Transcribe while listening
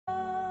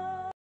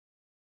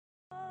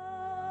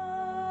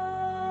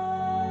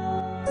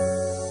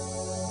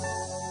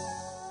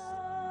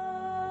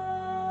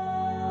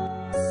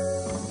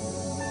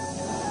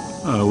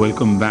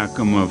Welcome back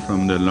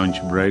from the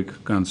lunch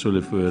break. Council,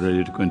 if we're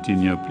ready to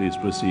continue, please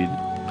proceed.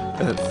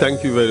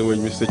 Thank you very much,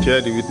 Mr. Chair.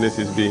 The witness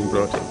is being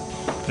brought in.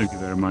 Thank you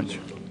very much.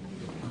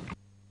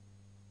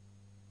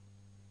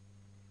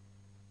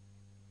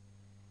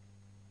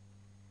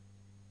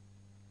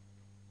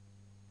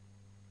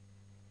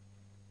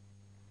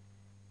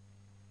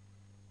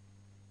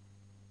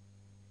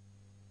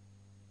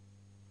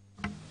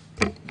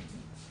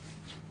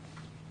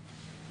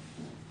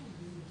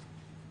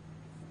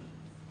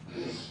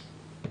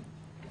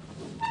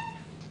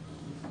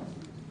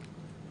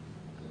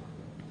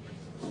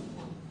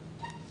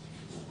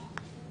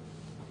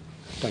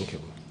 Thank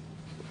you.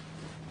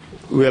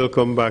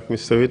 Welcome back,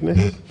 Mr.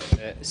 Witness.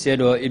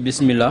 Sedo,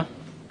 bismillah.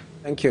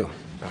 Thank you.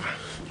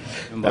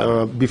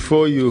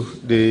 Before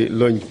the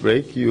lunch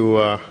break, you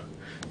were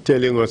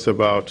telling us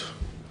about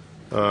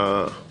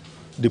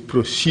the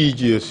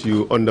procedures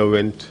you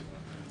underwent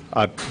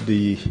at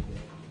the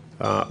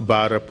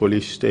Barra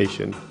police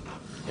station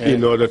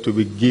in order to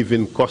be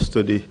given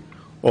custody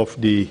of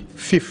the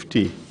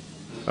 50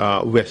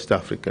 West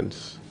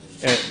Africans.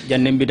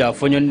 Jannembida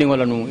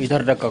fonyondingola nu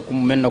itardaka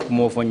kumenna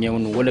kumo fonye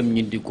nu wolem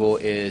nyindiko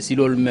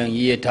silol men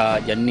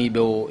yeta jannibe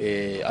o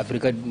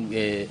Africa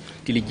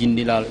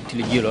tilijilo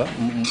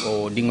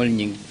o dingol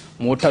nying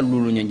mo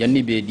tallulu nyen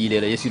jannibe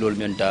dilera yesilol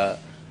menta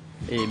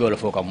be wala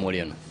foka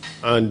moleno.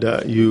 And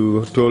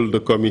you told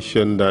the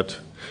commission that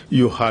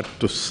you had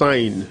to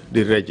sign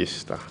the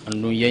register.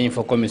 Andu yen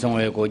fo commission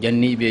e ko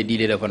jannibe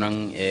dilera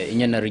fanan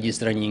inyana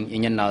register nying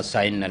inyana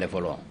sign na le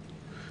folo.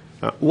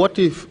 What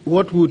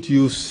would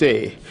you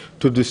say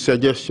to the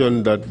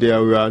suggestion that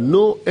there were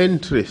no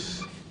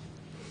entries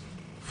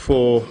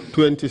for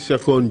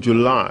 22nd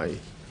July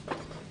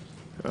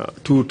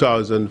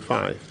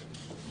 2005?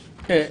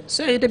 In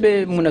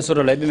the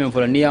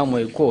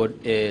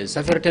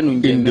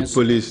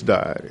police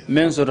diary.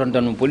 Men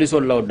sorantanu police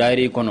law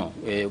diary kono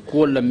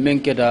ko la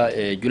menketa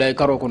July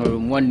karo kono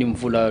mwandi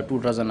mfula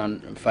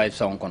 2005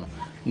 sound kono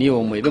ni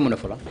o mo be mo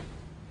fola.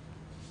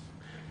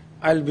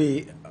 I'll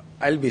be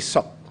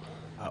shocked.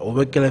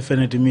 Would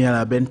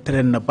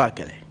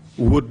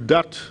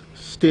that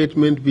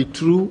statement be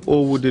true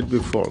or would it be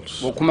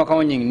false? No, it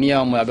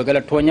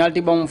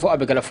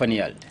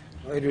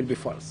will be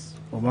false.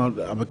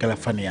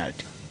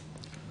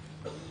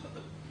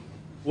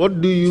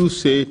 What do you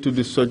say to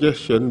the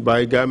suggestion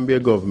by Gambia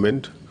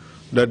government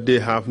that they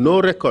have no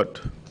record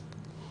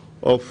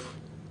of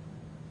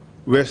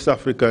West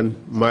African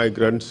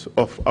migrants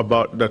of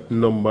about that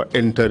number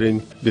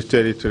entering the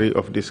territory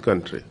of this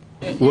country?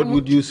 What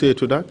would you say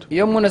to that?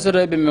 Yamuna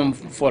sarabe mem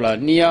fola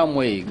niya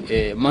moy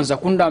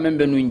mansakunda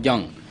membe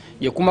nunjang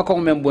ye kuma ko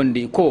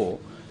membondi ko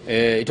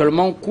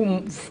itolman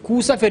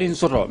ku saferin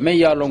soto me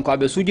yalon ko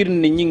abe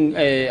sujirin ni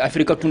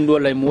Afrika tundo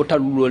lay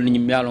motalulo ni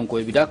yalon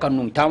ko bida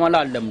kanun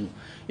tamala dam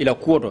ila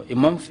koto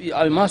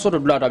ma soto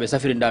blata be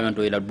saferin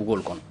damento ila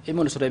bugol kon e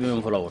mon soto be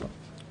mem fola woto.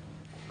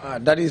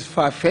 That is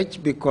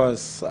far-fetched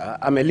because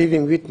I'm a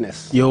living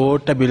witness. Yo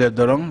tabile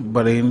dorong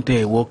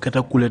barinte wo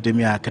kata kulete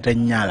mi akata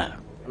nyala.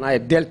 And I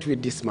dealt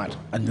with this matter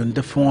without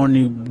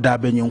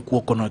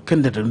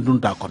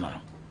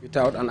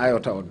an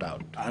iota of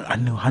doubt.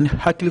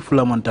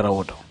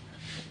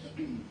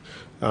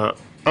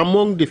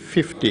 Among the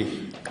 50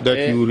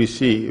 that you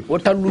received,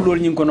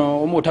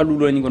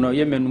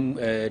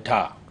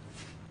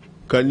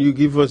 can you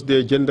give us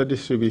their gender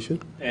distribution?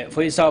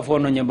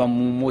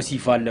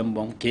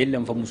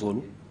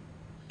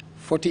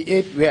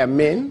 48 were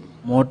men.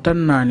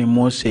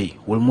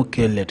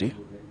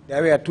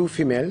 There were 2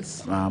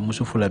 females. One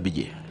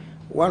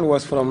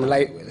was from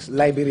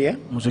Liberia.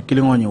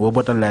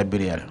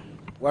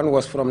 One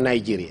was from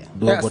Nigeria.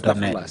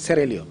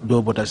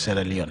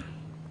 Sierra Leone.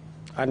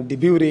 And the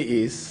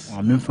beauty is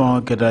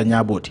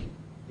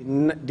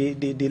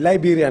the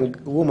Liberian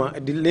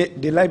woman,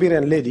 the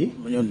Liberian lady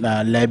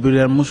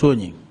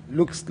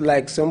looks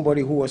like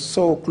somebody who was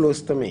so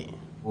close to me.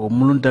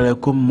 When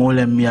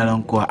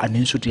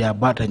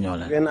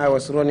I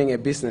was running a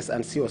business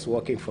and she was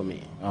working for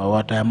me. So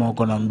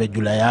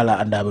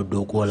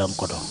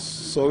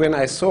when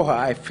I saw her,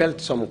 I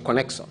felt some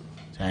connection.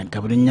 I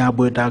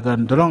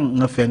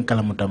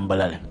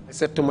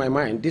said to my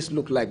mind, this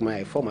looked like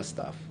my former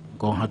staff.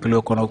 And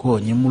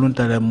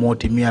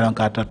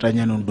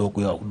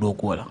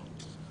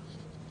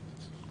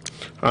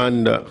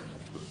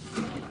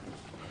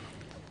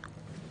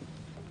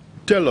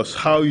tell us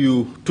how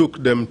you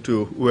took them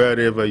to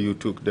wherever you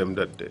took them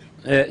that day.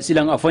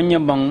 Silang afonya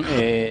bang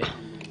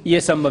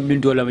yesamba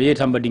bindola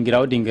yesamba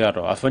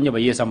dingirato afonya ba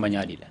yesamba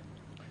nyadila.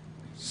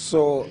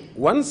 So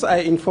once I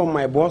informed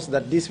my boss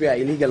that these were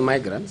illegal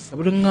migrants,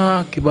 and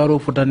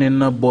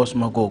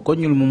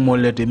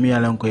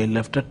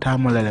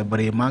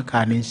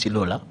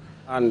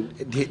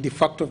the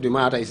fact of the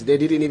matter is they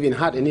didn't even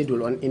have a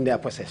needle in their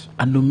possession.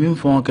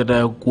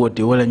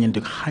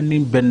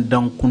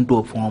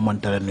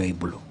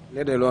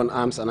 Let alone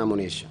arms and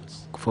ammunition.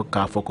 So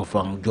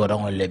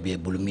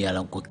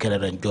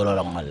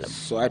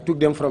I took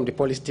them from the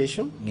police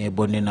station. I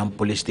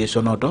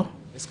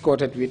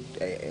escorted with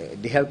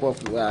the help of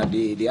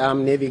the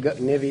armed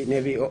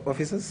Navy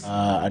officers.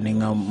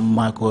 Aninga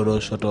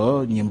makoro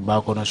soto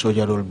nyimbako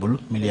sojarol bul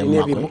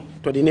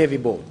to the Navy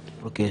boat.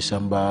 Okay,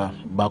 samba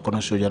bako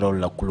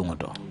sojarol la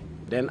kulungoto.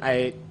 Then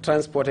I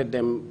transported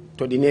them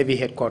to the Navy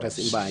headquarters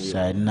in Banjul.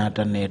 Sa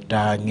nata ne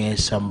tange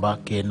samba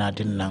ke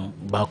natin nang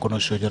bako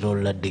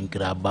sojarol la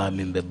dinkira ba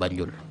mimbe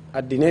Banjul.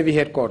 At the Navy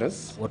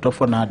headquarters.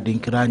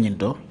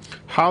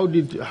 How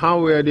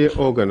were they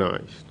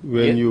organized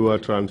when you were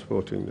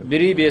transporting them?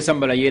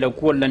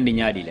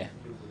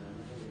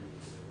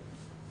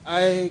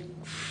 I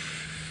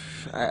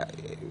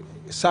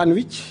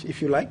sandwich, if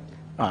you like.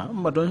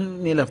 But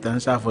don't kneel after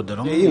and for the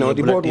you know,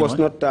 the board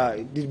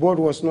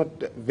was not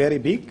very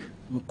big.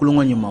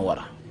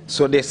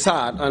 So they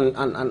sat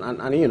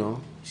and you know,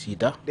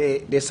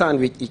 they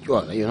sandwich each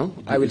other, you know.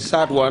 I will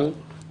start one,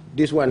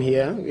 this one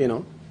here, you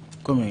know.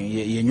 You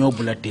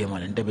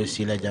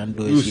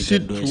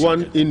sit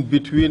one in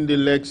between the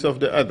legs of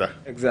the other.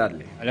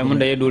 Exactly.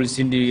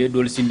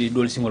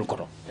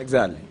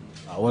 Exactly.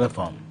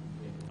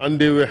 And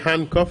they were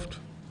handcuffed?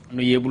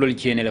 No,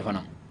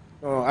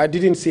 I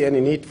didn't see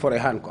any need for a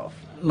handcuff.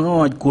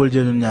 No,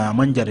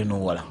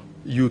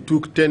 you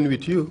took 10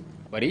 with you?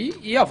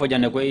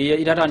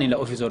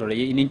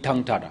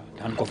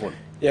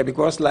 Yeah,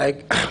 because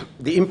like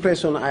the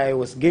impression I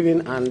was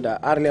given and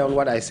earlier on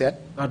what I said.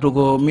 The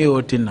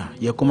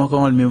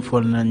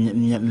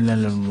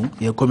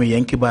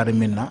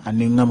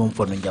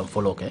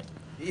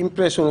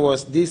impression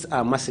was these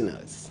are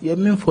mercenaries.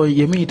 When I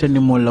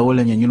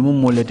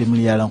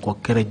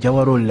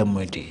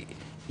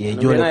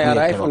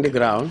arrived on the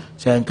ground,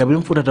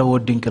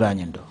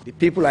 the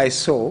people I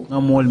saw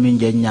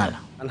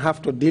and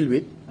have to deal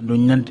with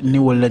we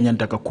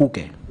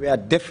are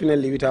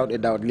definitely without a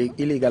doubt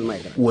illegal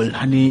migrants.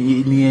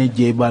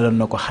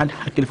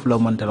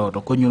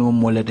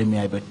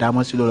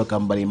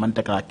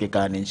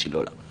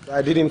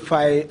 I didn't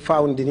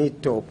found the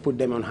need to put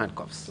them on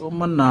handcuffs.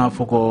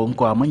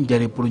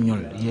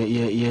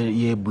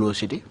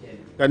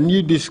 Can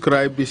you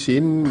describe the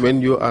scene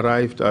when you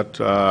arrived at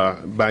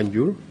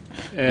Banjul?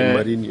 The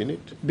Marine unit.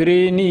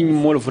 Biri ni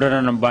mol furana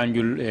na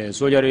Banjul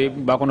sojare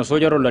ba kono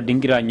sojaro la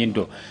dingira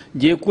nyinto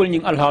je kol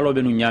nying alhalo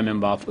be nu nyame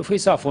ba fe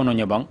sa fono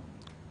nyabang.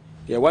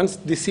 Yeah, once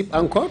the ship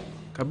anchored,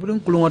 kabrin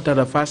kulungota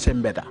da fa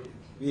sembeta.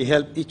 We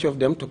helped each of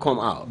them to come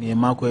out. Ni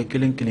mako e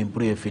killing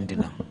pour e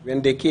fintina.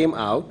 When they came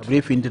out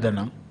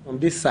from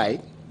this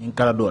side, in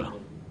Karadola.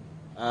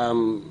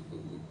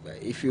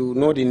 If you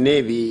know the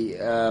Navy,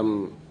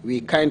 we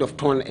kind of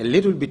turn a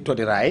little bit to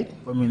the right.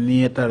 There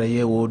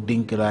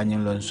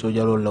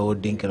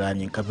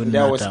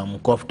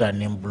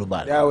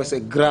was a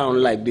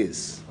ground like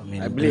this.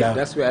 I believe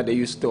that's where they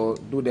used to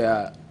do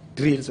their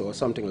drills or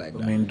something like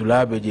that.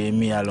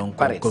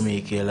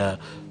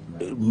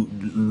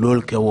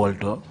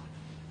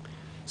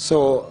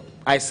 So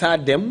I saw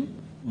them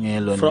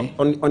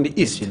on the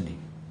east.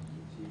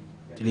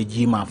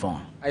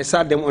 I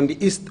saw them on the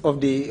east of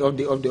the at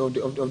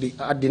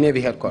the Navy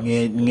headquarters.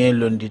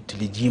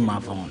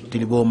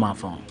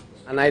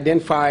 And I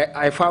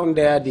found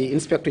there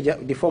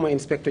the former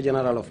Inspector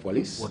General of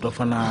Police. What's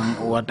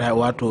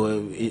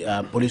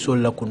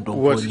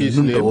his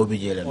name?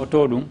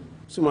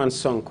 Ousman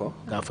Sonko.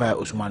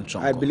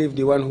 I believe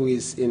the one who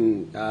is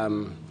in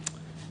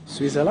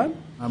Switzerland.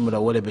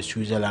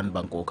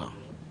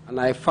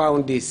 And I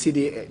found the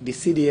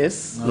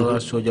CDS.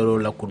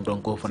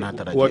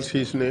 What's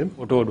his name?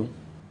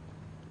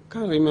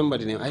 Can't remember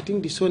the name. I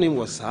think the surname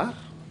was Sar.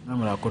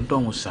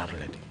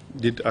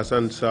 Did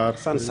Hassan Sar?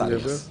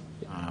 Yes.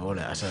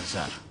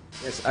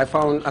 Yes, I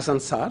found Hassan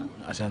Sar.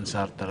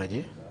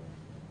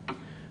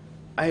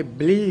 I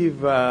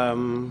believe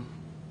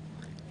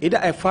either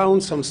I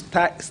found some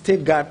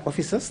state guard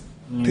officers,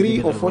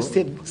 3 or 4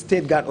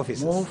 state guard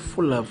officers.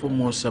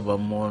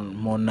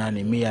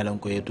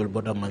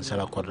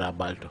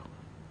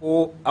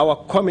 Oh, our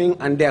coming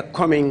and their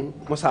coming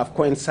must have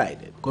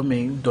coincided. But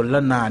it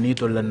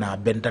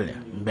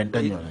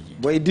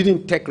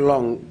didn't take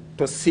long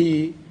to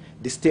see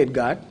the state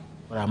guard.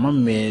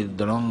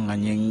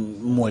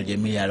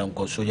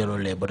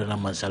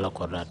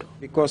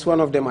 Because one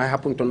of them I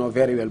happen to know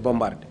very well,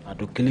 Bombardé.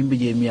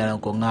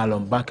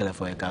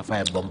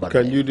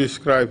 Can you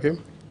describe him?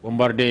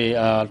 Bombardé,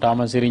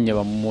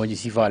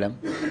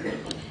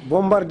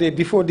 Bombardé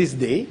before this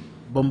day.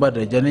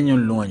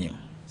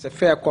 It's a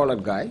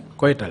fair-colored guy.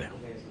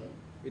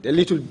 With a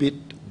little bit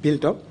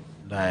built up.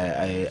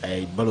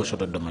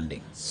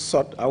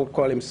 Sot, I would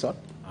call him Sot.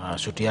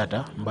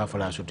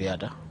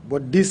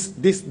 But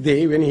this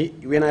day,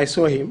 when I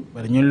saw him,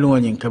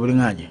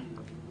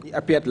 he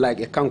appeared like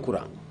a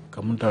kankurang.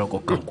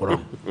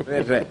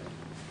 Red.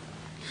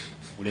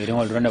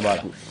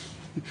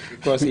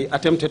 Because he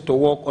attempted to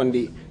walk on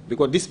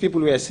because these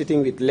people were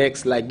sitting with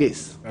legs like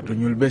this.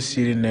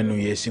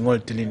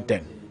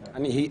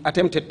 And he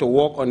attempted to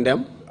walk on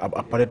them. And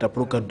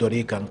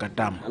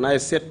I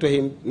said to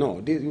him,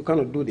 no, you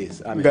cannot do this.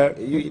 I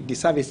mean, the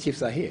service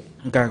chiefs are here.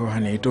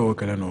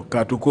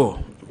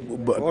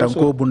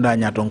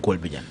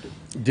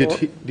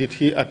 Did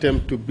he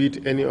attempt to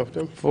beat any of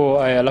them?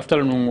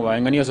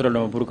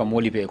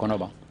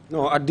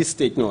 No, at this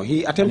stage, no.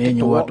 He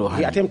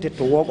attempted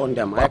to walk on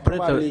them.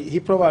 He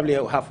probably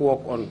have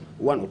walked on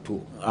one or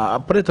two.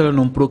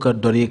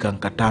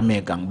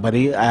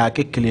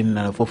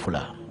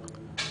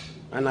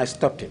 And I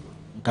stopped him.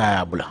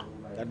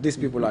 That these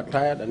people are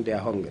tired and they are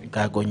hungry.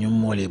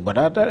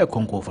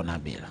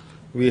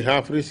 We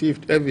have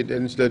received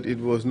evidence that it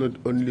was not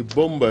only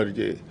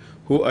Bombardier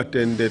who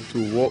attempted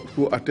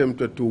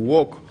to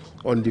walk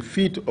on the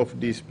feet of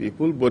these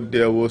people, but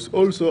there was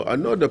also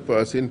another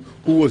person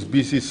who was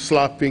busy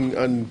slapping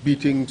and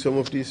beating some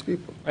of these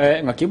people.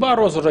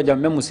 Ngakibaro soto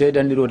jamme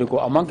museda ndiro ko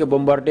amanke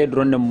bombarder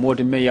drone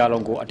moti me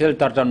yalongo atel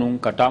tartanun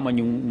katama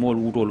nyum mol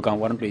wutol kan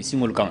waranto e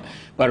singol kan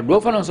bar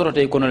do fanan soto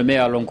tay kono me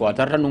yalongo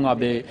atartanun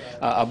abe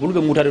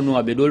abulbe mutare nu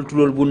abe dol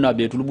tulol bunna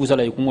be tul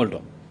busala e kumol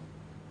to.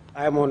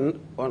 I am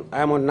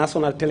on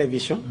national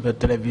television. The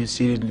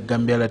television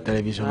Gambia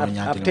television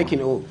I've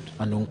taken oath.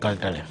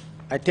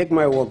 I take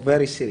my work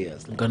very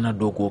seriously.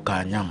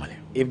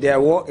 If there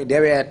were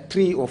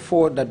 3 or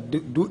 4 that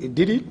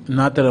did it,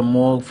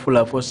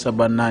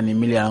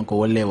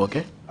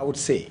 I would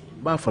say,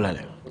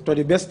 to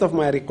the best of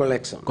my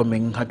recollection,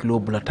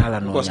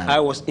 because I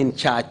was in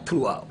charge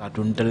throughout.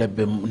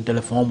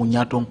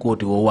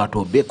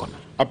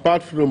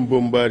 Apart from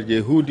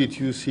Bombardier, who did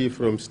you see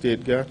from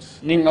State Guards?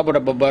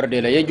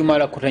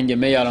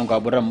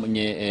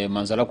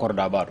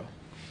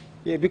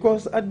 Yeah,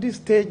 because at this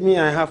stage,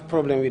 I have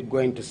problem with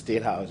going to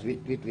State House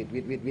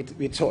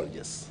with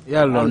soldiers.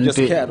 Yeah, I'm just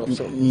scared of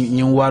soldiers.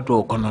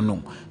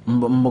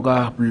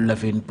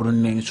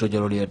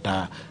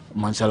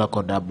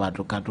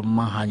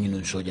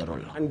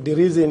 And the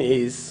reason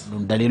is,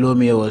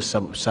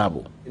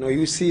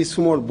 you see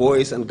small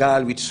boys and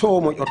girls with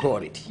so much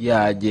authority.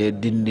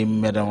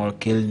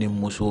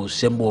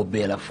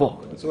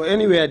 So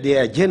anywhere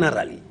there,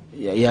 generally,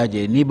 I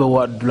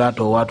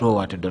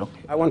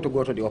want to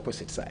go to the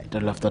opposite side.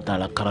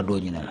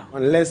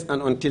 Unless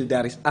and until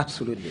there is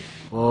absolutely.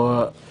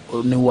 On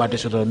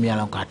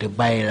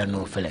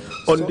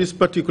this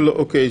particular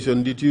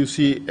occasion, did you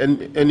see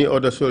any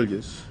other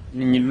soldiers?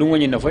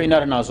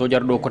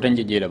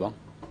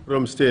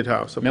 From State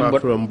House,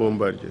 apart from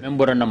Bombardier?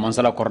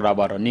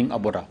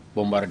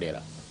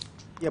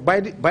 Yeah,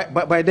 by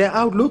their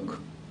outlook,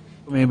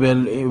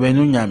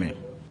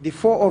 the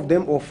 4 of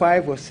them, or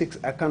 5 or 6,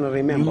 I cannot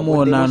remember,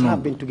 but they must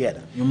have been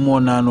together.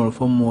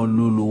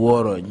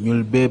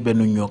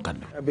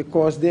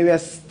 Because they were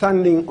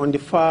standing on the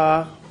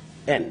far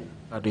end,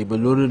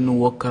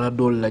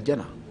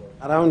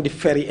 around the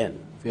ferry end.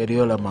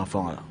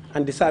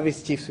 And the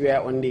service chiefs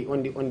were on the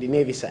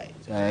Navy side,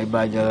 or if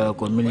you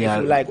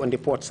like, on the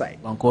port side,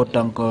 and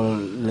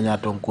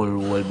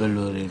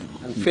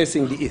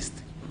facing the east.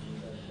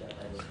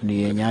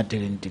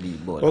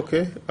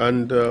 Okay,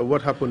 and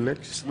what happened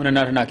next?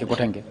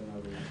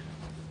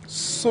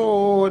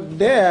 So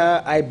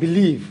there, I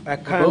believe, I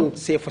can't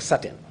say for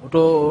certain.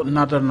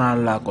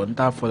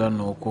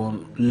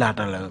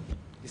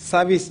 The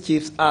service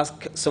chiefs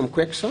asked some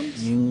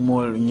questions,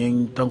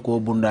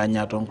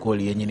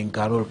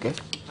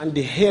 and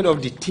the head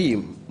of the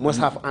team must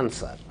have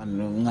answered.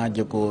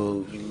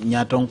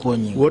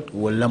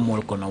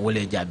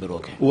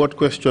 What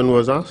question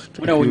was asked?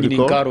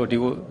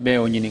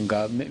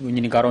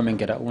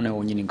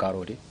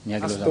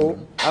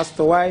 As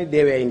to why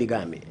they were in the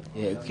Gambia.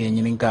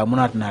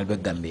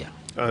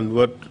 And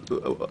what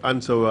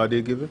answer were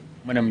they given?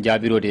 And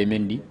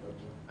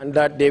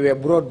that they were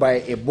brought by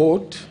a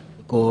boat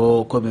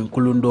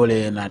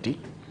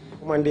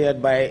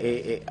commanded by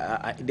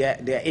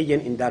their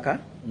agent in Dakar.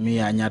 And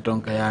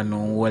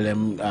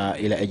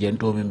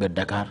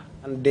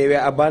they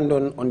were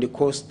abandoned on the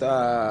coast,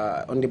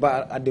 at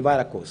the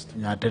Bara coast.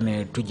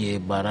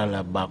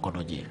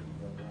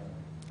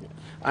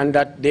 And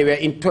that they were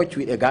in touch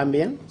with a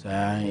Gambian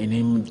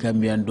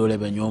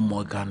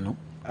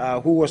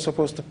who was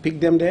supposed to pick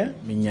them there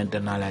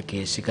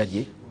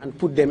and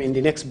put them in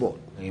the next boat.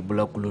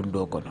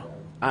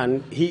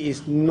 And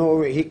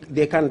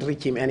they can't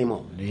reach him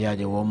anymore.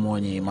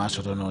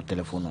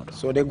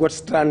 So they got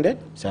stranded,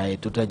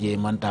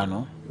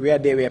 where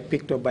they were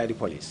picked up by the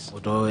police.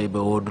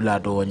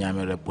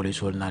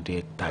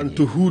 And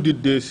to who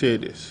did they say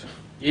this?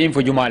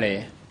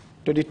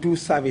 To the 2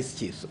 service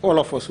chiefs, all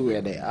of us who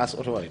were there as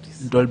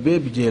authorities.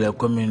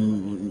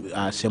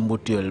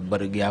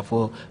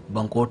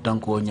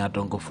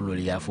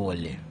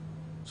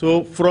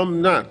 So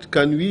from that,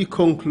 can we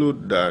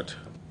conclude that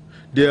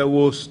there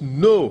was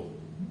no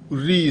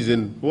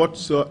reason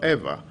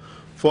whatsoever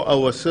for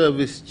our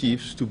service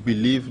chiefs to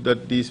believe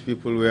that these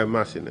people were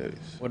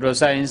mercenaries?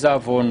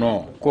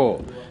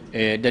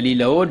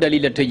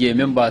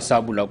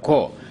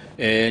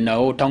 Na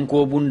o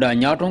tanko bunda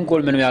nyaton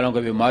kol men yalon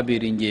ko be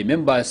mabiri nje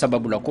memba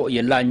sababu la ko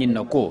yella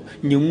nyinna ko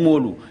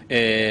nyimolu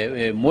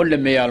molle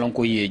me yalon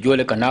ko ye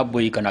jole kana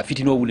boy kana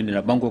fitino wulinde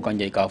na banko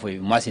kanje ka fo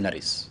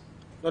mercenaries.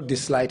 Not the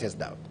slightest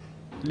doubt.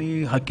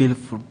 Ni hakil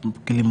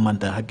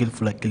kilimanta hakil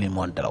fula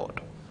kilimanta wot.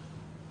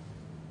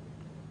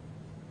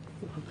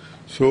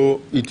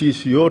 So it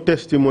is your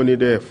testimony,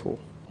 therefore,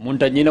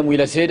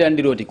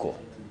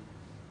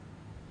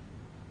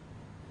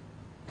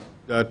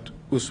 that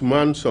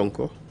Ousman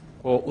Sonko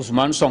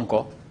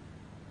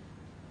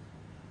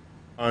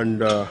and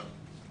the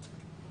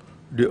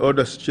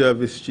other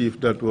service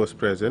chief that was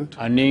present.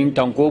 Who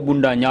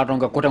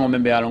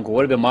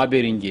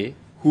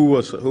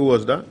was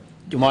that?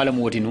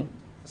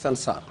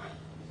 Sansar.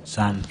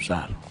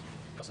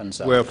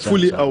 Were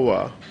fully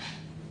aware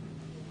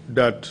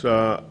that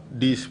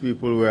these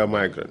people were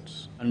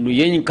migrants.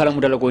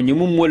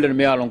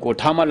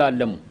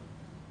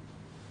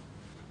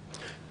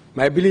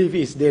 My belief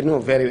is they know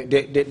they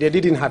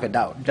didn't have a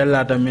doubt.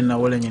 At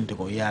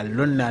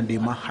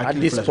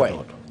this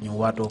point.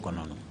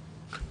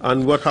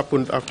 And what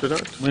happened after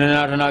that?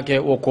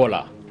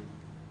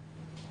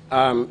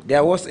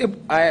 There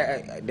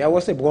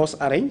was a boss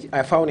arranged.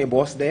 I found a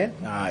boss there.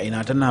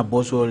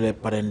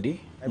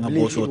 I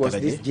believe it was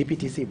this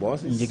GPTC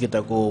boss.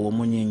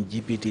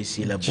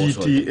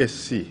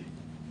 GTSC.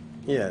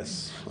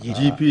 Yes.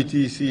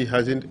 GPTC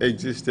hasn't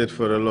existed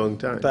for a long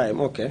time.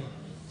 Okay.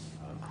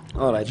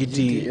 All right.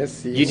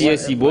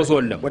 GTSC boss.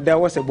 But there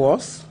was a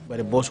boss.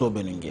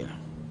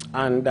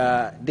 And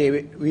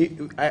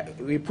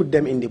we put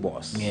them in the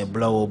boss.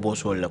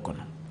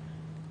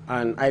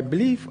 And I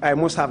believe I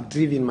must have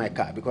driven my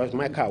car because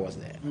my car was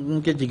there.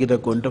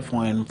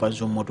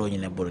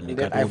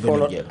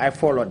 I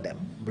followed them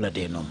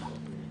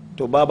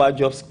to Baba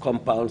Job's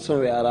compound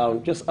somewhere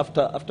around just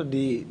after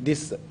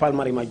this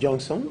Palmarima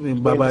Junction.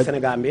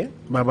 Senegambia.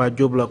 Baba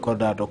Job la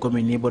cordato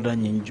come ni boda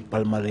nyi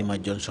Palmarima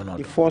Johnson.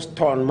 The first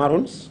turn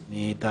Maroons.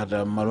 Ni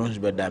tata Maroons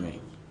bedami.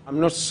 I'm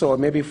not sure,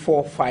 maybe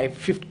fourth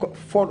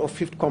or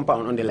fifth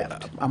compound on the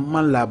left.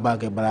 Amman la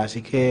bage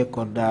balasike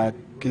corda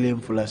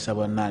kilim fula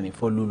sabanani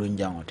for lulu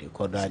njangoti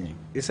cordani.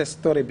 It's a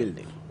story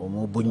building.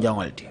 Omo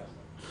bunjangolti.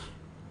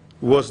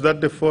 Was that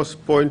the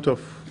first point of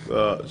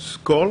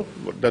call?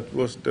 That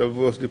was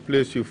the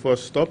place you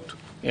first stopped?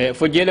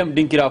 For jelem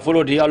dinkira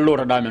follow the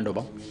allora damendo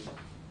ba.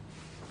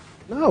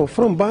 No,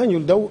 from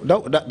Banyul,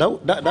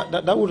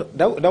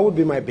 that would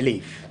be my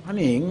belief.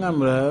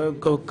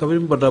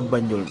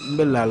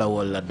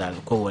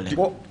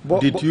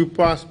 Did you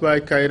pass by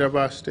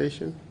Kairaba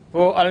station?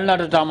 Oh,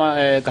 alnata tama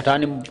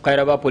katani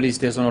Kairaba police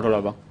station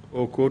or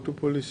or Kotu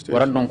police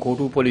station?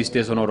 Kotu police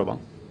station or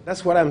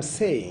That's what I'm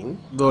saying.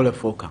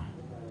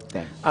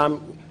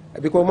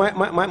 Because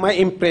my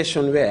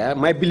impression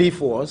my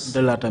belief was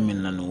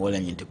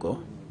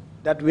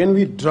that when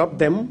we dropped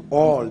them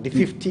all, the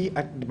 50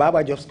 at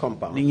Baba Job's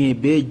compound,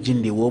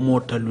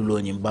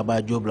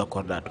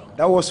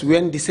 that was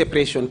when the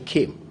separation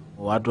came.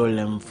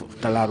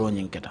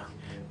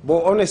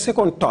 But on a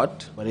second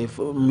thought,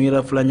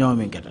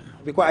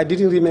 because I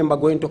didn't remember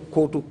going to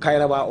Kotu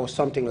Kairaba or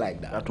something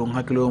like that.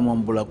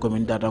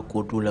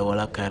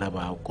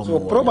 So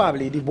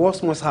probably the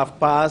boss must have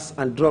passed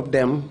and dropped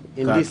them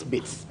in these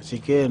bits.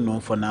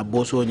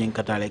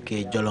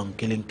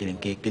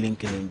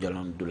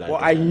 Well,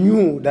 I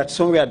knew that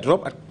somewhere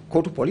dropped at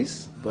Kotu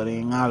police.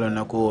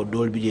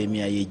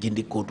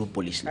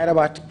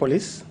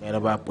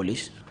 Kairaba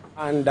police.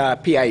 And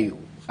PIU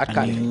at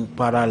Kanifing.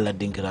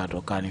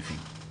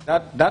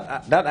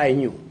 That I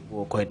knew.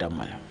 But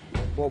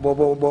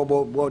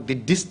the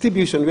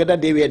distribution, whether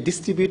they were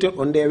distributed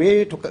on their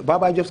way to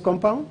Baba Job's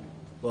compound,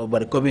 or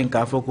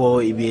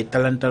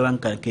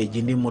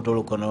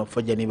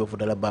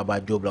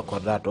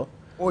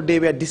they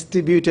were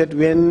distributed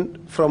when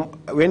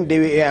they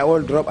were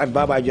all dropped at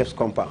Baba Job's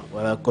compound.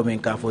 Well,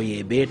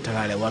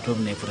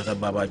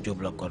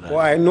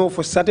 I know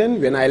for certain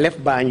when I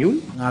left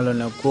Banjul,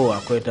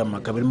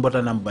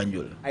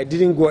 I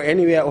didn't go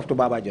anywhere off to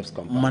Baba Job's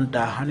compound.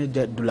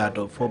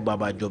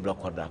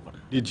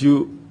 Did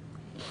you,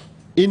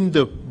 in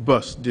the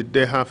bus, did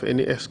they have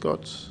any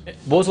escorts?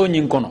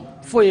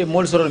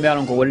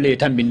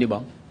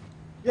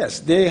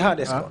 Yes, they had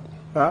escorts.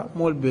 I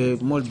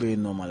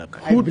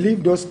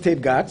believe those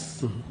state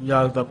guards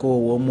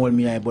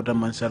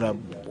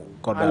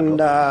and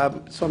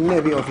some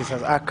Navy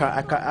officers.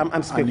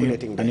 I'm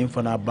speculating that.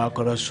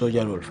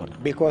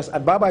 Because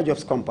at Baba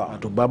Job's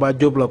compound,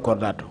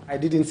 I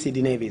didn't see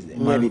the Navy there.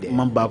 I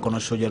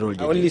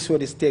only saw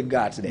the state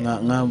guards there.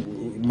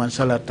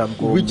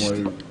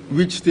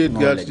 Which state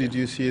guards did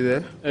you see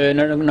there?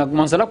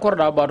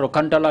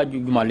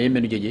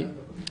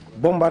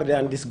 Bombardier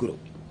and this group.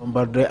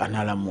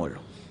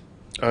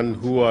 And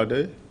who are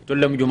they? Do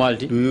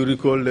you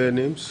recall their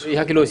names?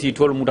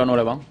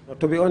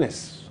 To be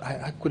honest,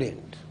 I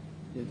couldn't.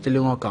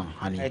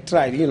 I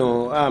tried,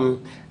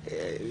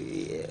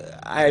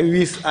 I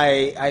wish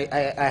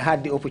I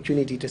had the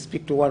opportunity to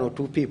speak to one or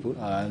two people.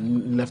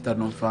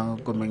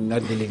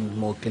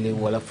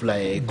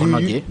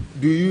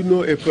 Do you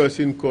know a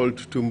person called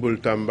Tumbul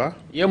Tamba?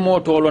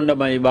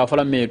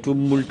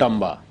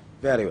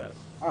 Very well.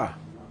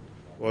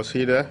 Was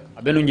he there?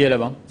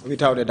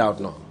 Without a doubt,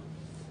 no.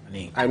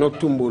 I know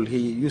Tumbul.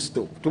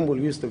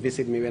 Tumbul used to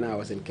visit me when I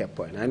was in Cape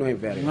Point. I know him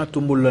very well.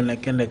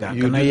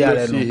 You did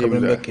not see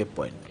him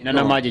there?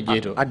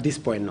 No, at this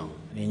point, no.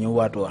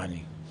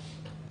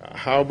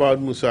 How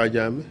about Musa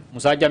Jame?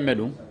 Musa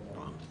Jame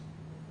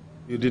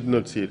You did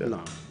not see that? No.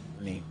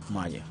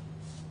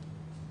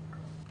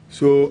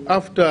 So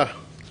after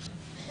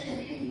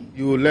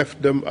you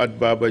left them at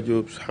Baba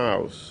Job's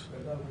house,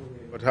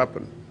 what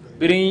happened?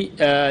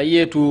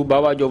 Yetu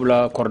Baba Job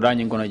la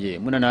Kordani kono je.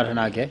 Muna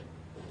natanake?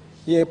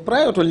 Yeah,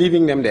 prior to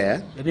leaving them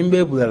there,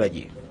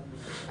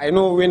 I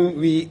know when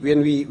we were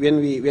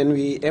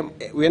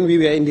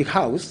in the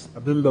house,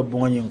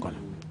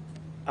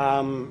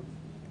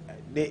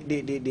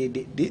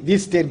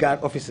 these state guard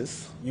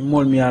officers took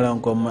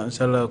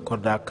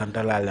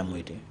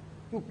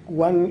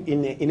one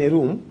in a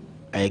room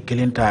and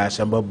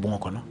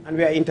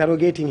we are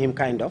interrogating him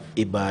kind of.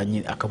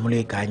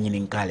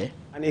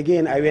 And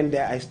again, I went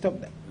there, I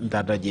stopped them.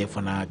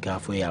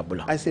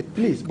 I said,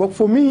 please, but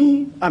for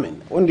me, I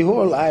mean, on the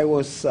whole, I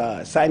was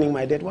signing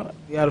my death warrant.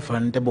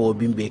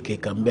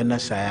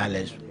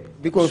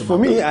 Because for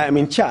me, I am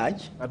in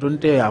charge. And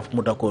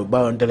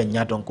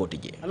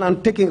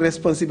I'm taking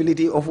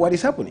responsibility of what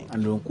is happening.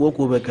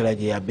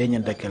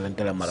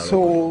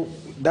 So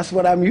that's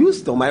what I'm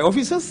used to. My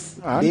officers,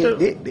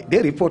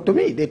 they report to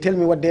me. They tell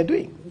me what they're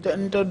doing.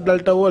 Anything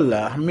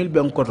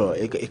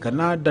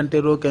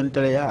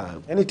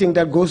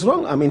that goes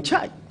wrong, I'm in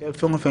charge.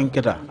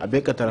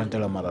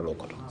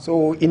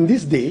 So in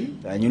this day,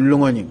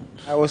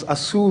 I was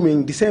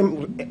assuming the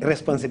same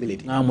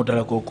responsibility. And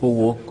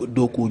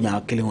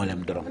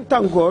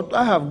thank God,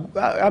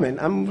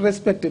 I'm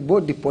respected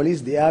both the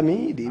police, the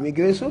army, the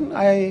immigration.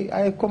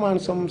 I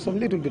command some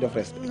little bit of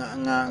respect.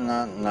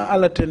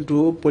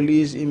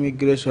 Police,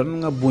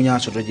 immigration,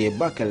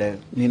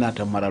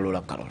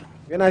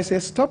 when I say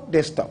stop,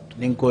 they stopped.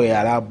 They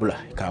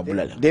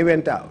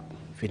went out.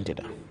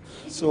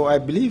 So I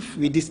believe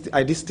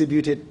I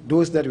distributed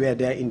those that were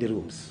there in the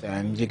rooms.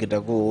 And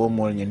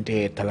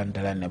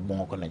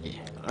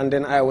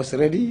then I was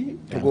ready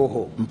to go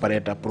home.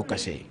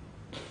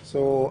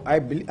 So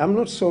I'm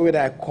not sure whether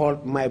I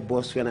called my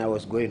boss when I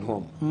was going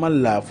home.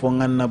 Well,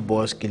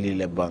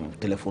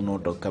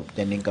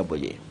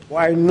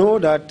 I know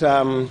that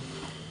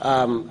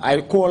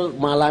I called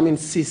Malamin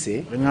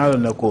Sise.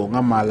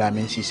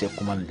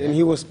 Then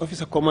he was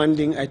officer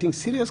commanding, I think,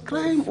 serious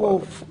crime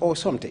or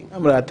something.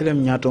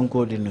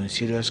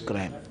 Serious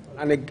crime.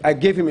 And I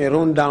gave him a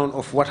rundown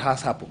of what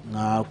has happened.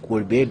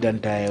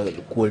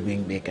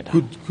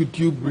 Could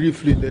you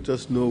briefly let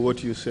us know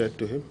what you said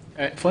to him?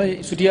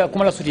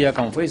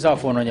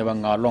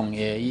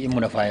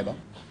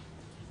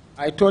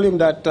 I told him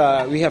that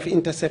we have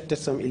intercepted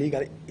some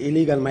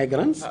illegal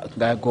migrants. And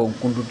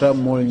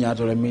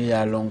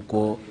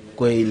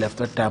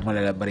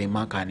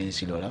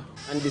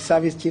the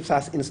service chief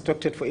has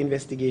instructed for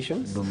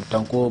investigations. And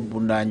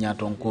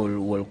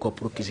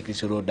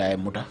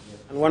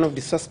one of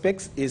the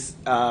suspects is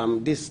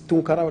this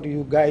Tunkara,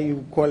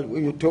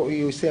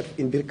 you said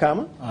in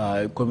Birkama.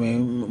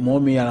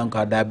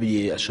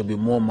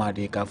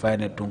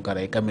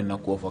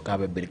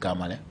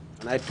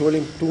 And I told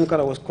him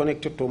Tunkara was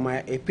connected to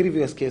a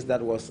previous case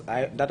that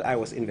I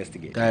was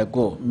investigating.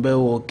 So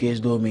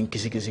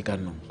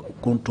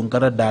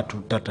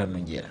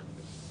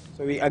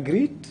we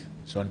agreed.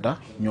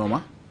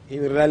 He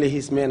will rally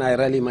his men, I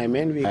rally my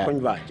men, we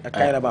converge at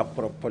Kairaba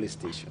police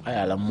station.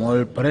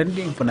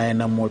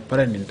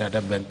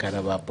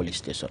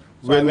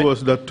 When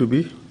was that to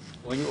be?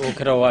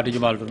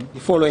 The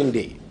following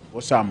day.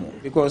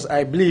 Because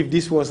I believe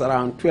this was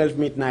around 12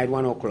 midnight,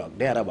 1 o'clock,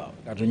 thereabout.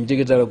 I'm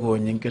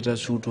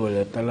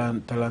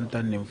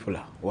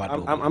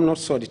not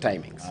sure the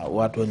timings.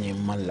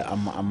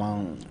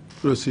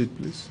 Proceed,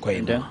 please.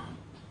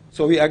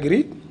 So we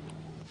agreed.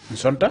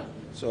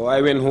 So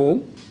I went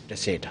home,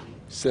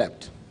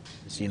 slept.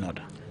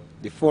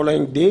 The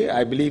following day,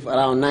 I believe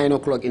around 9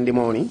 o'clock in the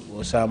morning,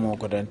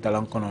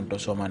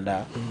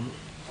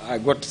 I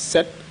got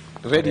set,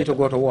 ready to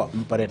go to work.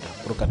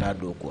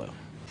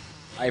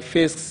 I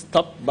first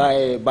stopped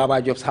by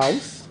Baba Job's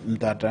house.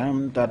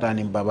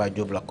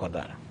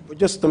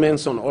 Just to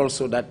mention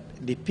also that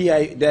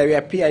there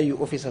were PIU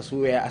officers who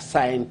were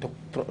assigned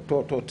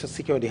to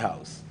secure the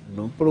house.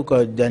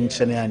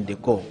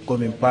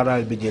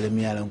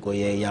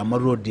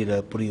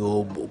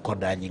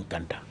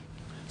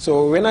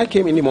 So when I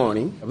came in the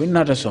morning,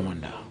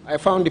 I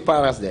found the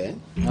paras there.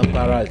 I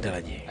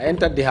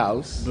entered the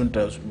house.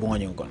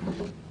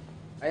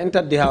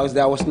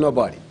 There was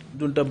nobody.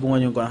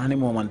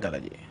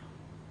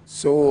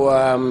 So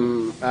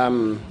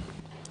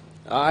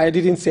I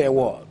didn't say a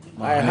word.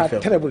 I had a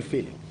terrible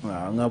feeling.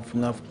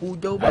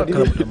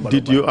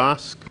 Did you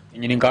ask?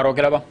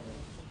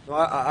 No,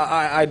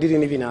 I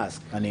didn't even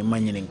ask.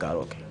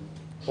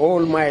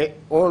 All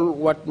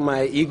what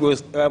my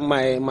egos,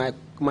 my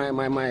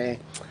mind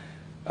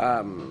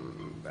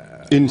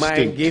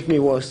gave me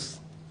was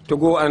to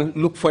go and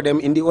look for them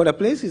in the other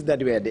places that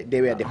they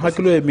were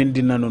deposited.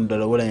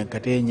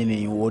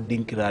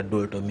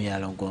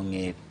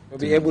 To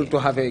be able to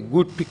have a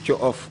good picture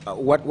of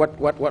what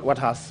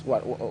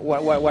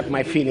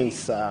my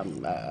feelings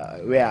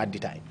were at the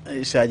time.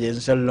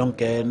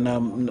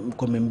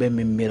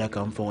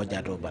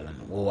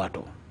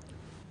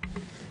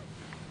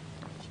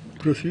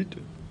 Proceed.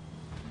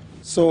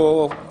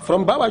 So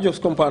from Baba Job's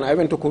compound, I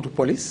went to Kotu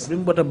Police.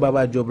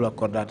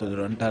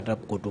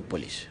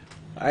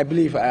 I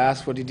believe I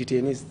asked for the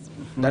detainees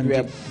that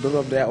were done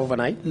up there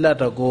overnight.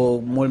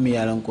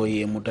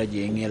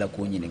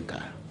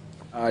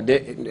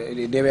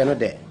 They were not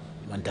there.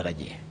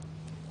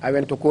 I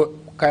went to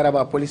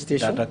Kairaba Police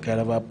Station.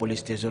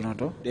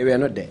 They were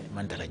not there.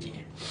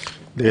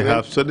 They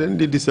have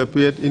suddenly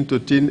disappeared into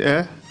thin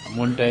air,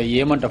 or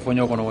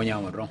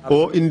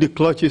in the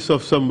clutches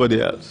of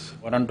somebody else.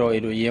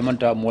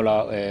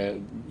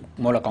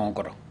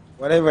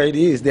 Whatever it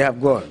is, they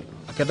have gone.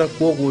 At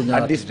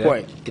this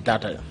point,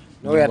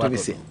 nowhere to be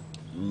seen.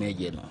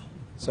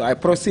 So I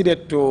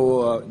proceeded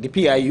to the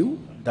PIU.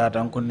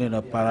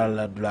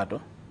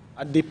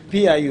 At the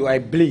PIU, I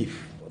believe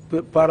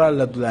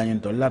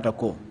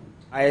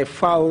I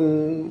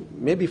found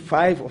maybe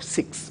 5 or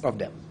 6 of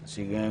them.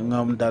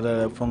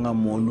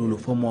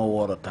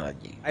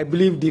 I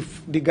believe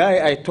the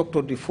guy I talked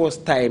to the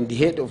first time, the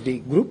head of the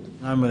group.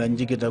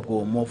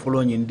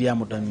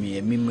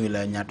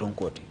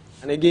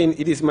 And again,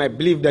 it is my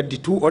belief that the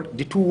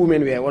two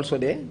women were also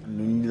there.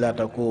 And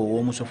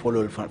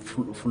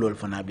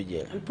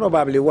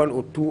probably 1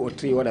 or 2 or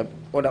 3 other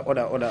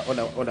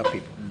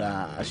people.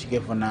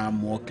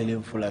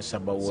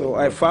 So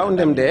I found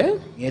them there.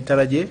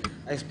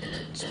 I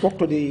spoke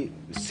to the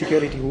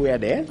security who were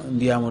there.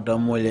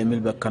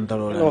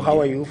 Hello, how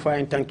are you?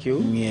 Fine, thank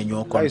you.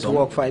 How is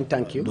work? Fine,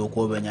 thank you.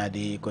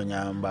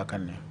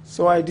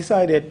 So I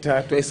decided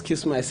to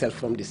excuse myself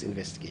from this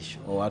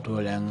investigation.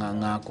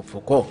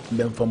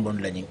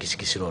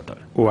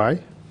 Why?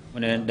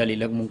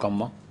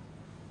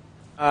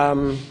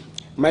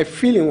 My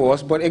feeling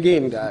was, but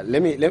again,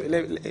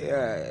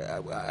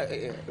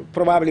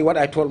 probably what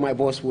I told my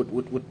boss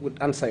would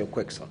answer your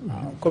question.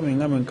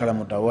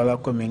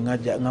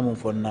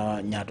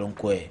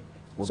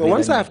 So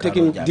once I have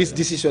taken this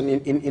decision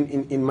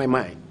in my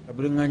mind, I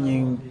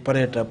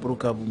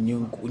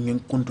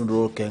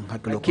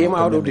came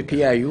out of the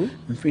PIU,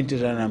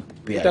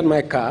 entered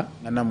my car,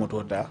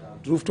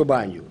 drove to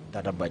Banjul.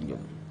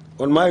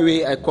 On my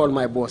way, I called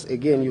my boss.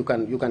 Again, you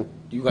can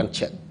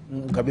check.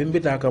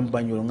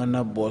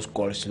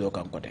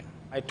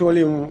 I told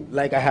him,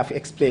 like I have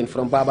explained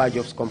from Baba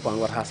Job's compound,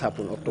 what has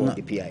happened up to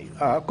the PIU.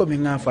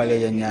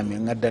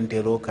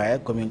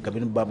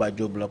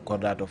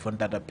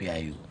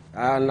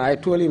 And I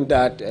told him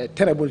that a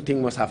terrible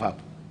thing must have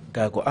happened.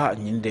 I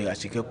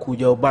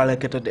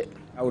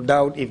would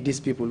doubt if these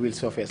people will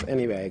surface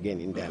anywhere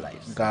again in their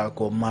lives.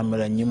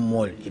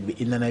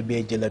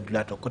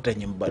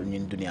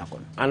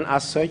 And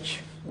as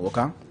such,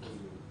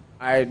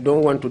 I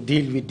don't want to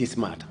deal with this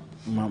matter.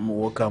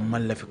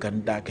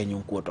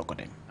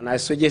 And I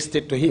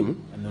suggested to him,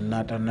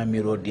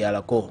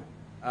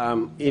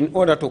 in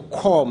order to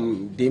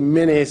calm the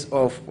menace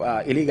of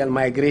illegal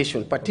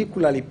migration,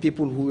 particularly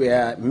people who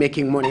were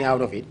making money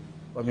out of it,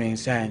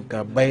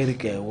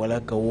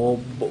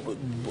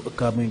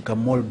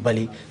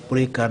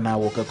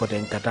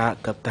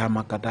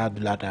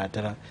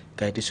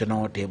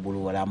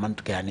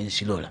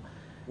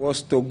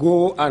 was to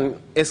go and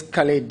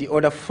escalate the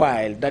other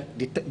file, that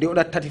the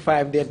other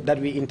 35 that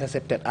we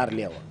intercepted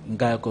earlier.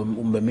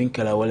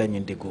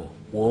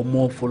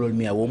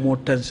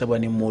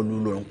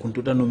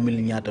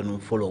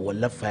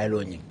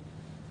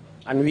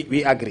 And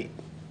we agreed.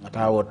 I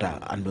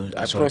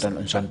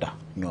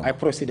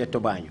proceeded to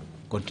Banjul,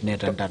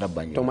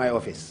 to my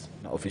office.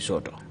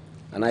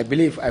 And I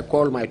believe I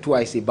called my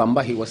 2IC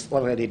Bamba. He was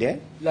already there.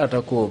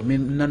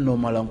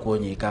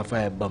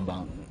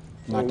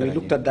 So we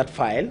looked at that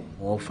file,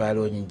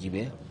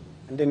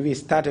 and then we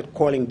started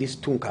calling this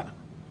Tunka.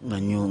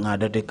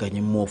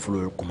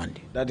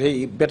 That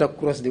he better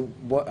cross the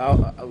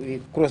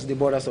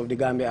borders of the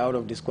Gambia out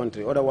of this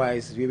country,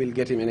 otherwise we will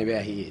get him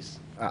anywhere he is.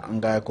 So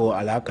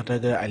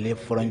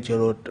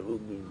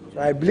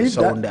I believe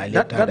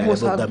that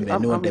was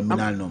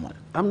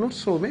I'm not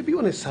sure, maybe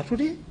on a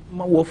Saturday?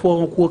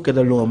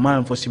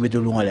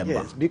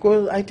 Yes,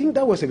 because I think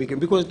that was a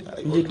weekend, because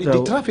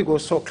the traffic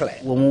was so clear.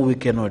 And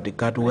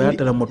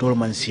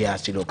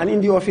in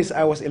the office,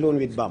 I was alone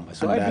with Bamba,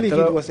 so I believe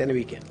it was any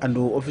weekend. So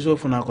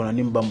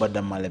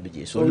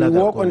we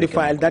worked on the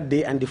file that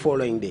day and the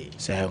following day.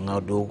 And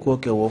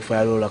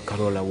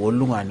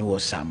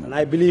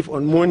I believe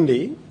on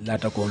Monday,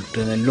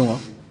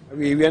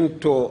 we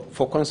went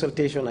for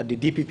consultation at the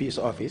DPP's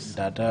office.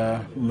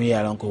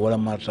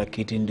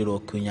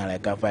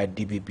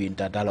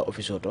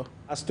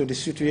 As to the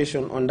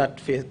situation on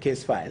that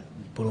case file.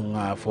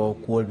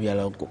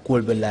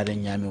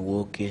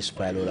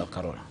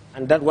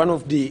 And that one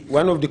of the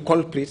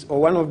culprits,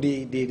 or one of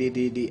the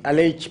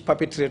alleged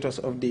perpetrators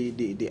of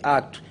the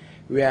act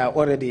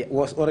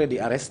was already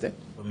arrested.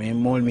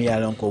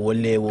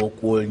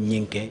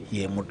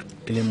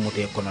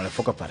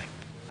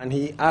 And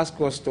he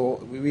asked us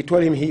to, we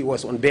told him he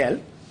was on bail.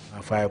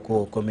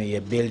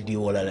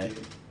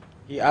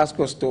 He asked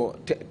us to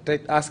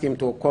ask him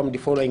to come the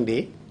following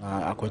day.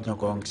 I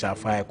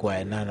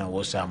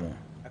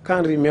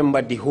can't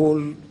remember the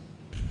whole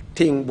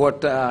thing,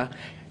 but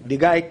the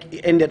guy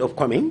ended up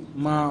coming.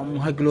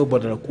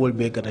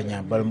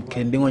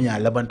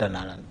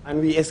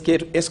 And we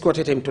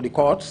escorted him to the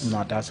courts.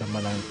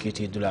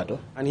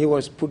 And he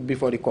was put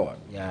before the court.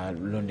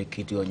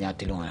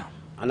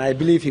 And I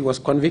believe he was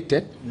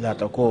convicted.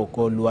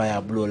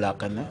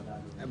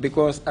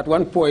 Because at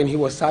one point he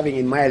was serving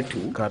in mile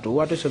 2.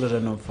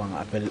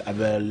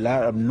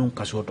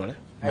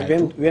 I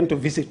went to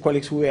visit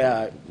colleagues who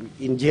were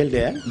in jail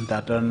there.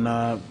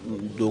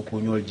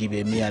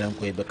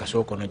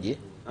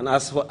 And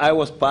as I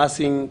was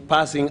passing,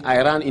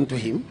 I ran into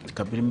him.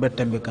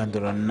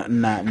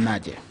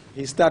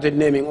 He started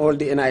naming all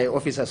the NIA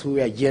officers who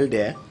were jailed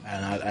there.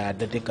 And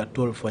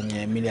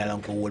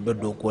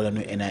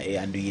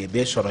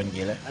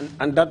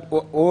that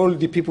all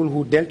the people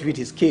who dealt with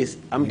his case,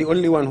 I'm the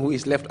only one who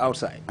is left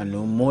outside. So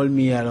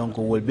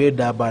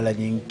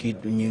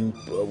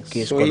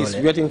he's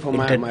waiting for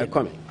my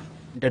coming.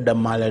 Still?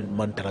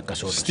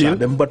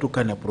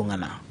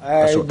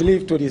 I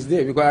believe to this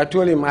day, because I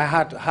told him I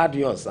had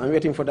yours. I'm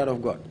waiting for that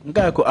of God.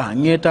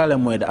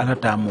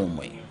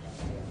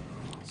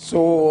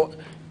 So,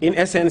 in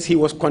essence, he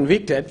was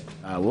convicted.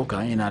 To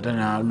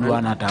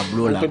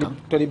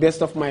the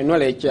best of my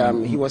knowledge,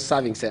 he was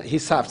serving. He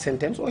served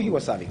sentence, or he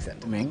was serving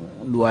sentence.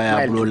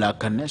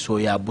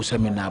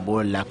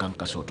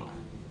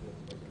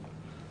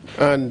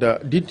 And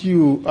did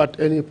you, at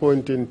any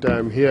point in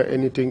time, hear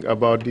anything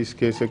about this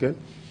case again?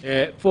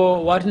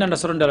 For what na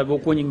nasaron dala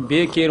boko nying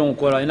be kero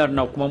ko la ina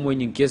na kuma mo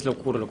nying case la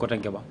kuro ko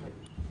tanke ba.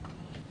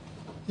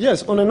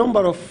 Yes, on a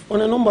number of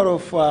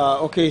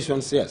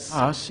occasions, yes.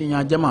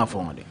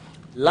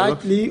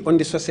 Likely on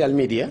the social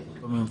media.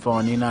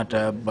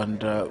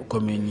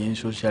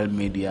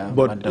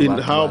 But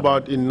how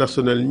about in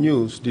national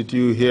news? Did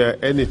you hear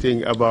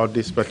anything about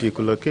this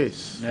particular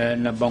case?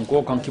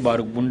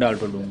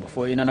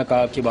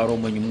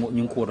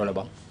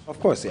 Of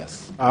course,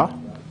 yes.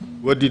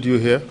 What did you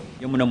hear?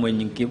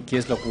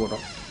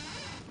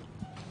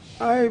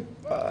 I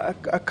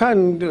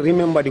can't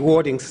remember the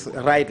wordings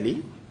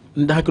rightly.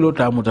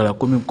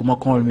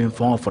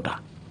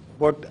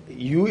 But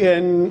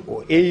UN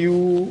or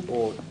AU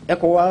or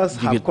ECOWAS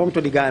have come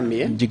to the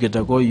Gambia on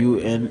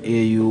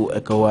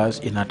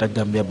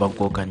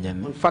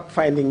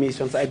fact-finding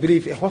missions. I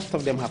believe a host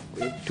of them have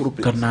took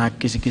place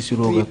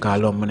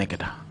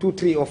 2,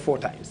 3 or 4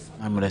 times.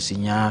 And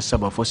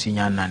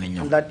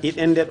that it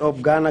ended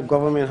up Ghana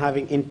government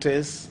having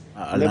interest,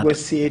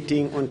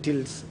 negotiating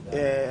until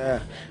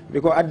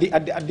because at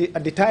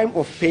the time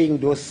of paying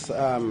those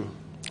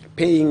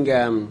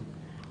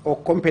or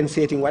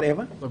compensating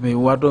whatever. That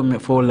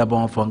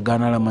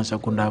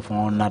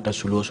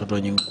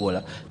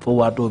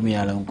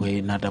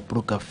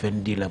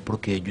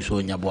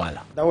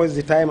was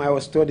the time I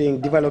was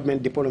studying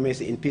development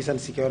diplomacy in peace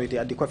and security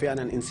at the Kofi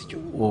Annan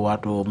Institute.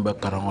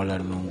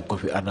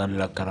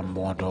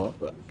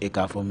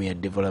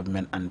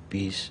 Development and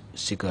peace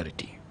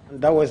security.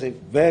 And that was a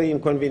very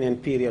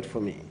inconvenient period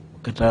for me.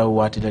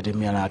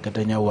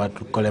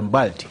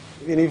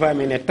 Even if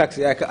I'm in a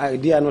taxi, I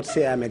dare not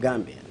say I'm a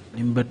Gambian. I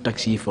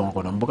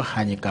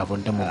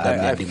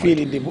feel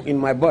it in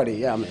my body,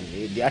 yeah,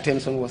 the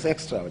attention was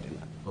extraordinary.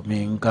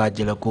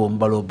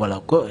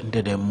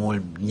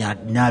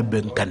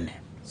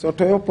 So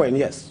to your point,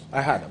 yes,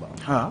 I heard about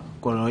it.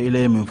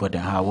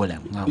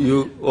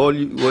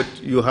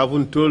 You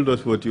haven't told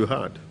us what you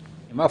heard.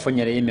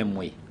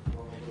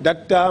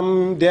 That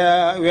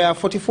there were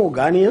 44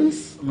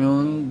 Ghanaians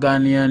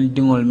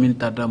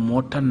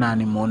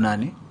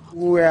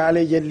who were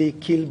allegedly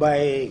killed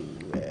by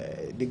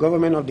the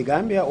government of the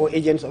Gambia or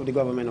agents of the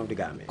government of the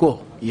Gambia.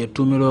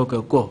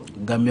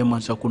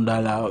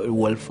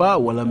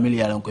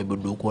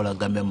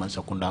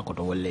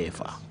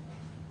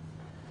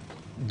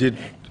 Did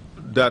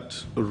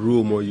that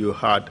rumor you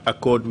had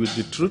accord with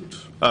the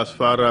truth as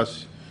far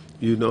as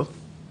you know?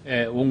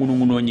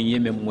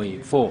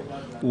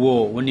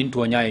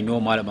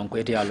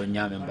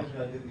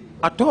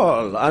 At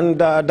all, and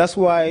that's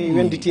why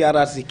when the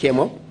TRC came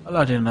up,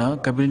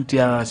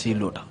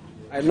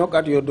 I knocked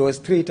at your doors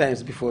 3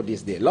 times before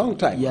this day. Long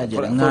time.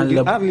 From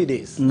the early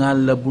days.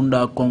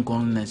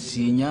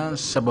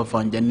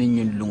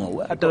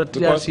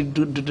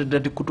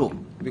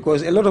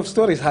 Because a lot of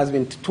stories has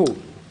been told.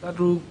 And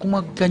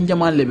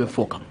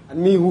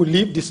me who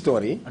lived this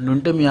story, I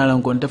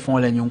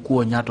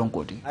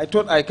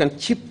thought I can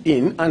chip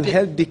in and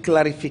help the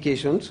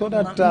clarification so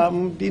that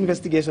the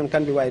investigation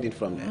can be widened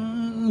from there.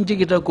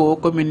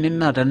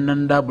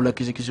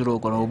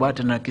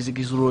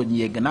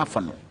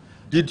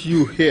 Did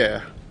you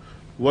hear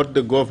what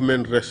the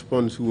government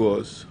response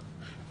was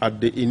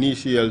at the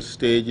initial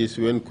stages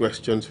when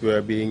questions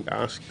were being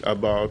asked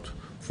about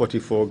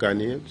 44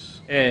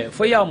 Ghanaians?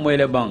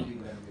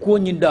 Ko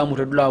nyinda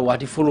mutadula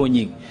wati follow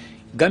nying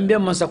Gambia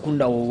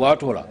mansakunda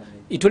watola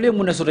itole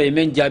muna sota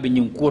men jabi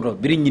nyim koto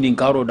biri nyinin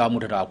karo da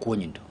mutata ko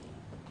nyinto.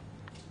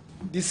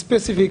 The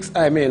specifics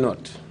I may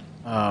not.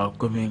 But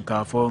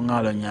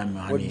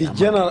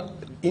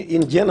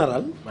in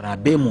general,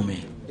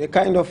 they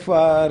kind of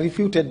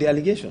refuted the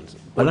allegations.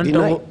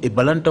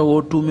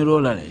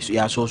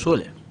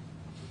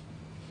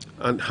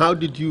 And how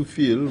did you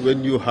feel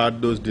when you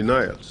heard those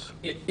denials?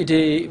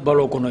 Ite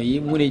balokono yi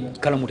muni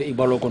kalamuta i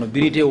balokono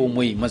birite o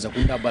moy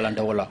mazakunda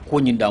balanta wala ko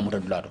nyinda muta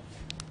dulado.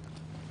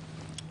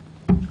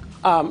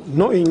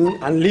 Knowing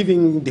and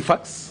living the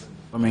facts,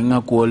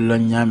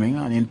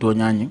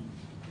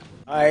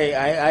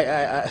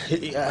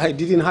 I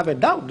didn't have a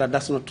doubt that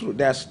that's not true.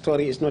 Their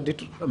story is not the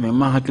truth.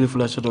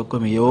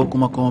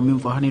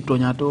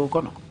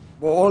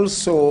 But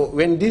also,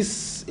 when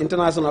this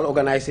international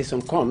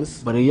organization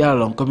comes, there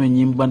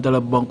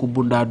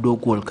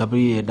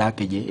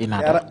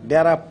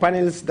are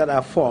panels that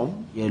are formed.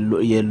 I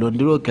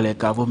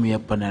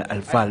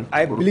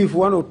believe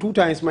 1 or 2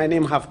 times my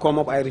name have come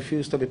up. I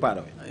refuse to be part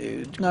of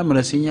it.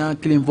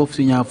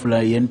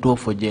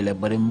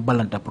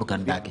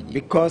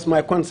 Because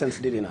my conscience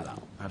didn't allow.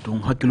 To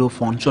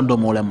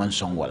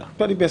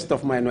the best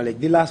of my knowledge,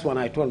 the last one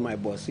I told my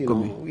boss, you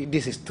know,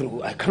 this is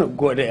true. I cannot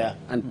go there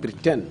and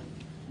pretend.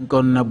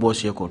 Your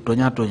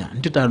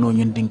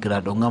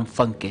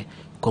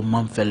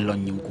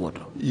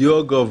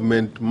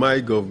government,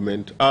 my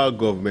government, our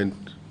government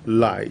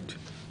lied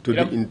to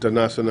the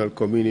international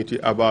community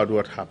about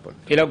what happened.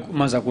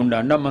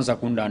 Manzakunda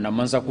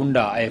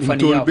ay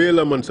fani ya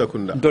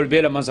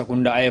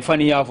Manzakunda ay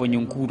fani ya fo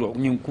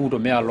nyunkudo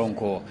me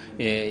alonko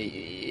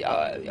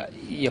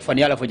ya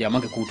fani ala fo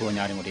jamanke kuto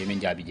nyaari ngote men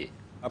jabije.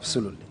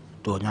 Absolutely.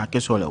 To nyake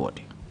sole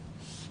wote.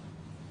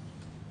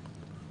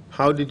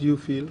 How did you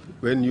feel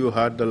when you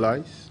heard the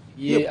lies?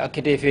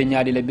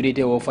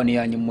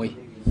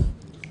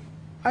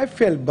 I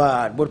felt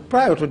bad, but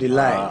prior to the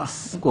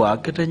lies,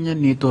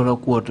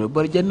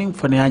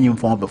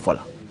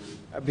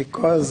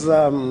 because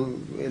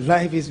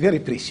life is very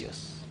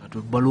precious,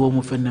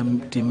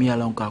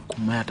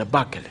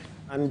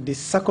 and the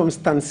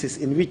circumstances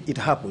in which it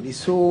happened is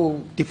so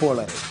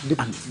deplorable.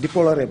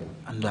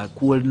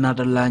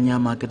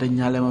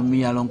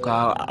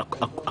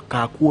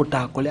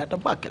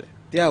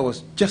 There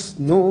was just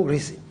no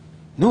reason.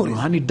 No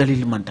reason.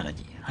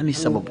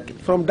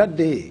 From that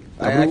day,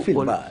 I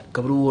feel bad.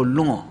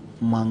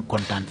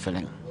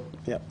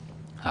 Yeah.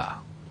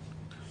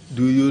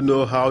 Do you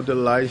know how the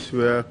lies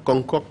were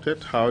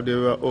concocted, how they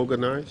were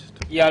organized?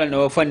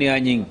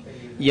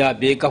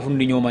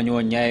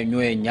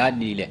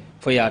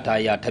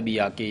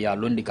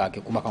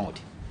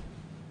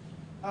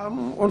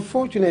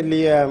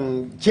 Unfortunately,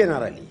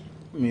 generally.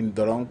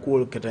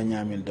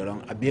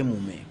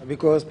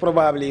 Because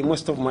probably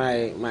most of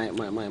my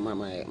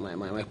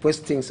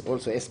postings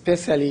also,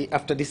 especially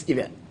after this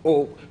event,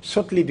 or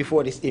shortly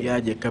before this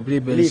event,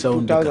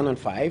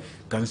 2005.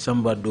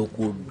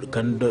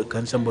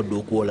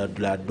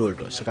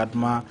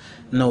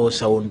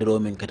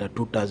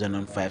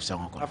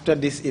 After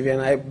this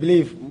event, I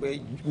believe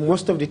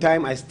most of the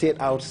time I stayed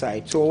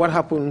outside. So what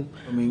happened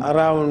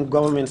around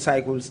government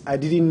cycles, I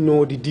didn't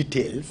know the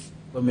details.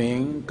 So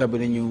Gambia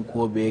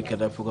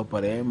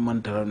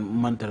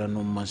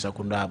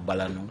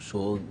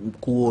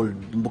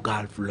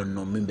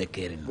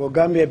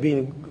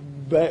being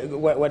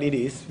what it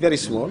is, very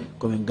small.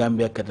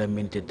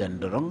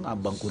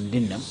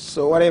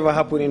 So whatever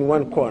happened in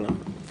one corner,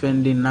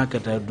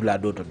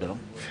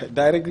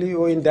 directly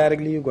or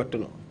indirectly, you got to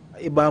know.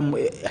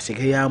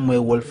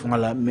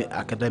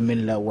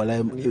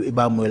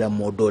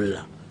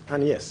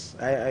 And yes,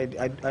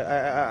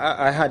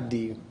 I had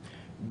this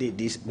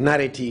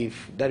narrative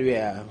that we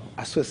are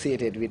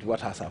associated with what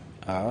has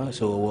happened.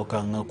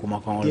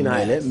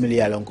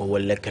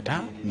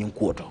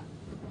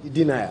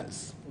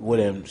 Denials.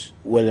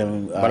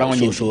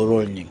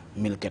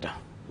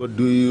 But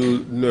do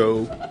you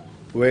know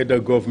whether the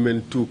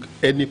government took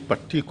any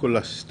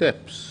particular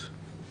steps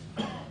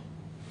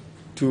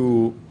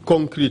to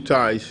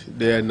concretize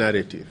their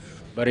narrative?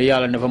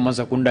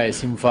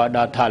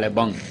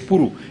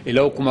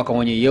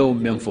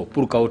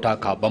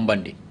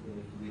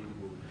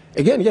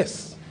 Again,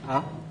 yes.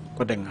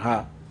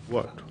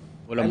 What?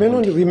 I may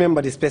not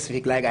remember the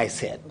specific, like I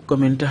said. But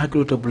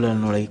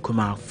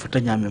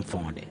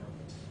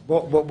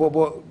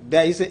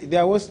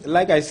there was,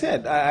 like I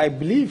said, I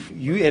believe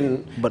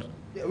UN. But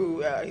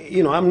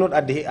you know, I'm not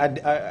at the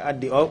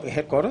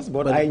headquarters,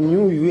 but I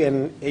knew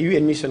a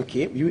UN mission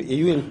came. A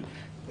UN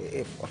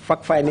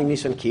fact-finding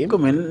mission came.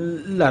 Because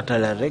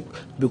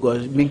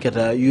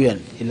minketa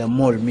UN ila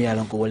mall mi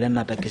alonko wala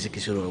nata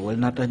kisikisiro wala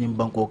nata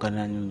nyimbanko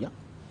kananya.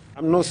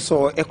 I'm not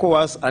sure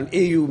ECOWAS and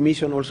AU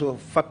mission also,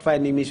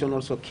 fact-finding mission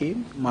also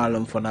came.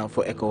 Malum fana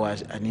for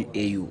ECOWAS and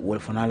AU, well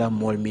fanala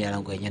mol mi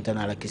alanko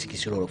nyantana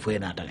kisikisiro fo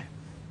natale.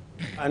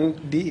 And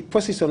the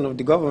position of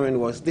the government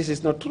was, this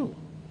is not true.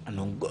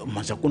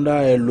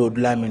 Masakunda load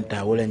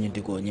lamenta wala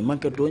nyintiko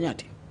nyimanke to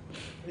nyati.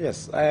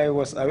 Yes, I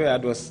was aware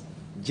it was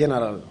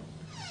general.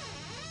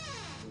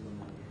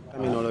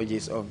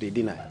 terminologies of the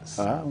deniers.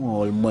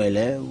 Ngol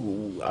moyle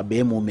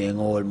abe mo me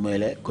ngol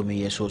moyle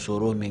komi yeso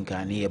soro min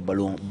kani e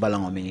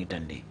balango min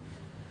itandi.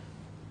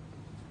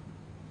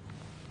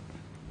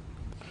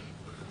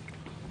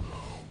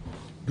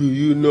 Do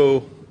you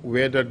know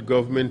whether the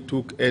government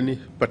took any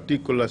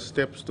particular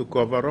steps to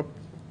cover up?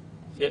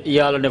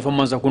 Yalo ne fo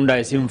mansa kunda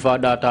e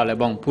simfa data le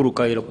bang puru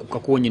ka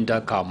ko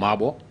nyinta ka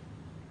mabo.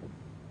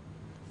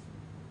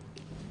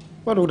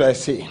 What would I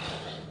say?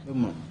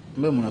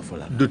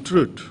 The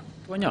truth.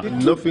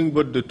 Nothing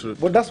but the truth.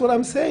 But that's what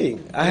I'm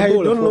saying. I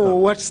don't know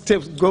what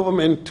steps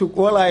government took.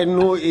 All I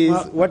know is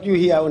what you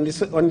hear on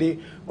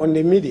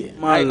the media.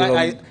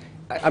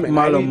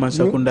 Malo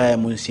masakunda ya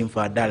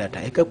munsimfa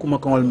dalata eka kuma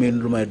kangol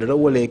men rumay dara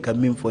wala ka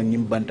min fo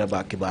nyim banta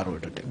ba kibarol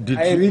to te.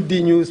 I read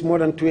the news more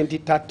than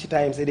 20-30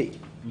 times a day.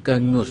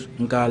 News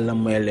nka la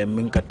mele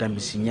min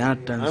katamisi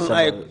nyata and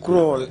I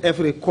crawl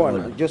every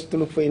corner just to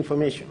look for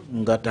information.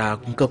 Ngata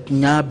nka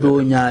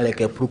nyabo nyale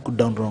ke pour ku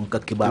dandron ka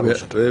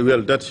kibarol.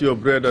 Well, that's your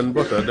bread and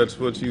butter. That's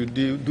what you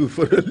do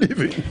for a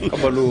living.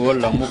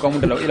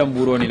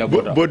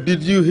 But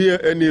did you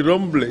hear any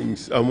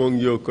rumblings among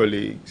your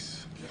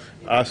colleagues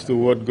as to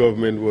what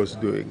government was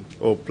doing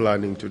or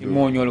planning to do?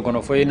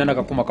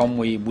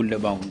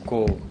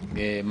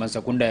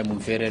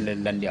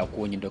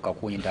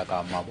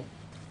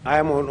 I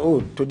am on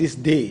oath to this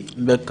day.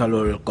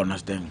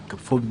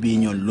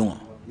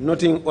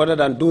 Nothing other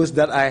than those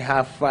that I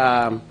have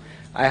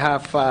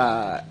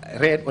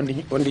read on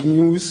the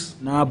news.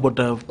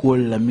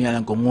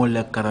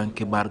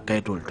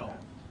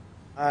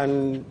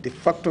 And the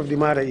fact of the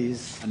matter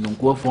is,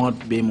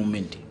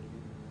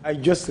 I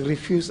just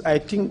refuse, I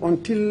think,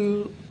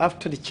 until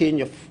after the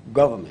change of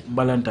government.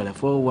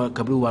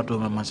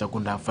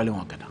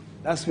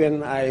 That's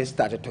when I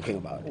started talking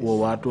about it.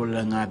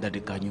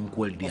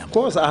 Of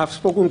course, I have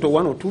spoken to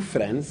one or two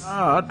friends. And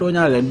I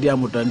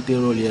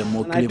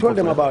told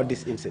them about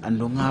this incident.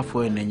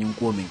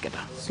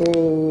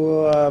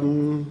 So,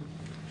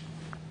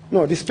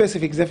 no, the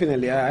specifics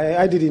definitely.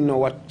 I didn't know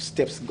what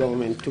steps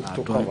government took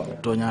to cover.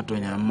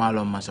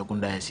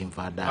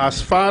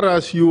 As far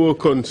as you were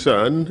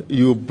concerned,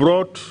 you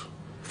brought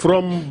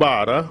from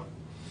Bara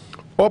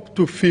up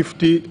to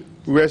 50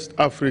 West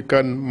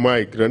African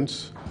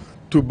migrants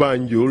to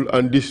Banjul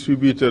and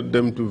distributed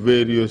them to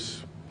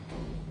various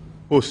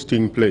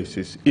hosting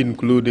places,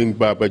 including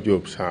Baba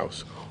Job's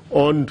house,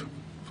 on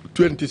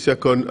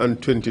 22nd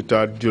and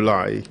 23rd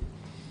July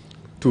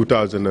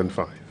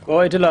 2005.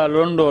 Itala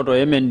londo to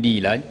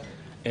MND la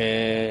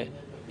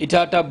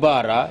itata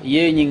bara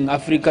ye nying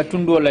Afrika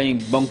tundo la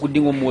banku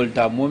dingo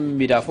molta mom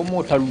mira fo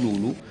mota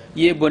lulu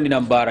ye bondi na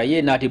bara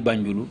ye nati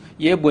Banjulu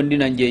ye bondi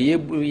na nje ye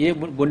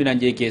bondi na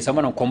nje ke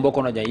sama na kombo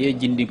kono ja ye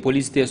jindi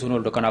police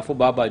station do kana fo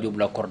Baba Job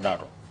la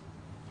Cordaro.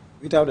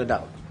 Without a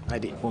doubt, I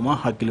did.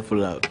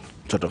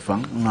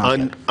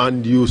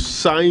 And you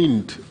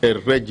signed a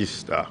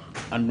register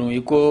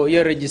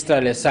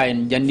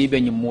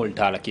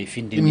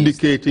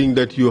indicating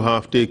that you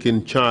have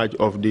taken charge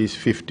of these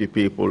 50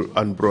 people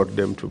and brought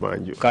them to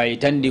Banjul.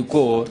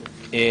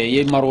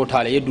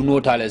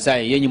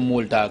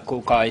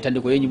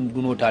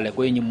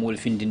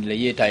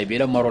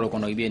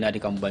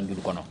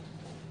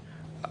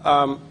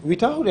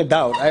 Without a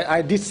doubt,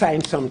 I did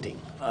sign something.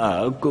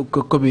 And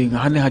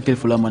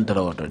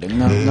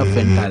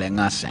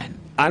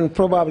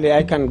probably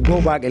I can go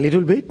back a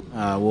little bit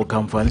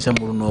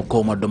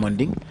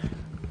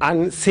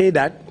and say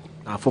that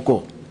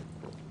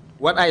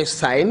what I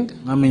signed,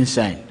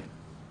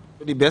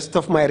 to the best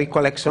of my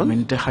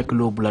recollection,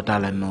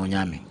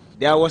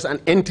 there was an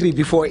entry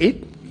before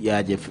it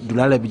that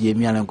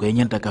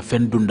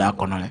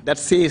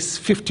says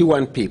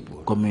 51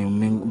 people.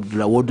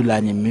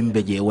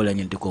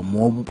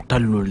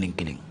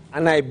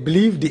 And I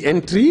believe the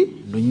entry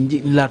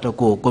that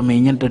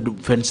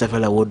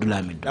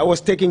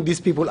was taking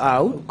these people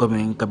out,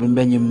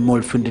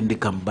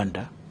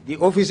 the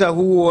officer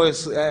who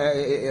was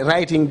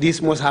writing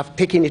this must have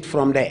taken it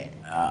from there.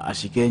 And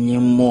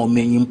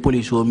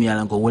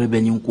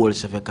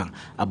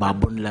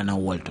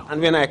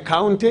when I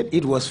counted,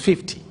 it was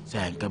 50.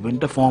 In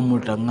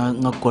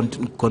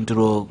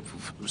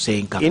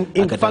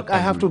fact, I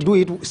have to do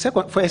it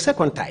for a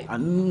second time.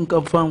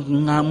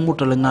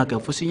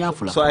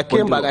 So I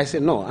came back, I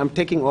said, no, I'm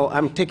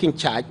taking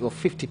charge of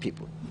 50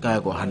 people.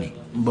 And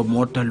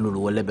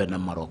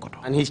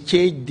he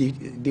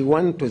changed the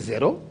 1 to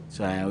 0.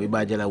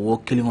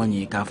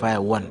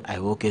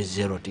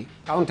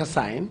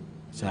 Countersign.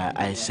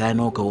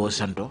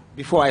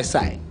 Before I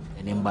sign.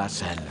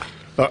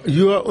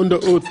 You are under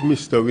oath,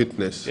 Mr.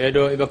 Witness.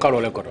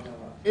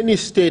 Any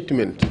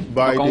statement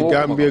by the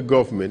Gambia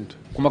government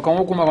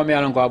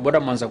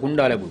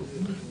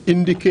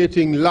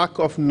indicating lack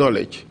of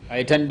knowledge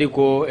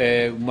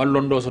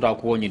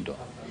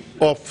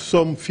of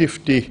some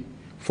 50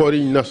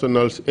 foreign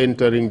nationals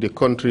entering the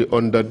country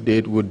on that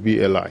date would be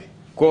a lie.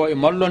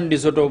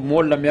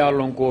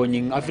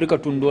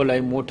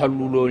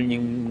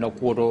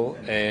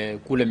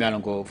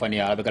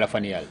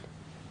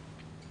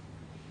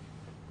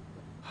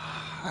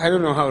 I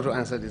don't know how to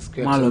answer this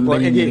question.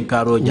 But again,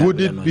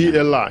 would it be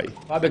a lie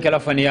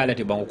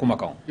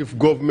if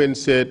government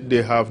said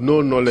they have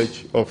no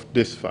knowledge of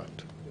this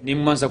fact?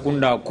 Because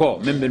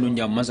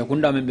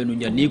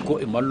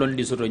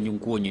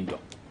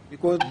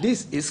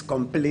this is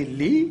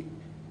completely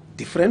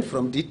different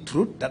from the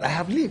truth that I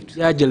have lived.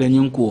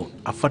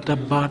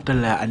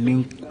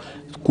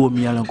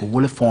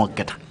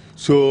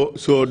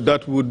 So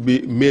that would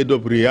be made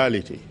up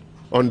reality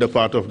on the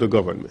part of the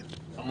government.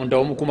 Yes,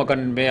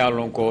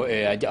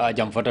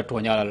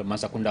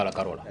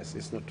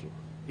 it's not true.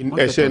 In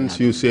essence,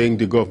 you're saying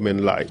the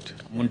government lied.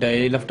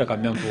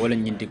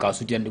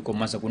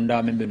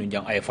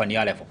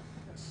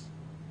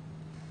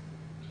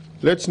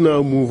 Let's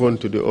now move on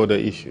to the other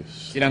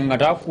issues.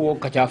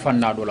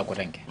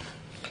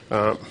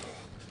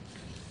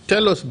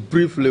 Tell us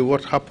briefly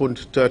what happened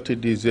 30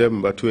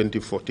 December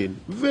 2014.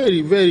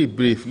 Very, very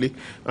briefly,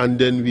 and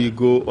then we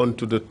go on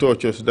to the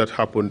tortures that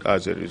happened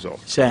as a result.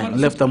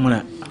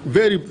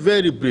 Very,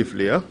 very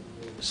briefly, huh?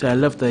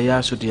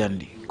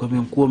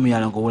 Komin kuomi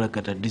yalan ko wala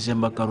kata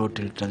December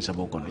karotil tan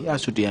sabo kono ya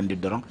suti andi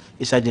dorong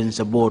isajen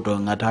saboto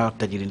ngata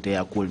tajirinte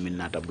ya kul min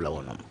nata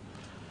blawonam.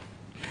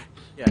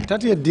 Yeah,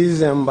 30th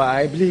December,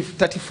 I believe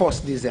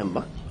 31st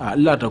December.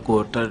 Lata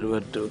ko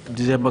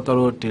December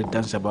karotil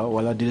tan saba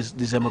wala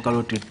December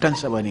karotil tan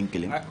saba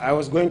ninkili. I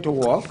was going to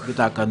walk.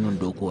 Kita kanun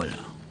do ko wala.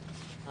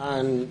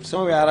 And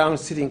somewhere around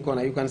sitting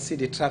corner, you can see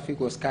the traffic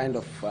was kind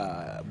of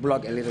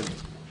blocked a little bit.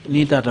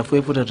 Ni tata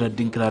foi putata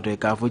dinkrato e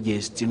ka fo je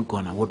stin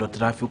kona woto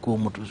traffic ko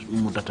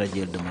mutata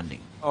jel demanding.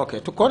 Okay,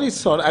 to cut it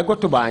short, I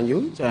got to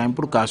Banjul.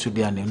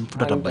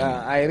 And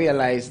I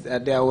realized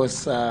that there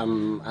was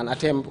an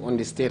attempt on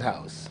the State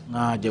House.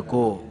 What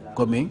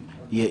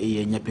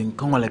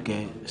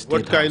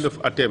kind of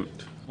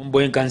attempt?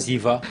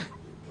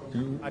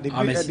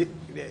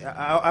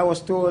 I was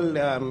told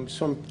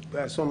some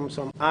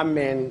armed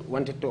men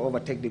wanted to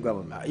overtake the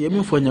government.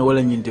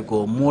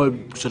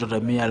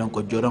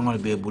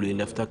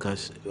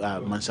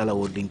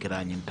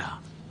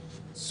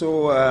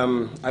 So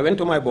I went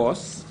to my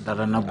boss,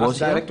 as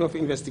director of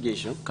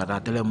investigation, to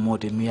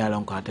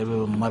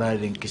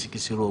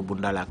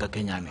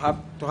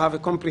have a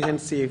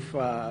comprehensive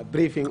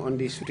briefing on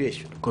the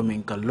situation.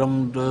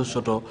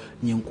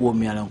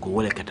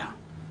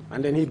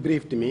 And then he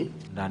briefed me.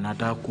 From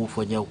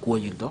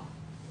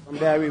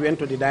there we went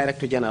to the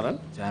Director General.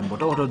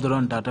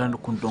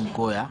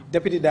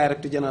 Deputy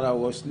Director General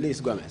was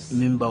Liz Gomez.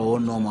 The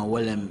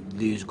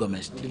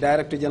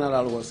Director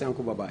General was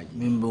Yankuba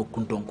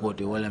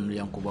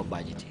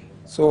Baji.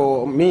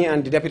 So me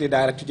and the Deputy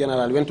Director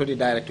General went to the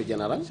Director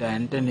General.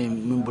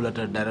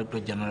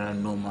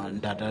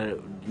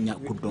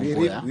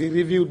 We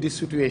reviewed the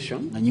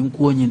situation.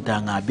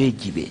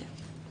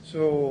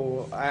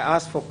 So I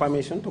asked for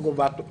permission to go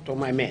back to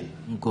my men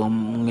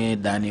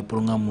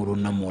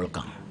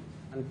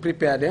and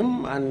prepare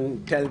them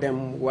and tell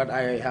them what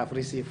I have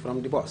received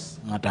from the boss.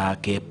 So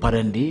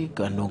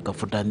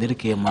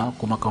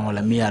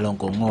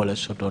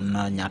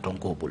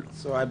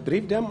I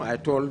briefed them. I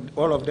told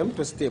all of them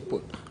to stay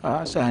put.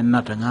 As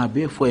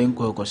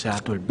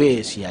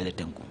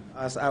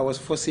I was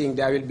foreseeing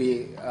there will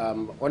be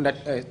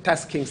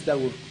taskings that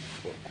would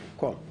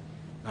come.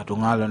 So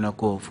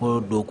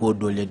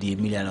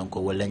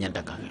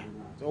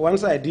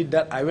once I did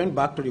that, I went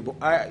back to the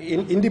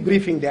in the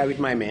briefing there with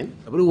my men.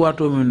 I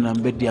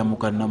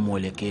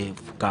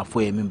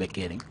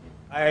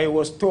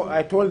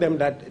told them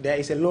that there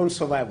is a lone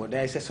survivor.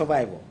 There is a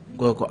survivor.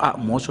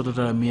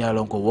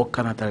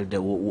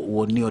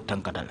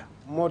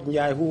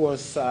 Modnyai, who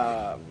was,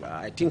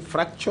 I think,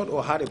 fractured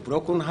or had a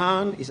broken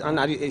hand, is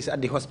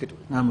at the hospital.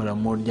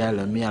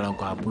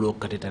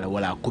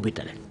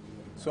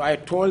 So I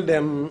told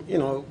them,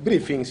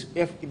 briefings,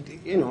 if,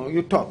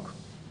 you talk.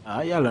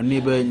 And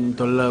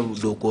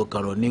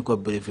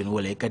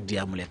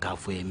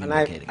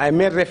I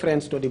made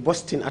reference to the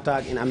Boston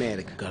attack in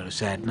America.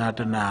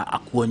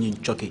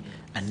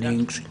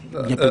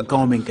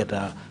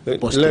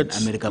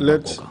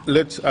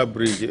 Let's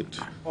abbreviate.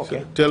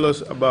 Okay. Tell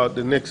us about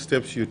the next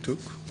steps you took.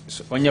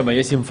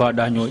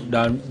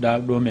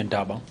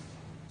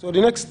 So the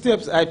next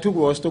steps I took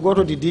was to go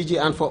to the DG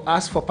and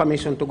ask for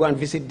permission to go and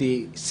visit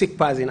the sick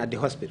person at the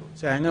hospital.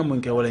 I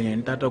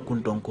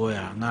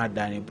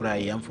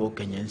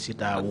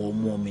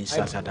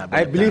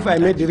believe I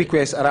made the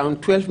request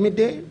around 12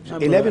 midday,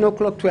 11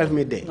 o'clock, 12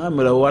 midday. The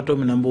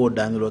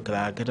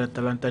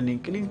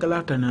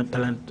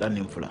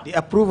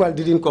approval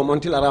didn't come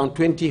until around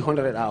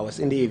 2000 hours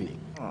in the evening.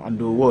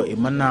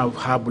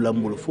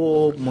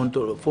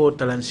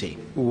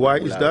 Why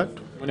is that?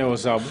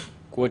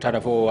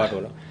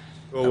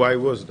 So why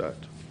was that?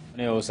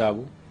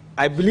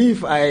 I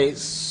believe I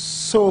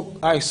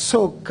sought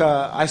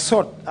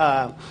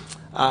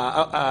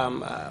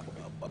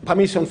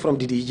permission from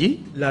the DG.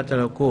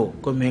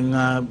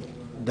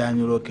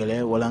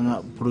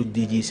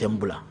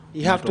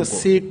 You have to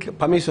seek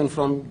permission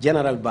from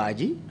General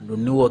Baji.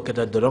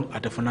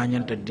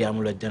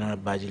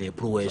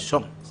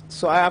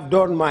 So I have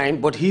done mine,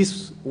 but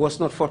his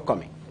was not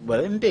forthcoming.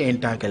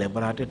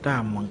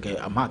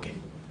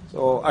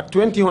 So at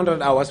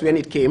 2000 hours when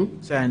it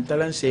came,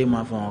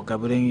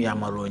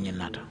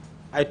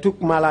 I took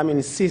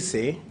Malamin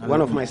Sise,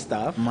 one of my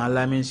staff, and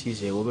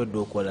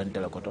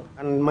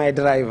my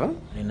driver.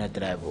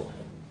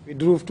 We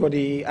drove to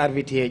the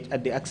RVTH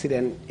at the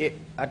accident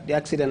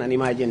and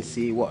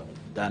emergency ward.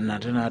 And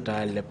at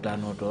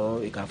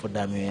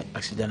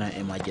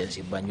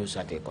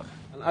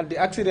the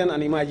accident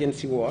and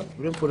emergency ward,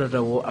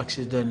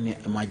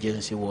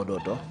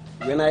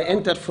 when I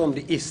entered from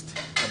the east,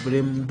 I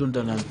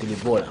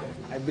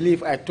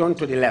believe I turned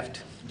to the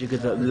left. Can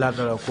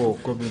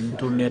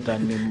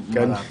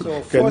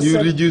you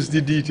reduce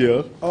the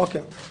detail?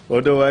 Okay.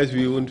 Otherwise,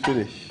 we won't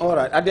finish. All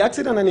right. At the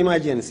accident and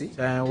emergency,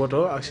 I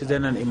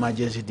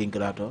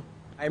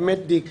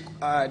met the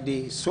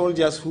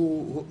soldiers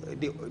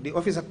the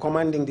officer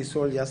commanding the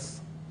soldiers.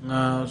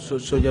 At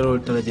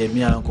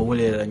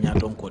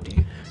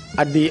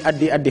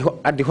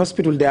the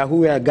hospital there,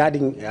 who were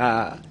guarding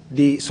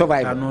the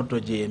survivor.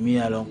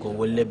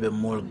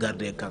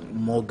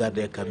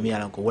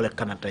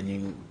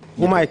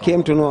 Whom I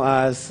came to know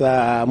as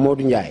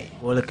Modou Njai.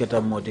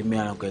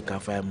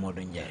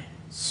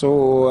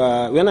 So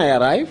when I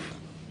arrived,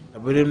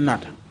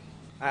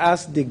 I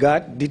asked the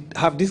guard,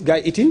 have this guy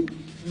eaten?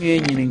 They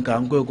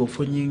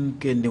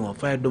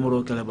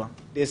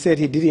said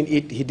he didn't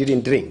eat, he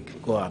didn't drink.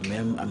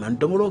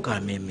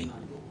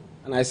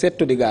 And I said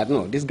to the guard,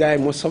 no, this guy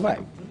must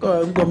survive.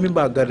 So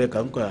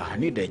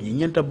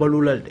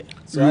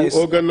you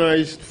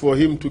organized for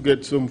him to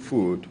get some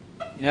food?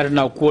 Yes,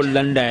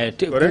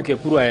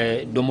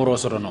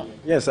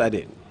 I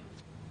did.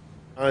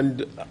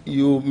 And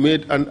you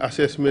made an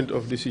assessment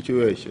of the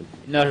situation?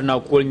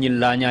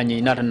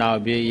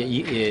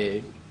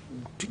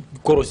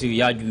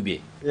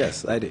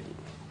 Yes, I did.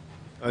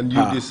 And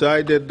you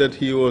decided that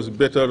he was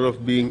better off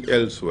being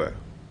elsewhere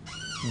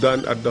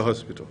than at the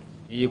hospital?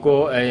 Yes,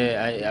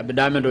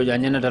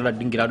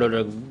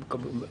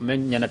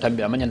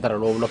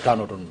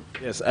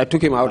 I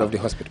took him out of the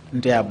hospital.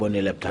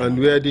 And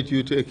where did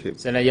you take him?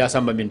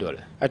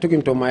 I took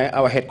him to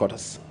our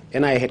headquarters,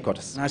 NIA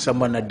headquarters.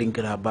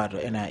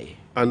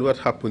 And what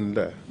happened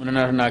there?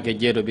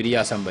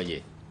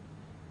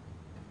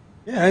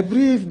 Yeah, I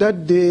believe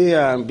that day,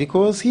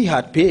 because he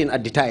had pain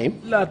at the time,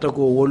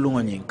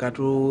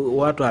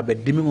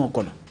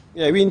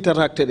 yeah, we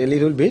interacted a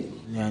little bit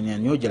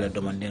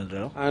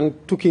and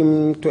took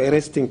him to a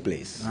resting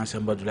place.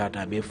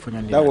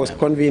 That was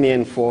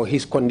convenient for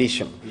his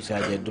condition.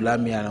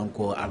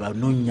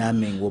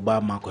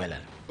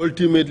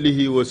 Ultimately,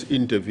 he was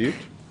interviewed.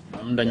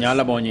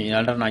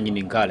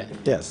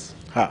 Yes.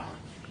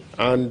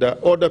 And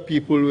other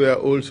people were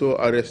also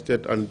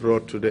arrested and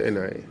brought to the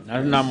NIA.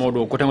 Yes.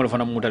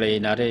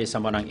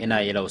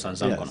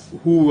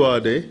 Who were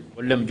they?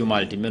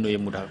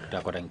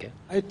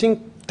 I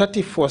think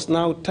 31st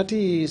now,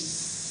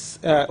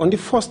 on the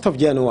 1st of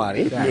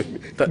January.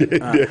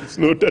 There's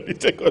no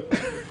 32nd.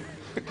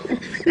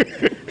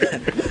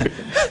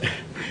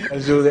 On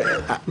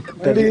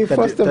the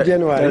 1st of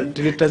January.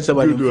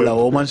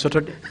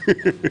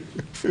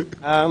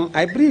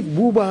 I believe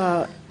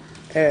Buba,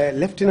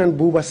 Lieutenant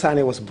Buba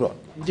Sane was brought.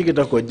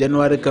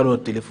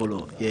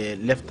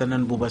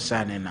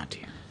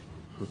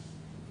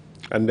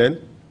 And then?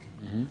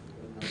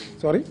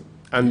 Sorry?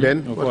 And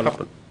then what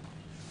happened?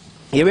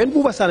 Yeah, when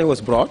Buba Sane was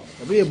brought,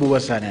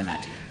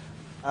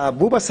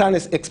 Buba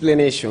Sane's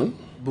explanation,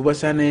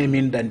 because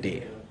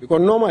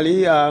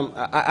normally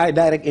I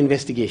direct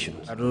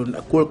investigations.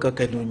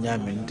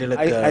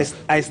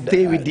 I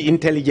stay with the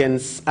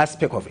intelligence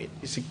aspect of it.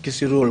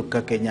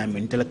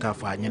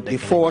 The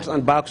forwards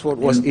and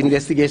backwards was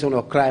investigation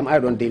of crime. I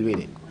don't deal with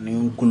it.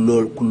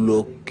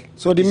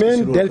 So the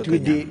men dealt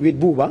with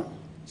Buba.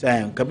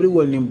 And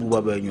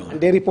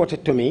they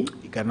reported to me.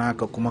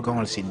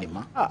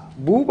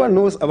 Buba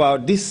knows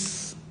about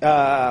this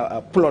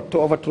plot to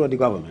overthrow the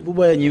government.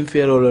 Well, he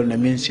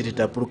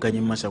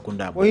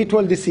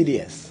told the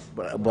CDS.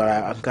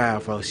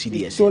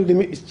 He told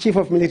the Chief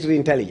of Military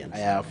Intelligence.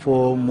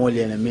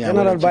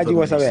 General Baji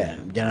was aware.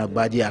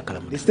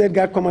 The State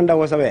Guard Commander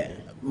was aware.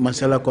 The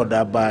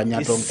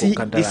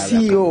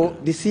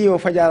CEO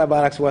of Fajara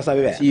Barracks was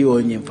aware.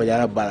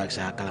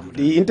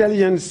 The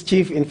intelligence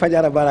chief in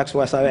Fajara Barracks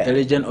was aware.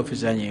 Intelligence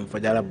officer in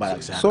Fajara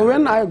Barracks. So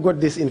when I got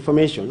this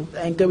information,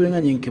 they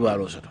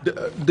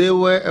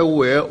were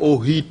aware,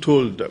 or he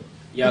told them?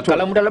 He told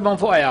them.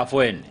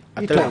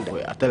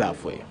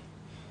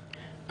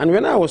 And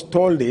when I was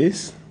told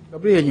this,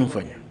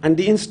 and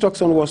the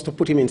instruction was to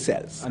put him in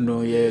cells, and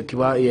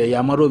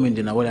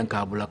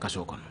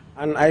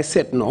I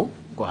said no,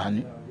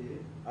 I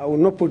will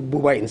not put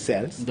Buba in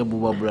cells.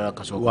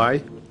 Why?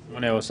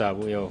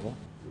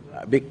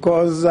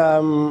 Because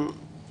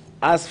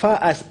as far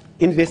as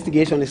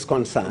investigation is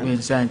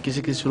concerned,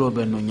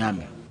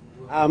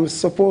 I'm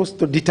supposed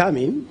to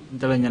determine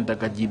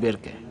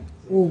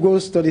who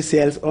goes to the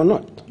cells or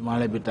not.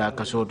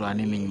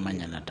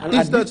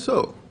 Is that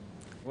so?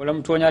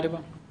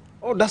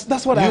 Oh,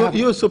 that's what I have.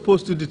 You're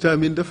supposed to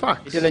determine the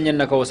facts. Who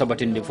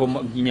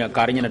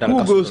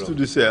goes to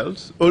the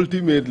cells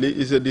ultimately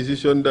is a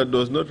decision that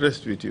does not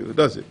rest with you,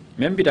 does it?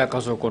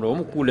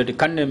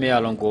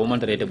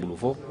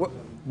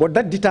 But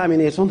that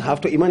determination have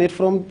to emanate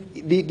from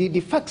the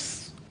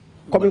facts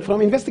coming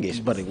from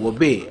investigation. Yes.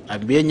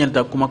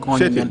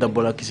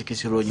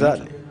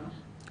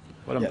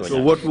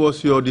 So what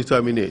was your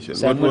determination?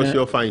 What was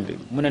your finding?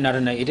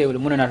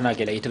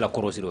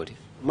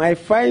 My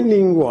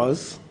finding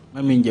was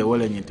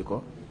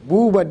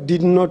Buba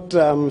did not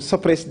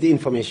suppress the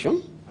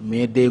information.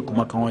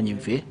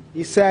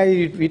 He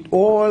sided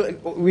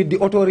with the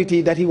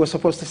authority that he was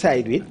supposed to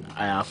side with.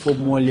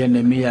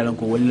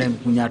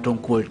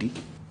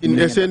 In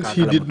essence,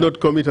 he did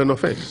not commit an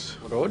offense.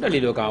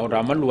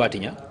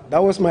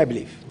 That was my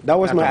belief. That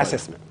was my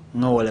assessment.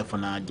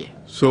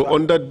 So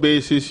on that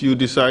basis, you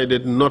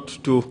decided not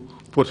to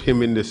put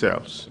him in the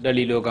cells.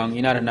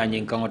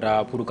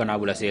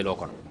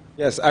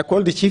 Yes, I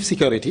called the chief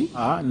security, who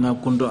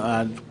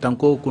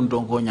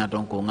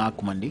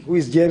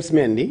is James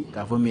Mendy.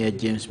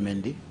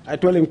 I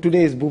told him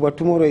today is Buba,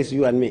 tomorrow is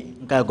you and me.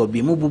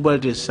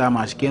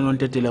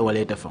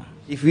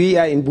 If we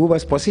are in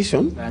Buba's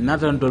position,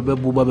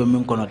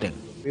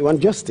 we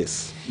want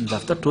justice.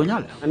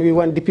 And we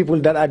want the people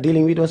that are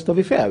dealing with us to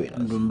be fair with us.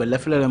 So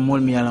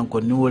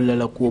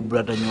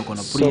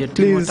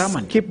please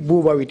keep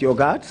Buba with your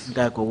guards.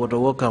 That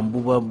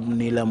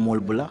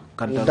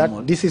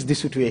this is the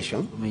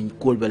situation. And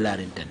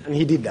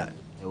he did that.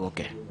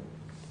 Okay.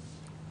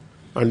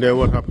 And then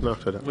what happened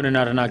after that?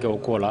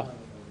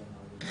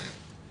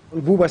 On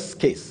Buba's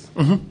case.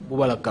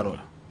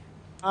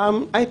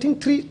 I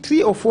think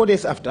 3 or 4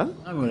 days after.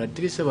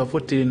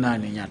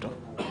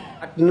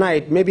 At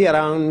night, maybe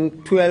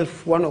around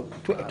 12,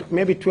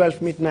 maybe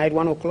 12 midnight,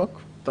 1 o'clock.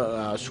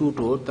 Because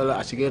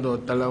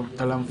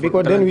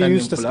then we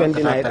used to spend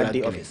the night at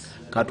the office.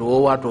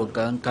 So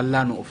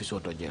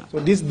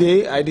this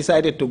day, I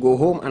decided to go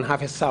home and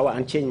have a shower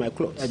and change my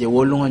clothes. I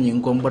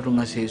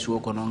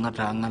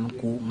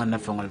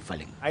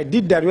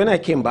did that. When I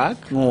came back,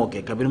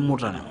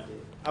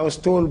 I was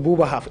told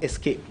Buba have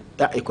escaped.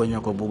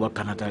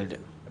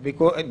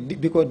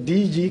 Because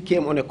DG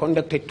came on a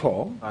conducted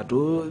tour and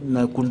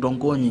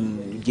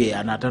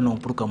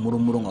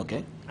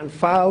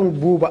found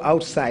Buba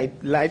outside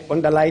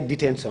under light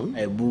detention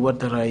and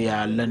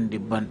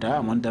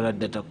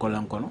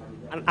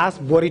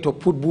asked Bori to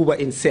put Buba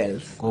in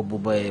cells.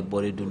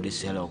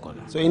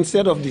 So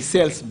instead of the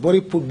cells,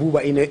 Bori put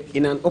Buba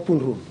in an open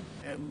room.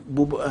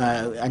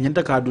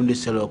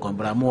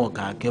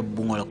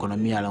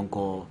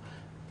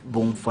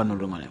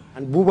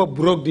 And Buba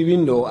broke the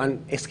window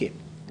and escaped.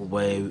 So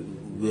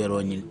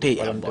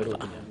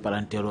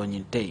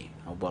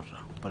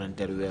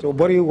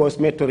Bori was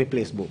made to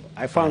replace Buba.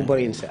 I found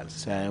Bori in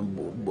cells.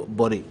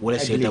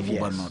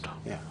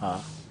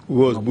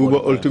 Was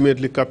Buba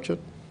ultimately captured?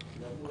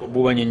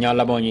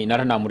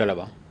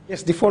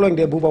 Yes, the following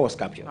day Buba was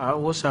captured.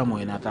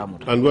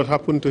 And what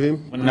happened to him?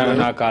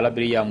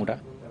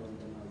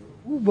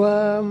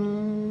 Buba,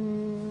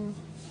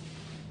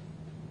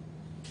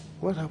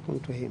 what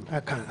happened to him? I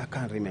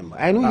can't remember.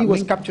 I know he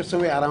was captured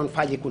somewhere around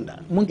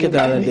Fajikunda.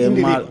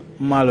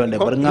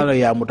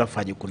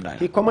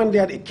 He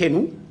commanded a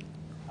canoe.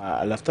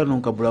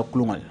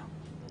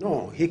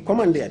 No, he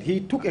commanded. He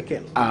took a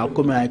canoe.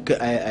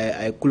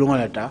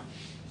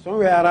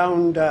 Somewhere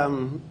around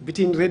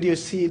between Radio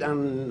Seed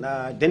and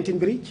Denton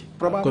Bridge,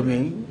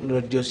 probably.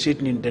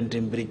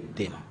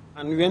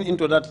 And we went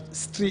into that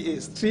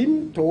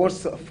stream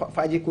towards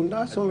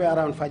Fajikunda, somewhere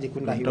around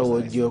Fajikunda he was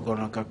arrested.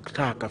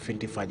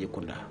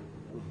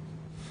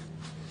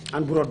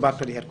 And brought back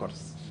to the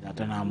headquarters. I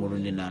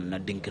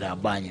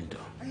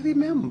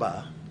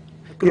remember.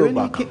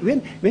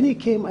 When he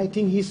came, I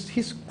think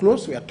his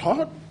clothes were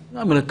torn.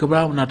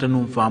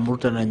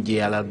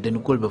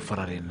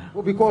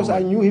 Because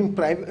I knew him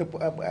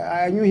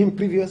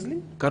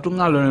previously.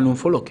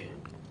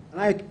 And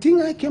I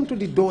think I came to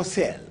the door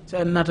cell.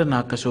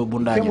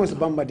 Famous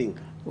Bambadinka.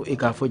 Oh,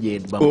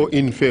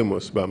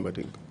 infamous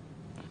Bambadinka.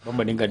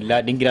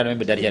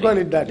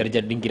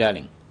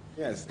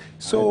 Yes.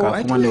 So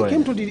I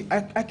think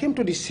I came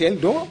to the cell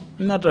door.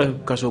 And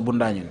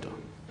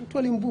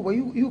told him, Buba,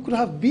 you could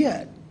have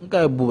beard. And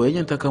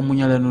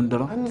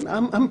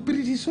I'm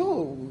pretty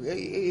sure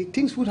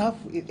things would have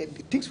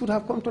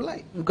come to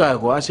light. There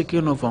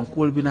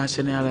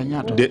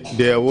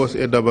was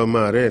a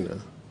Dabamarena.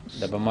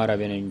 Say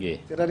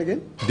that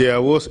again?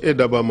 There was a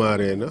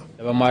Dabamarena.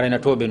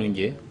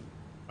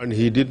 And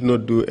he did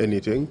not do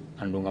anything.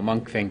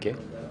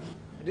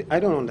 I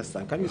don't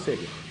understand. Can you say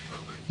it?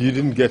 You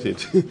didn't get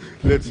it.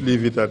 Let's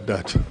leave it at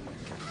that.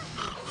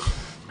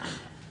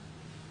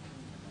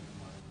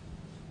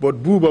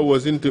 But Buba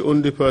wasn't the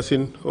only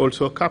person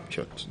also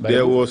captured.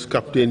 There was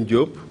Captain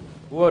Job.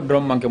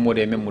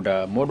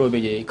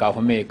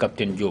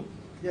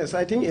 Yes,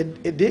 I think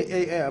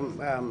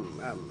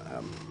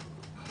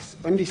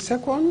On the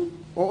second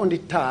or on the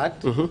third,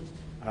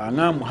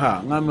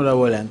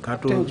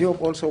 Captain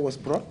Job also was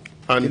brought.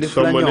 And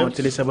someone else?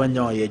 I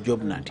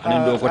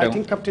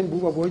think Captain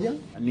Buba Bojan.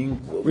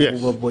 Yes.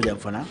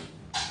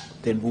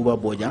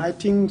 I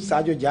think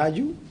Sajo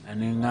Jaju.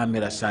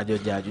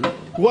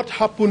 What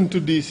happened to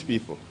these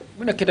people?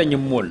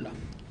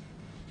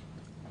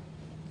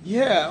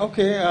 Yeah,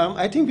 okay.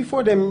 I think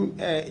before them,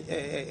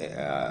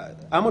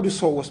 Amadou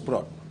Sow was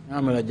brought.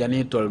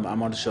 Amadou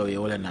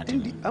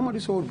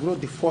Sow was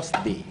brought the first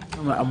day.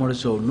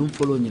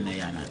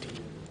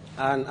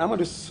 And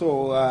Amadou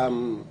Sow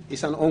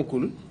is an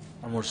uncle.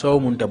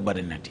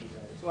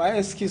 So I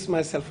excused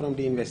myself from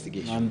the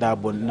investigation.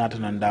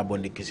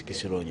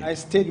 I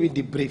stayed with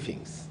the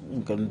briefings.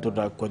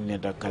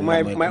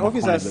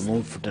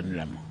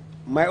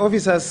 My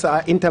officers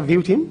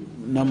interviewed him.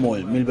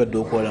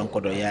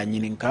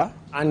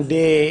 And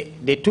they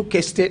took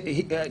a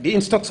the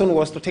instruction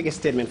was to take a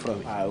statement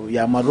from him.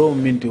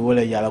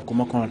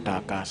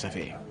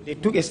 They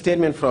took a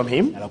statement from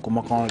him.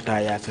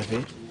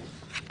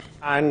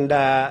 And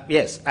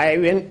yes,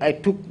 I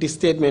took the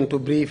statement to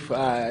brief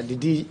the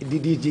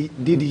DDG.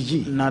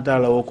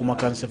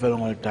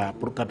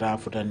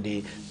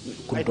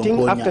 I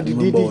think after the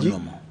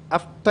DDG,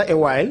 after a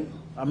while,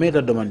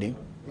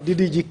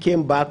 DDG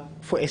came back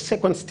for a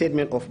second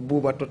statement of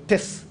Buba to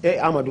test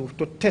Amadou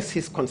to test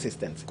his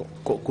consistency.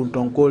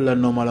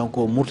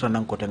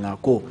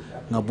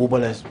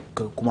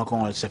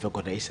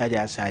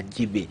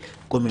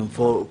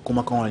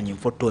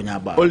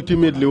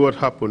 Ultimately, what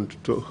happened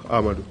to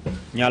Amadou?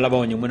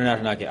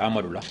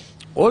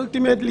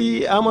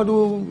 Ultimately,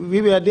 Amadou,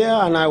 we were there,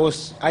 and I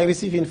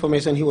received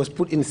information he was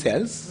put in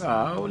cells.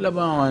 I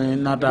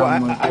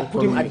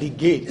put him at the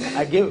gate.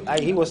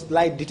 He was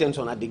light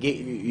detention at the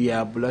gate.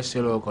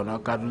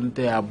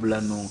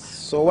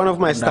 So one of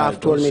my staff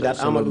told me that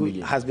Amadou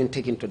has been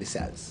taken to the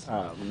cells.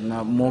 And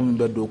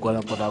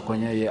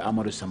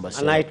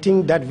I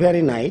think that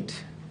very night,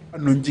 or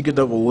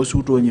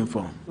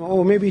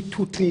maybe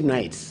 2-3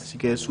 nights.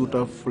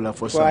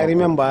 So I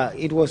remember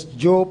it was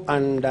Job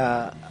and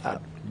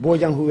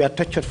Bojang who were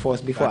tortured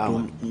first before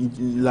Amadou.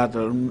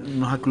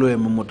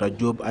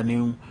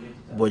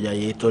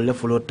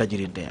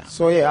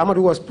 So yeah,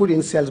 Amadou was put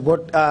in cells,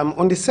 but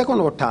on the second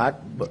or third,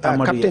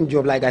 Captain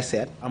Job, like I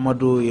said, I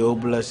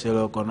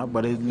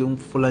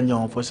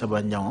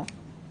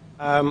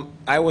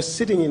was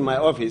sitting in my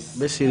office.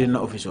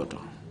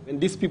 When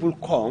these people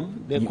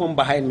come, they come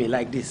behind me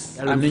like this.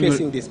 I'm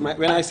facing this.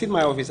 When I sit in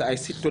my office, I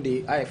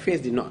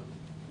face the north.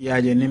 So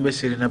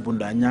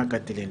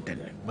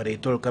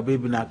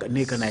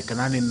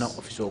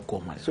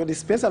the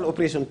special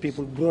operation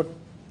people brought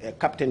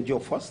Captain Joe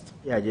first.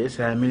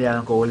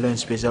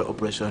 Special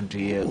operation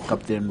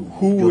Captain.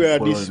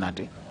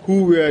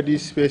 Who were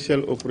these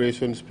special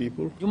operations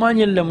people?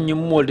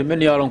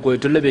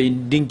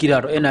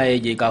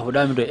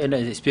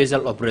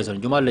 Special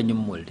operation.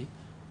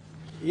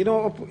 You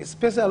know,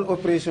 special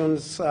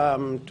operations,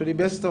 to the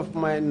best of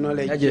my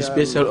knowledge,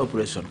 special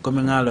operation.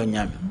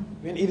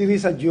 When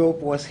Idrissa Job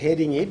was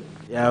heading it,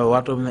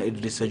 I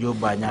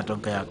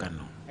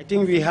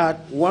think we had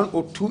 1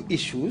 or 2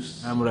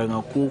 issues.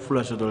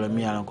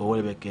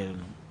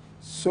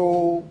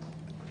 So,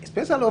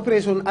 special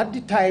operation at the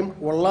time,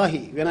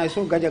 wallahi, when I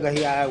saw Gajaga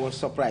here, I was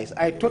surprised.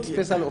 I thought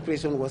special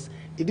operation was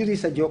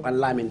Idrissa Job and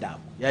Lamin Dab.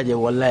 But in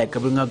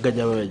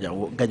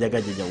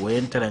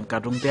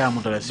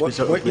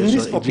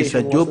this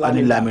occasion,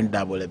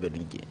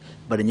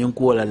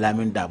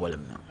 Lamin Dab.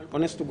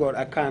 Honest to God,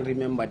 I can't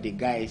remember the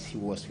guys he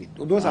was with.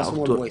 Those are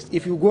small boys.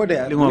 If you go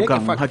there, make a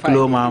fact find.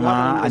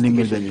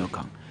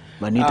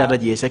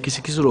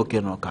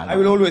 I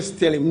will always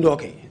tell him,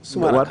 Ndoke,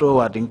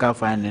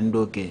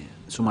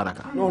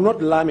 Sumaraka. No,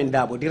 not Lamin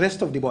Dabo, the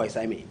rest of the boys,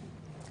 I mean.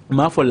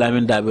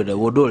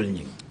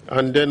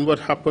 And then what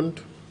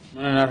happened?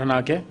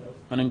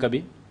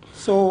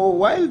 So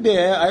while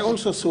there, I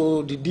also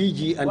saw the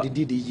DG and the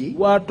DDG.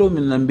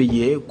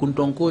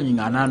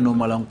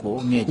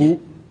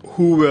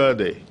 Who were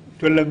they?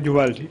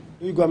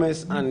 Louis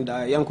Gomez and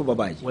Yankuba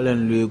Baji.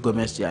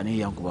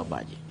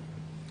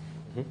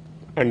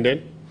 And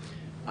then?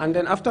 And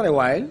then after a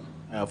while,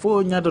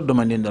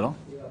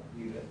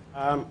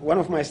 one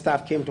of my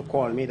staff came to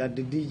call me that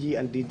the DG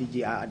and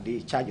DDG are at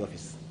the charge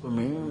office. And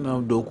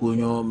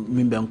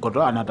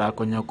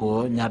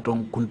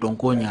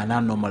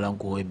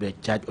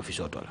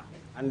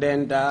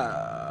then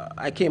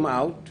I came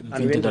out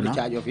and went to the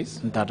charge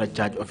office.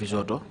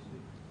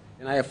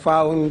 And I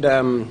found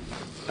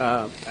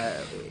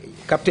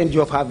Captain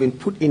Job have been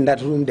put in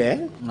that room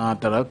there.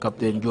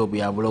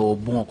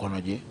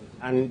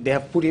 And they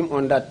have put him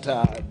on that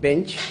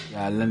bench.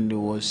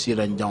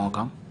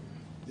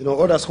 You know,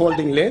 others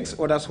holding legs,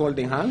 others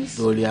holding hands.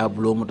 And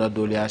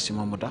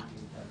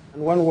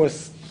one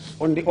was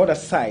on the other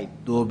side,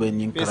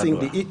 facing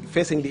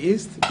the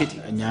east,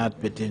 beating.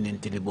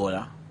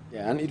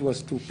 Yeah, and it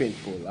was too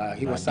painful.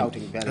 He was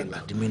shouting very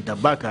loud.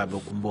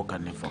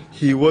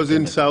 He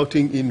wasn't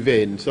shouting in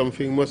vain.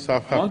 Something must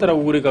have happened. The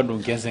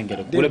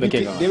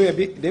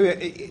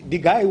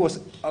guy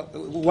was,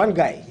 one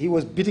guy, he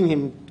was beating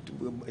him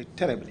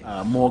terribly.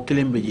 Where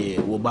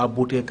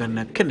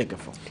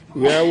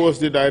was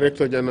the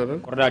Director General?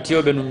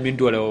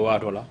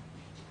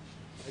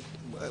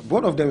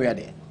 Both of them were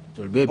there.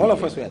 All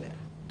of us were there.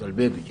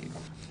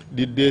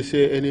 Did they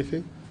say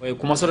anything?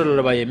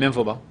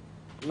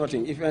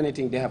 Nothing. If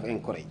anything, they have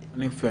encouraged.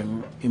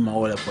 Lamin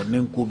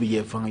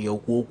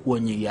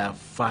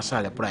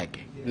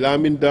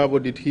Dabo,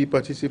 did he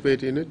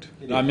participate in it?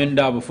 Lamin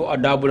Dabo for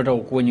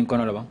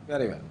Adabo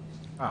Very well.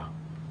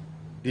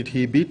 Did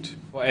he beat?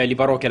 No,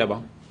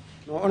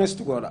 honest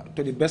to God,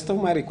 to the best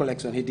of my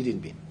recollection, he didn't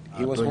beat.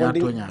 He was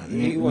holding.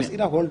 He was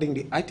either holding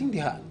the, I think, the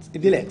hands,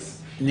 the legs.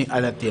 He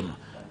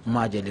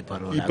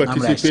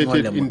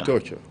participated in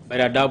torture.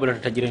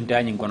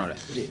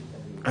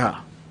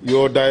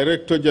 Your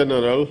Director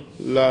General,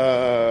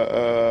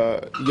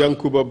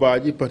 Yankuba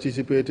Baji,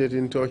 participated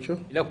in torture?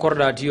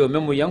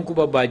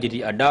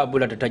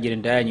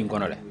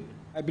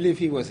 I believe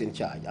he was in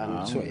charge,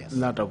 and so yes.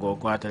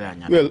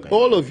 Well,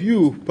 all of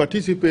you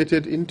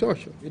participated in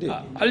torture.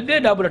 None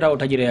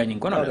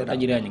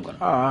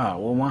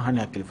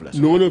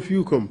None of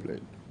you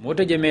complained.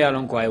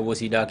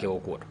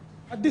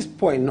 At this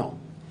point, no.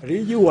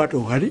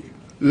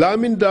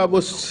 Lamin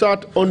Dabo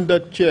sat on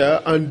that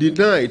chair and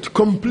denied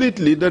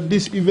completely that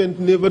this event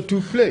never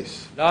took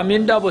place.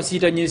 Lamin Dabo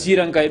sita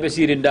nyisiran kai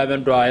besirin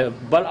daben do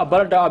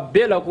balda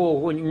bela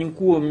ko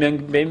nyinku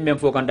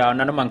memfo kanda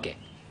nana manke.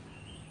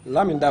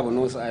 Lamin Dabo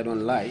knows I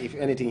don't lie. If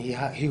anything, he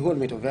hold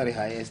me to very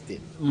high esteem.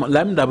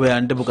 Lamin Dabo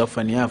ande buka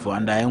fania for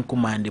and I am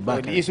command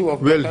back.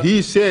 Well,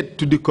 he said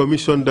to the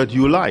commission that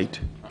you lied.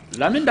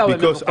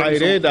 Because I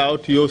read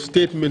out your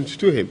statements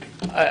to him.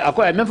 Yeah,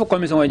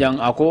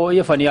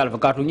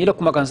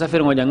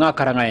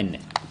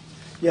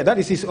 that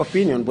is his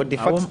opinion, but the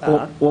facts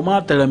are,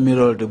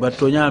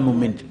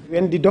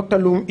 when the Dr.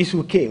 Loom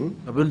issue came,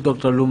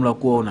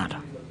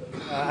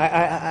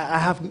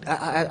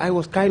 I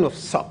was kind of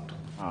shocked.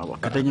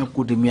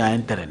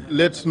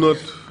 Let's not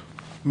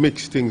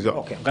mix things up.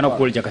 Okay.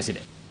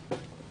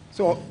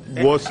 So,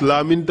 was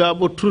Lamin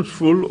Dabo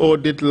truthful, or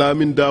did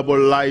Lamin Dabo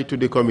lie to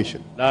the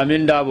commission?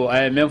 Lamin Dabo,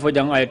 I am for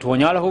young I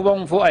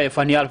tonyal for I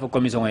fanial for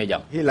commission.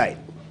 He lied.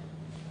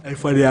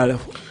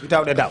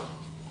 Without a doubt.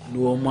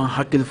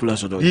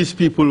 These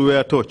people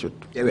were tortured.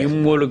 By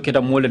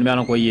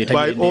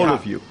all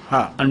of you.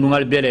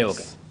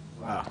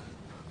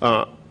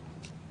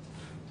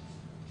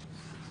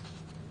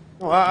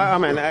 I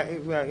mean,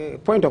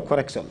 point of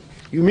correction.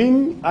 You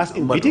mean as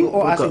in beating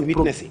or as in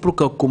witnessing?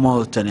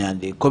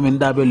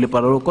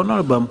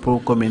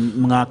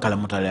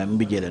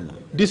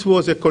 This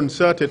was a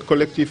concerted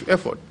collective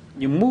effort.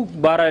 I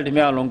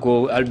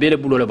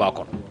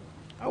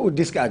would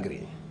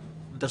disagree.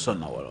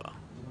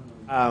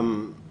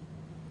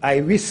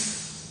 I wish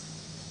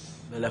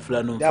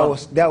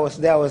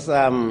there was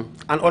an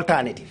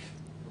alternative.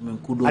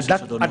 At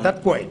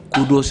that point.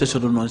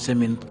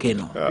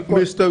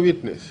 Mr.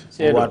 Witness,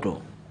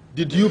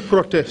 did you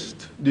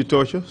protest the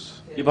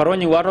tortures? Me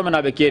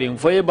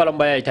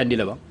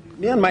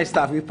and my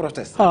staff, we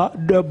protested.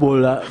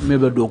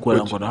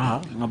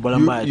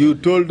 You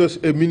told us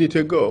a minute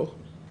ago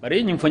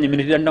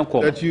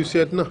that you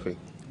said nothing.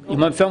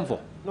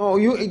 No,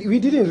 we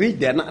didn't reach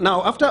there.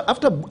 Now,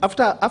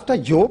 after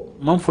Job,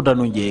 we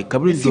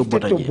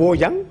shifted to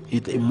Bojang.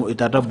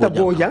 After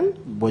Bojang,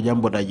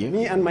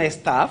 me and my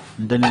staff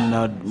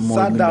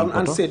sat down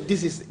and said,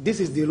 this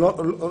is the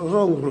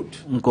wrong route.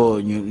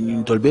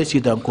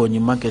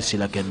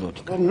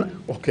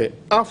 Okay,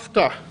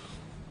 after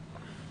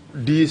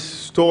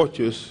these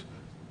tortures,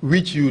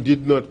 which you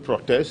did not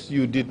protest,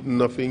 you did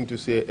nothing to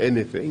say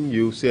anything,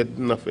 you said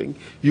nothing,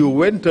 you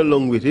went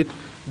along with it,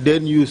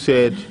 then you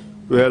said,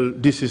 well,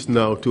 this is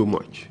now too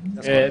much.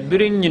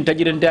 Birin yin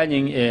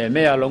tajirentani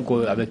me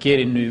alonko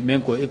abekeri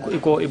menko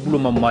iko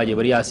ibuluma maje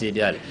bari ase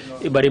dial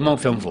ibari man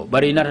femfo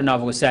bari nata na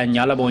fo sa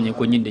nyala bonye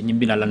ko nyinde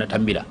nyimbina lana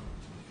tambila.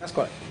 That's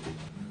correct.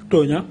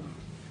 Tonya.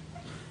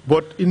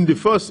 But in the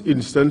first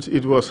instance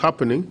it was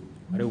happening.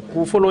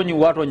 Ku follow ni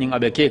wato nyin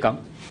abekeka.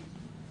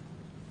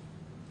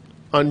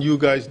 And you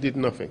guys did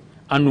nothing.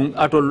 Anu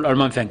atol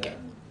alman fenke.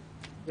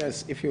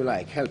 Yes, if you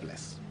like,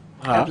 helpless.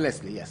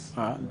 Helplessly, yes.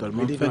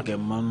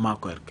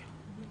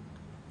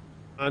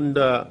 And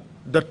the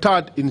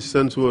third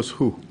instance was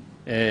who?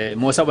 The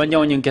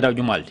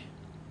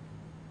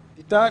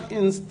third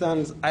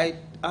instance,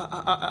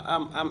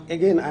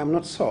 again, I'm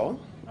not sure.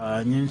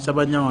 That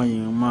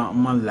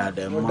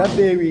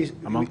day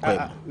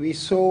we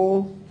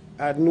saw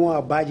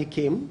Noah Baji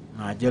came.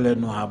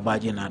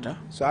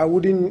 So I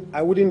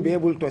wouldn't be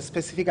able to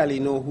specifically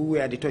know who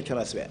were the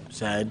torturers were.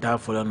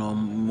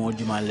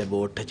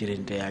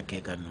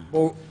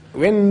 But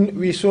when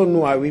we saw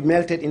Noah, we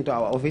melted into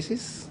our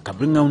offices.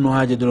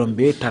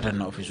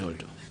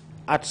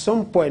 at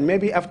some point,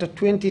 maybe after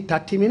 20,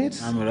 30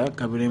 minutes,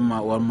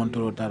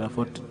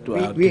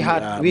 we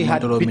had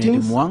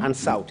beatings and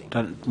shouting.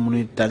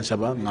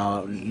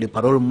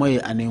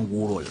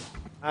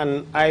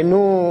 And I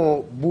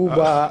know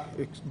Buba...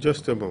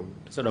 just a moment.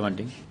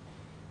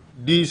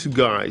 These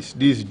guys,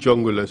 these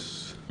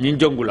junglers,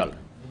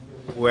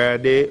 were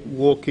they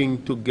working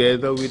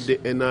together with the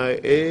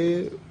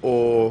NIA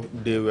or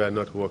they were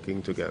not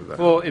working together?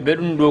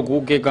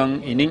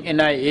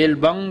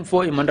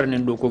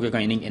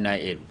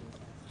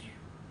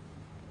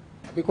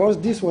 Because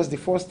this was the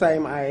first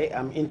time I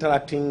am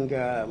interacting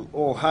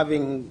or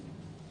having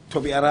to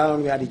be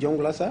around where the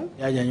junglers are.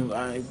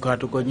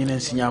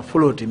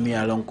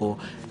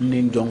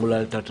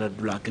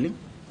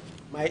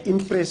 My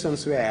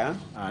impressions were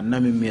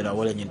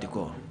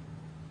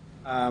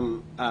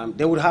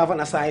they would have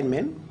an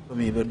assignment,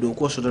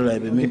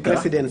 the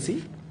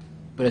presidency,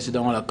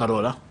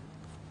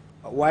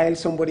 while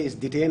somebody is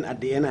detained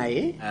at the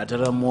NIA,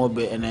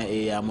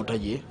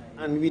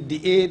 and with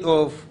the aid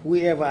of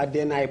whoever at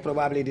the NIA,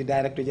 probably the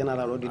Director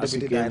General or the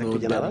Deputy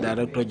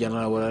Director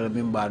General,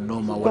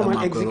 come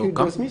and execute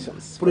those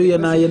missions.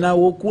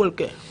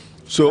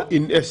 So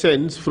in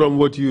essence, from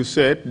what you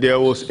said, there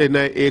was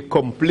NIA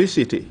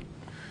complicity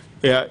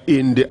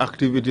in the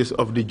activities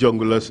of the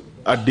junglers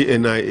at the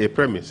NIA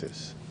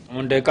premises.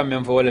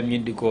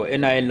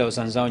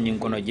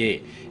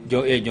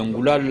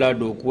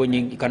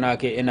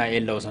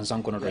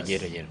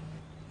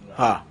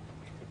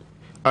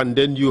 And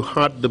then you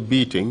had the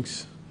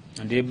beatings.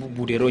 And then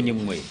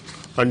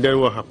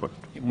what happened?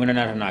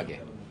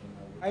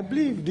 I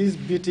believe these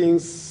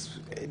beatings,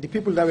 the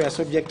people that were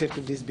subjected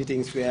to these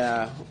beatings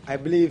were, I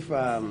believe,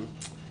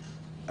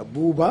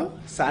 Buba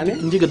Sane,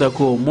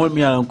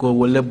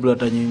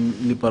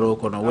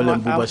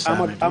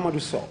 Amadou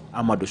Sow.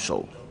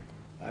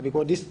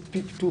 Because these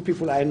two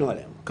people, I know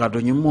them. I'm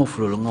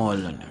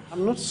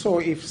not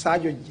sure if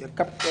Sajo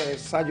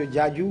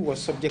Jaju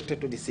was subjected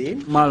to the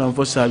same. Amadou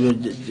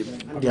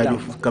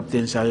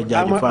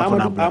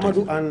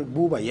and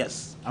Buba,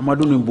 yes. I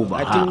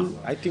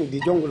think the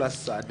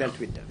junglers dealt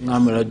with them.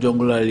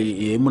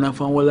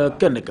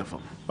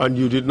 And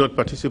you did not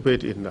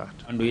participate in that?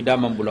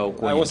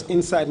 I was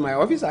inside my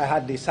office. I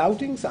had the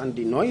shoutings and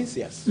the noise,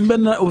 yes.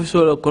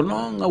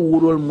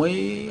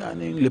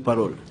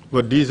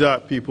 But these are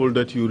people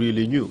that you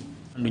really knew?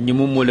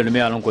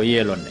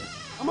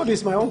 Amadou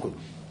is my uncle.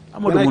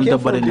 When I came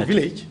from the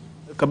village,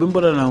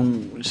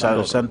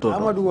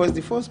 Amadou was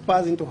the first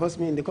person to host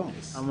me in the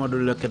Congress.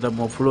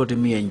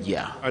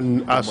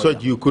 And as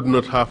such, you could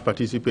not have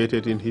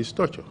participated in his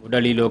torture?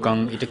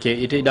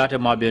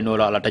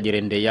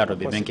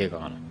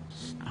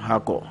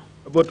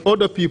 But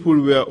other people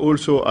were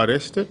also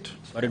arrested?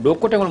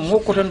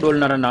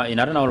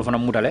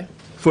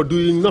 For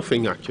doing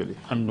nothing, actually.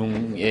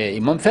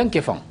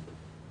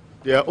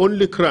 Their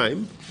only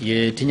crime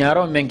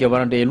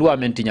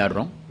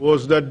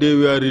was that they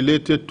were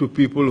related to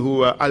people who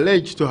were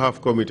alleged to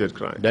have committed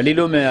crime.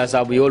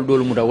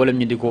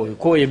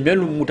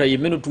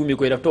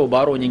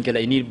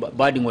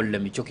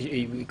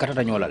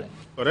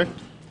 Correct?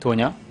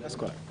 That's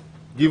correct.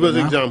 Give us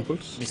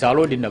examples.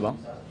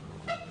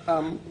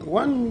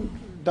 One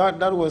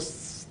that was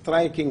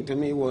striking to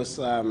me was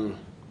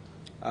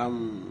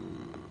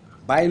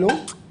Bailo.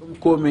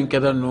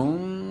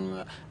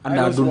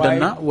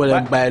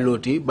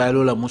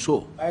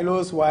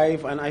 Bailo's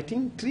wife and I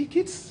think 3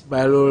 kids.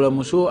 One of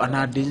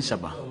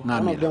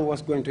them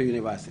was going to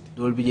university.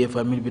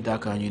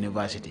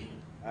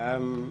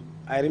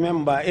 I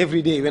remember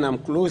every day when I'm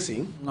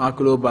closing,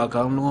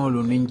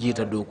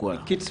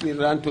 kids will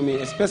run to me,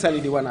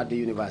 especially the one at the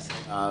university.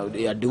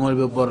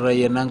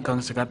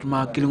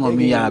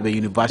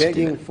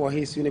 Begging for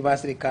his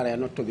university career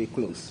not to be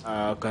closed.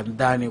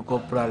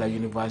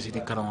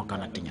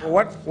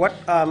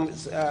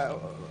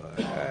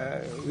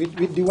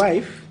 With the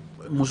wife,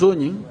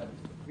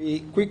 we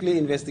quickly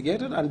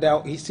investigated and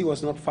she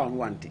was not found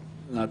wanting.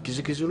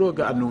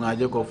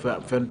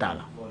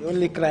 The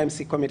only crime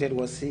she committed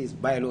was his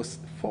Bailo's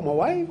former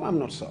wife, I'm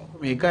not sure.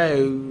 When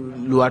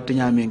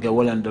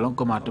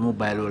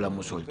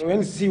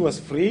she was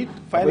freed,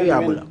 finally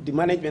when the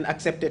management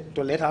accepted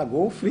to let her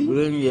go free,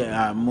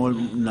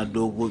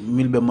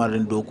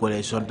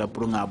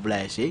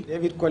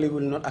 David Colley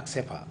will not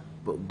accept her.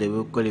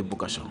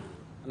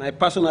 And I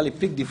personally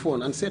picked the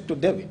phone and said to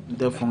David,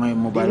 the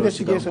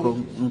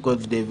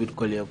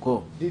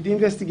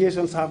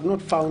investigations have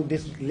not found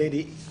this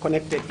lady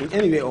connected in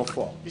any way or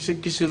form. And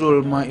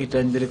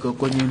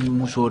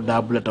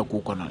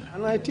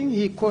I think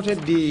he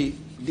quoted the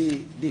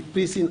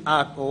prison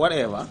act or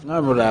whatever,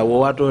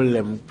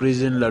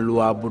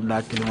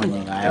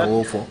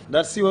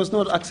 that she was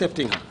not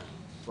accepting her.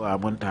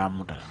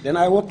 Then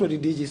I walked to the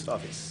DG's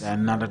office. I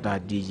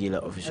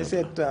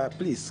said,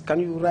 please, can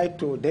you write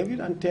to David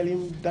and tell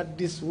him that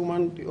this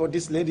woman or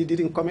this lady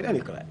didn't commit any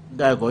crime?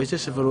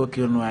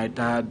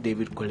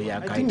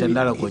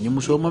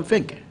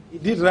 He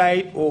did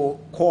write or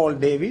call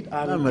David,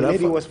 and the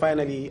lady was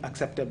finally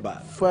accepted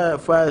back. The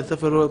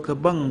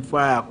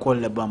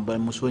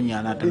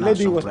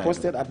lady was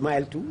posted at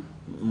mile 2.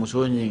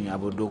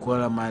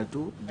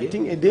 I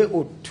think a day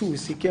or two,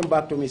 she came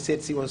back to me,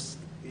 said she was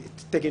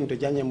taken to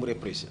Janjambure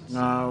prisons.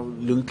 I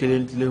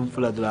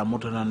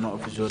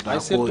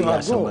said to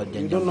her, go,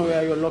 you don't know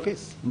where your lock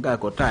is. And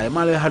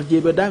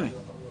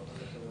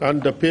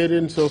the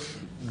parents of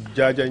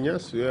Jaja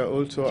Nyas were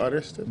also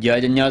arrested?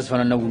 Jaja Nyas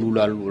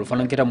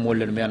keta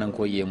molle me anan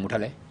ko ye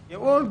mutale.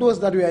 All those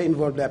that were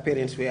involved, their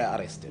parents were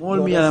arrested.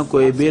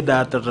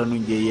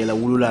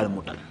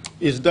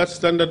 Is that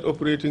standard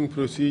operating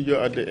procedure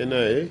at the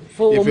NIA?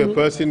 If a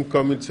person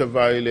commits a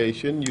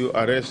violation, you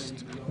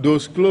arrest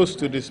those close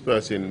to this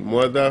person,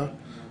 mother,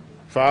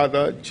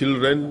 father,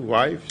 children,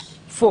 wives?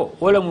 Fo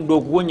wala mu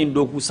doku woni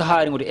doku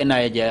sahari ngoti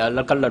NIA ja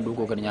la kala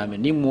doko kan nyame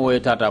ni mo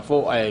tata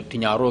fo ay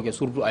tinyaro ke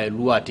surtout ay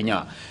loi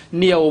tinya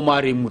ni ya o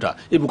mari muta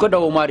e bu kada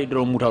o mari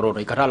do muta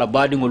roto katala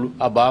badingol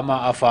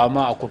abama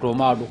afama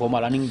akotoma do ko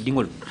mala ning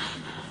dingol.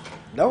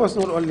 That was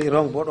not only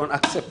wrong, but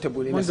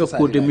unacceptable in a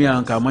society.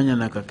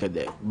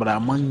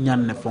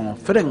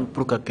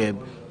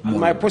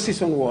 My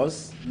position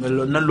was,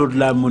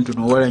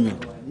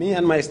 me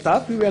and my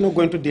staff, we were not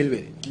going to deal with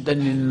it. There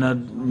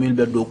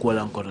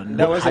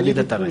was a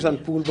little push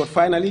and pull, but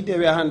finally they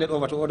were handed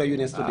over to other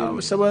unions to deal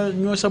with.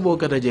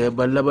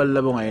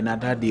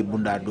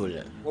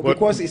 But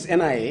because it's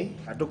NIA,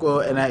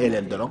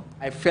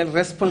 I felt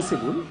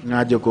responsible.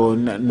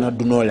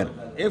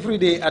 Every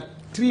day at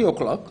 3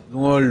 o'clock,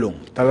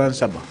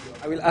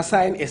 I will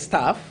assign a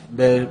staff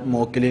to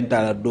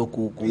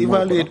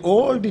evaluate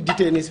all the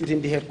detainees within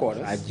the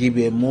headquarters. And we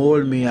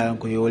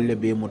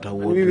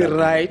will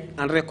write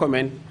and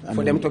recommend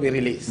for them to be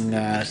released. And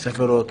I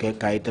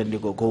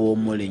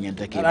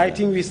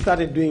think we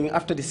started doing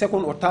after the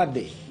second or third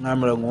day.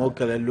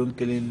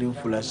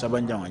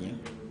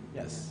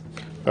 Yes.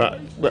 I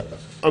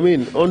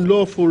mean,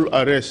 unlawful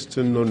arrests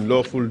and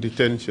unlawful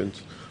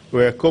detentions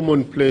were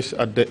commonplace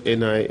at the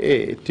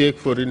NIA. Take,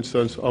 for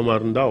instance, Omar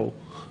Ndao.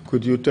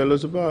 Could you tell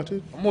us about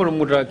it?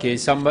 Mutra ke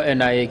samba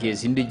NIA ke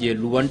sindije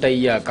luwanta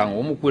ya kan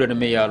o mukura na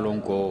me ya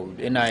lonko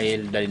NIA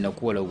dali na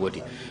kuola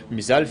woti.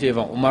 Misal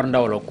feva Omar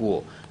Ndao la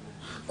kuo.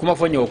 Kuma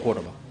fanya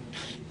okoro ba.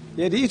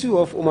 Yeah, the issue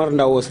of Omar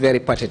Ndao was very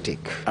pathetic.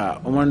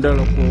 Omar Ndao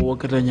la kuo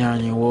wakata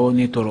nyanyi wo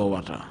ni toro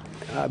wata.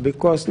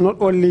 Because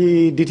not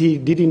only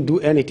didn't do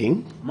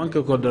anything,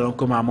 manke ko dalon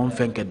ko ma mom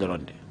fenke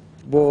dalonde.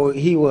 But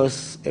he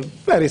was a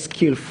very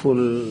skillful,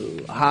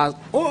 has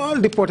all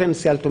the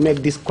potential to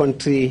make this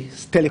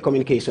country's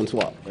telecommunications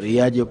work.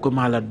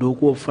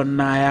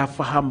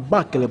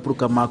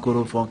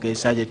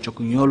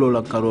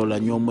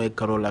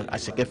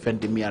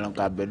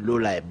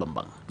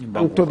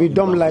 And to be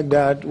dumb like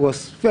that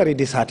was very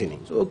disheartening.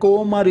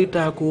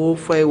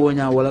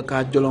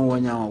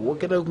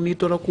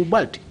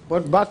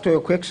 But back to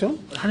your question,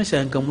 we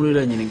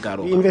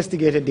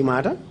investigated the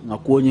matter.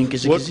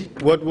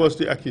 What was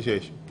the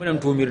accusation?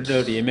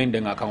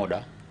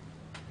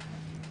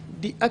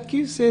 The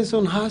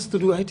accusation has to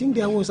do, I think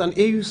there was an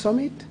AU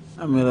summit.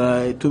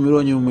 I can't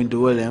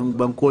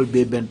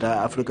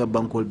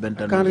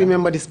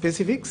remember the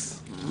specifics.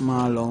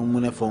 But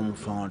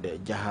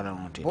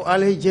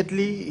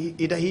allegedly,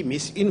 either he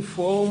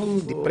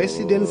misinformed the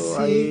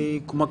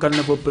presidency.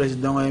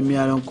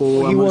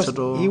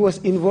 He was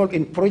involved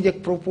in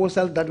project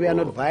proposals that were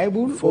not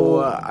viable.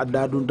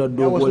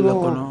 There was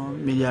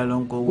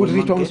no good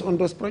returns on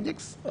those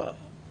projects.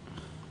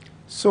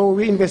 So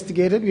we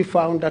investigated, we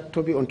found that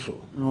to be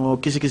untrue.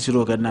 That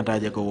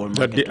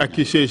the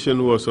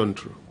accusation was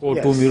untrue.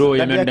 Yes,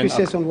 that the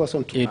accusation was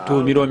untrue.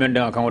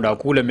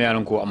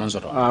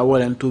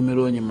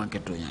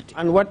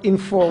 And what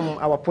informed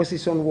our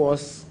position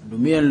was,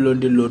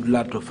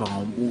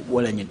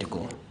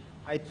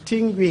 I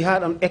think we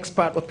had an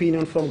expert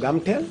opinion from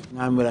Gamtel.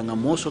 I wrote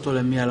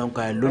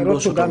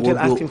to Gamtel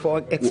asking for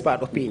an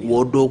expert opinion,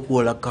 whether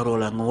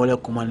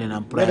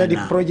the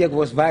project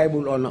was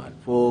viable or not.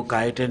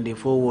 I think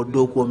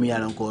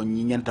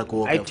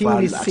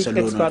we seek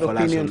expert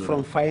opinion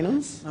from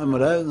finance. I'm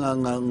not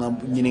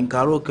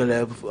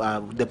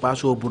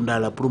so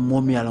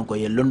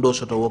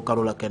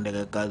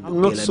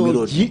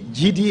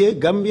GDA,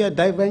 Gambia,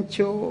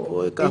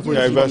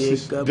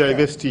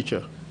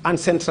 Divestiture. And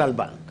Central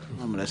Bank.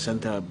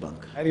 Central Bank.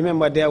 I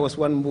remember there was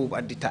one move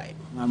at the time.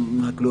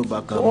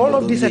 So all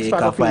of these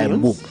expert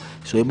opinions,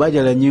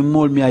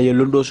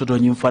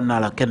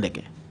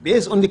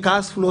 based on the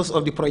cash flows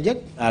of the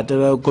project,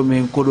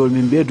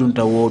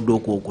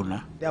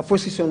 their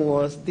position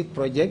was the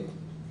project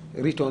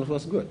return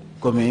was good.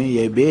 But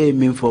in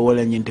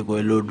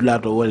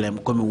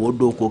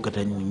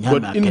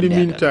the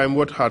meantime,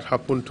 what had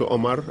happened to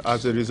Omar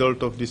as a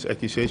result of this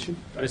accusation?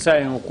 It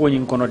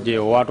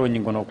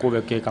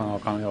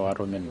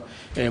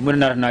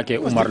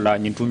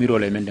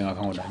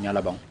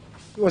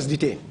was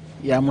detained.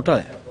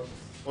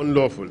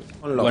 Unlawful.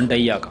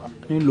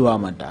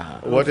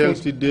 What else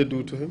did they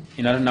do to him?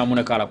 They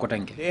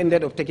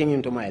ended up taking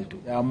him to Mile 2.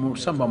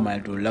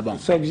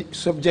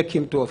 Subject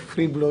him to a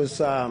free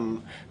blows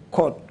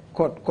court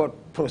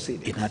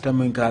proceeding.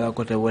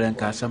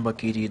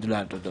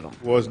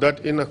 Was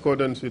that in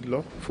accordance with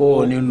law?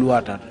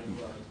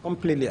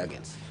 Completely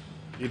against.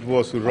 It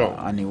was wrong.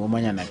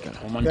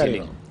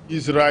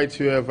 His rights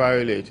were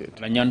violated.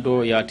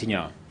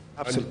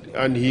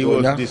 And he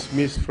was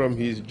dismissed from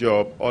his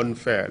job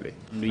unfairly.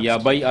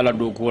 Absolutely.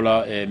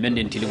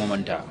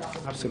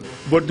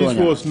 But this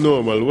was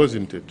normal,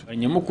 wasn't it? At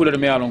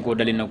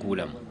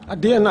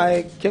the end,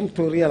 I came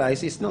to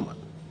realize it's normal.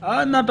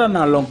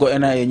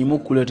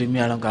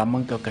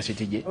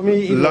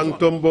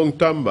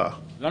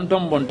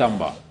 Langtombong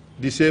Tamba.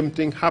 The same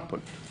thing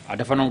happened.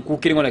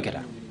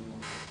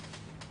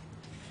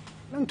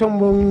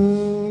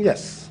 Langtombong,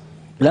 yes.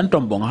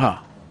 Langtombong,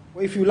 ha.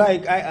 If you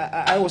like,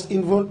 I was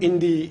involved in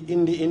the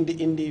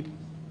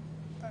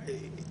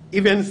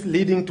events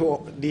leading to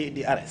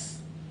the arrest.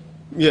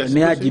 Yes.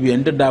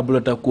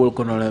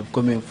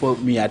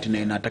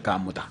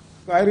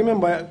 I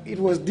remember it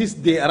was this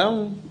day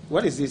around,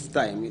 what is this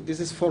time? This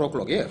is 4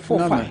 o'clock, yeah,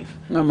 4, 5.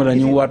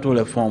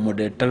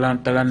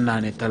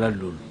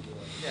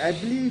 I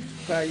believe,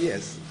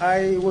 yes.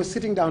 I was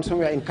sitting down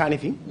somewhere in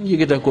Kanifing.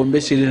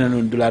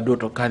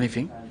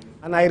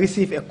 And I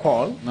received a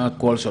call.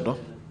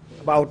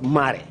 About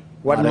Mare.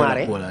 What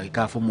Mare?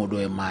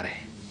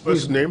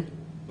 First name?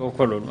 I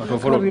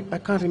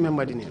can't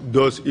remember the name.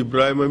 Does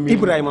Ibrahim mean?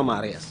 Ibrahim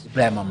Mare, yes.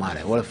 Ibrahim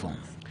Mare, what phone?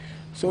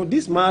 So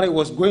this Mare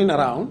was going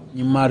around.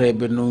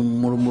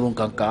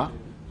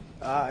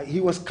 He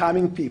was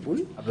calming people.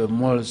 Okay,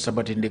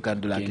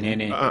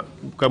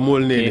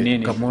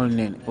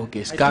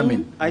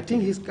 scamming. I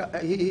think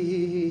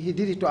he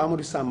did it to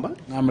Amadou Samba.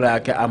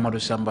 At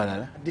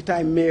the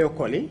time, Mayor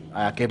Koli.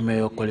 At the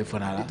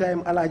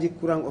time, Alaji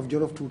Kurang of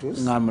Jollof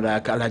Tutos.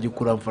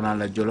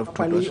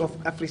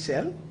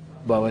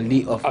 Papa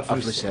Lee of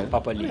Africell.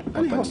 Papa Lee.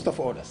 And a host of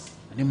others.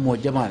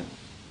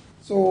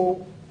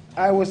 So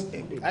I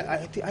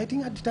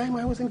think at the time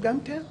I was in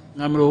Gamtel.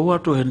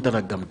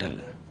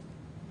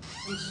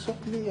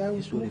 Shortly, I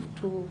was moved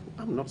to,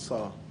 I'm not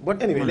sure.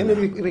 But anyway, let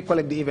me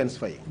recollect the events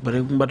for you.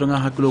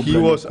 He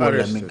was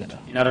arrested.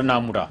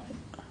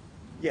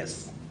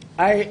 Yes.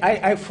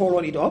 I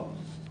followed it up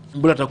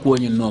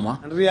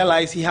and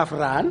realized he have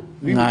run.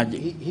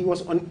 He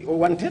was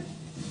wanted.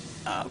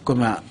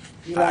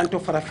 He ran to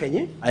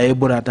Farafenye.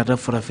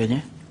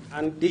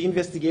 And the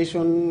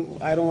investigation,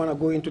 I don't want to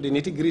go into the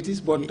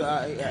nitty-gritties, but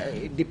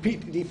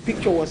the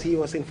picture was he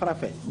was in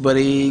Farafenye.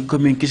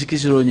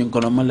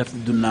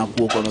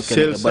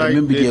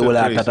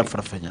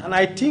 And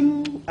I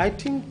think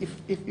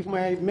if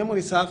my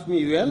memory serves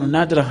me well, one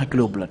of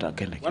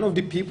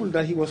the people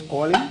that he was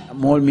calling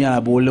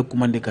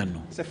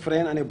is a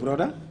friend and a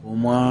brother, the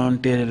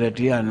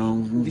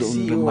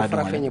CEO of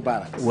Farafenye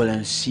Barracks.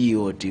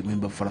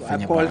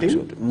 I called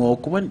him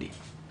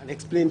and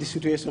explained the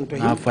situation to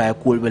him. He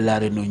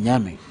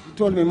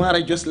told me,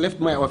 Mare just left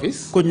my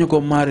office. I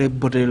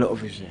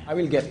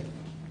will get him.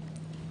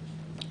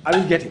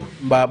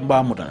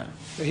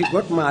 So he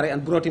got Mare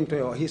and brought him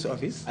to his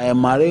office.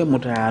 And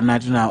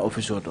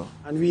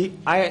we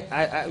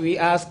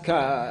asked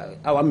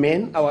our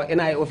men, our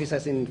NI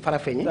officers in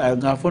Farafenye,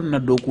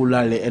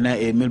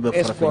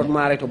 escort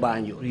Mare to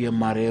Banjul.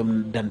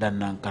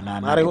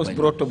 Mare was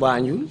brought to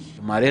Banjul.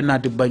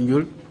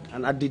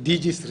 And at the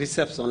DG's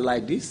reception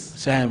like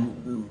this, Mare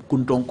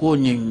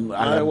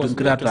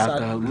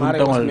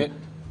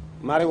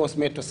was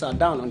made to sit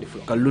down on the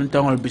floor.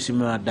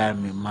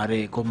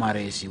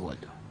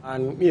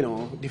 And,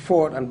 the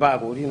Ford and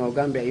Bago,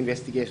 Gambia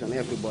investigation,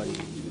 everybody,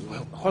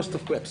 host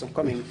of questions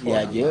coming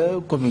forward.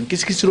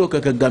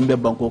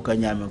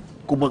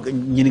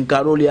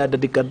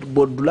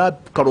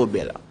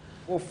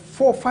 For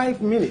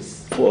 4-5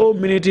 minutes. 4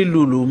 minutes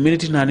lulu.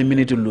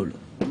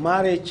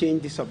 Mare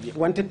changed the subject,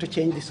 wanted to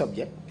change the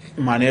subject.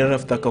 And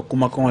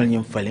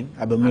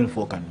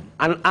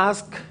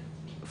ask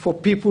for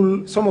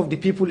people, some of the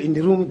people in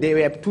the room, there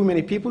were too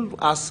many people.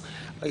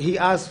 He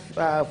asked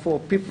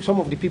for people, some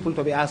of the people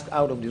to be asked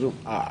out of the room.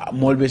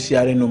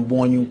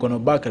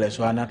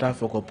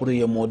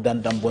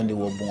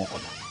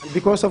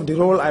 Because of the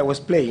role I was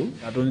playing,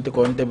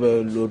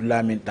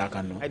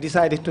 I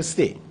decided to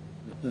stay.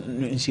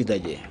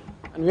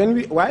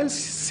 And while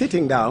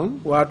sitting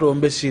down,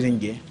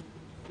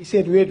 he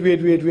said, wait,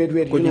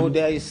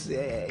 there is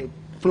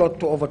plot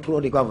to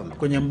overthrow the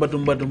government.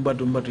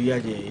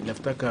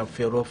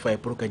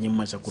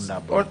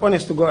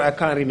 Honest to God, I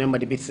can't remember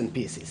the bits and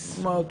pieces.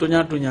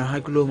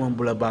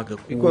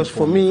 Because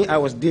for me, I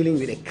was dealing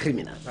with a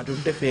criminal.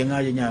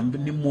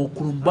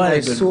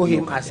 I saw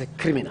him as a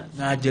criminal.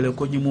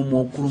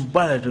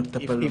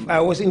 If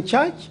I was in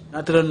charge,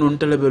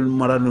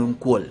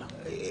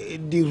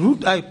 the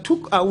route I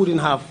took, I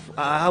wouldn't have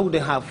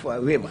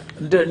wavered.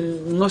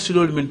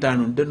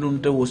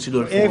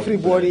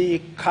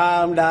 Everybody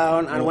calmed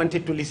down and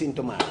wanted to listen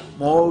to me.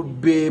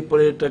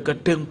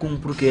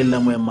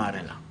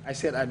 I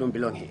said, I don't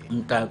belong here.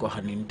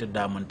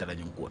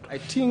 I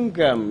think,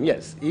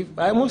 yes, if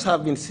I must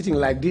have been sitting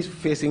like this,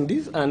 facing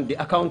this, and the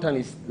accountant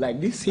is like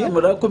this here.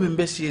 Lamin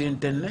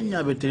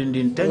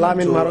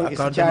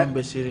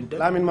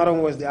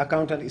Marong was the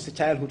accountant, is a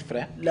childhood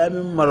friend.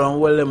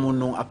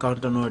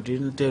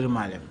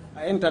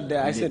 I entered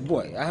there, I said,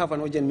 boy, I have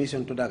an urgent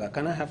mission to Dhaka.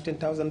 Can I have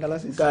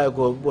 $10,000? He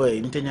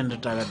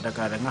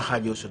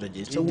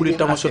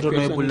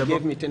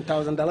gave me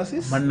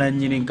 $10,000.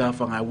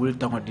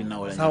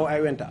 That's how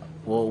I went out.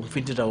 I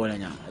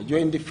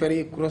joined the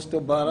ferry, crossed the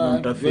Bara,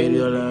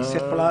 joined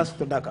Set Plus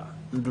to Dhaka.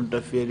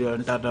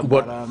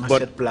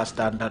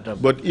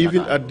 But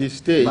even at this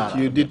stage,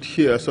 you did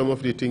hear some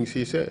of the things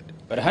he said.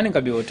 Oh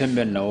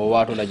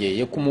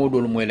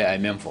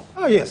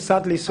yes,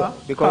 sadly so.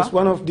 Because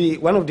one of the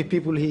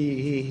people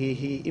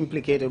he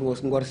implicated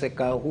was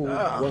Ngorseka, who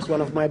was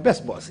one of my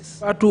best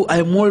bosses.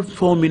 I more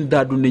forming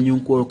that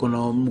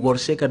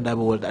Ngorseka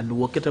Dabawald and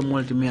Waketa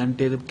Multimi and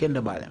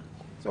Kendabale.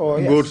 So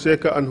yes.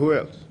 Ngorseka and who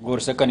else?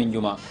 Ngorseka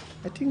Ninjuma.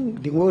 I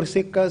think the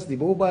Ngorsekas, the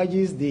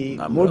Bobajis, the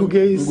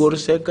Modugays.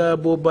 Ngorseka,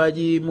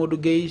 Bobaji,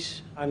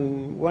 Modugays.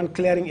 And one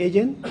clearing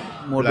agent.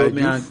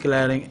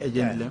 Clearing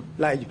agent.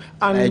 Like,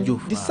 and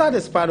the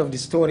saddest part of the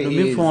story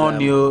is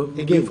Modugay.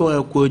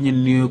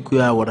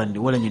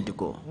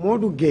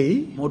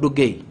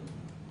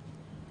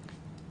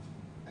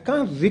 I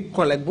can't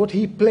recollect, but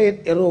he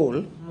played a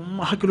role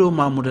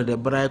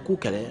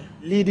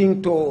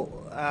leading to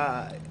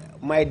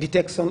my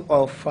detection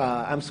of,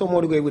 I'm so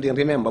Modugay wouldn't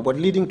remember, but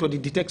leading to the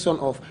detection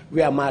of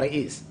where Mara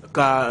is.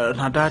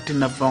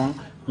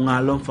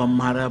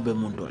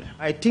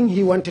 I think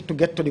he wanted to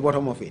get to the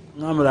bottom of it.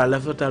 Yeah,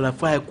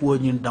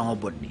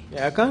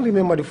 I can't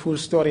remember the full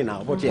story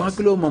now, but yes.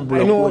 I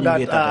know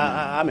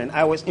that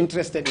I was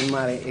interested in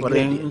Mara.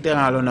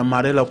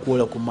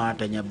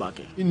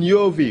 In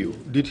your view,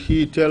 did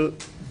he tell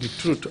the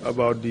truth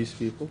about these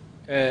people?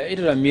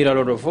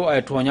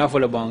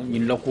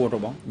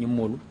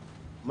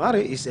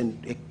 Mare is a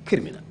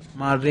criminal.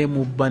 I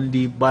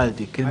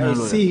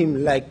see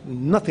him like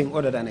nothing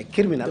other than a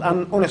criminal.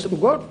 And honest to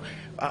God,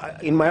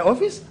 in my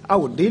office, I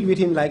would deal with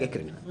him like a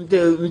criminal. I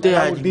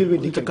would deal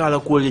with the criminal.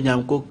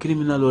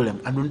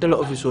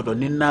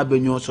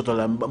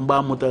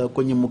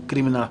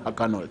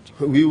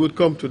 We would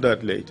come to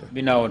that later.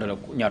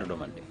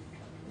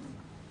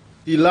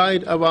 He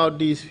lied about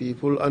these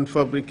people and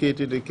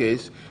fabricated a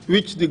case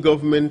which the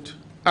government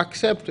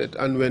accepted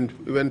and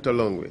went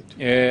along with.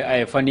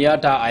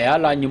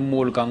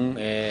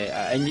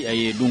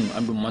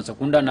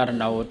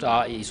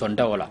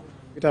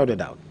 Without a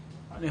doubt.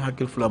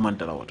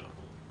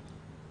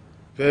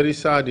 Very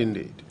sad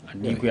indeed.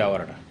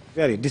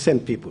 Very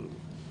decent people.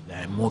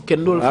 I've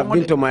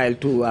been to Mile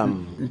 2.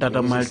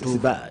 It's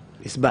bad.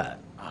 It's bad.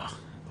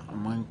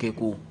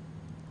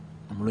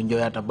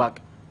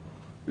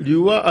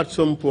 You were at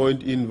some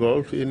point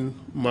involved in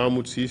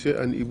Mahmoud Sise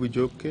and Ibu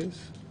Job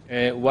case?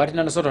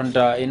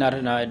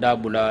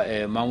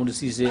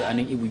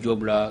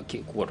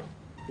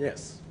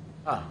 Yes.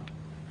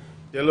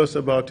 Tell us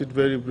about it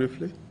very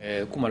briefly.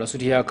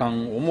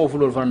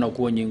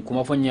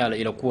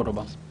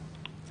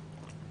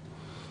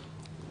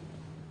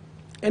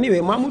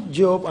 Anyway, Mahmoud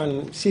Job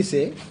and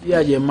Sise.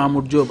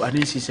 Mahmoud Job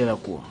and Sise.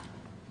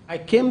 I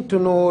came to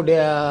know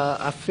their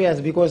affairs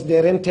because they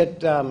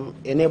rented a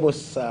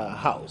neighbor's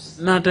house.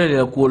 And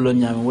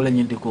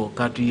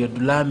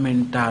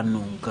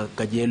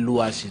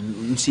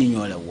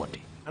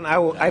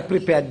I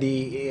prepared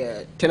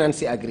the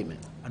tenancy agreement.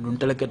 Were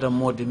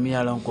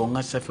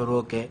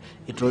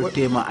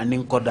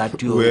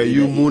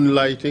you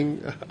moonlighting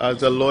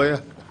as a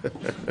lawyer?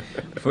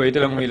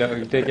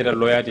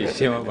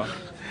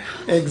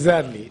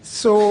 Exactly.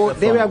 So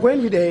they were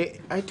going with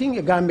I think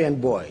a Gambian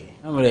boy.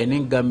 So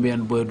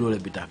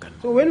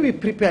when we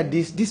prepared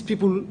this, these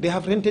people, they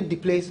have rented the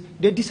place,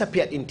 they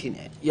disappeared in thin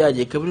air. So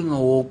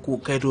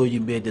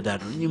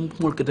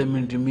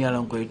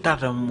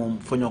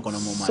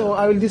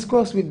I will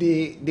discuss with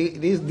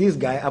this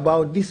guy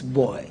about this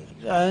boy.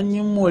 And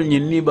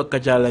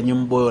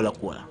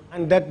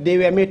that they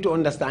were made to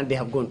understand they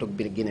have gone to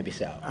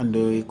Guinea-Bissau.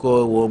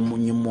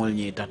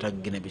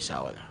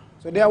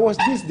 So there was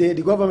this day,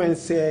 the government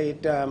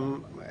said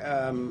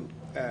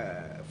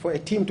for a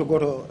team to go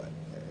to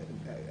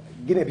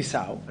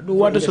Guinea-Bissau.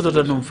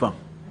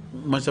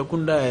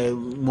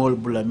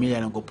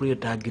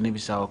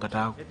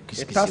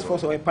 A task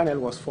force or a panel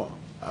was formed.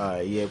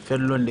 What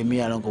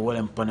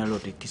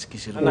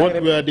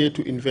were they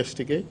to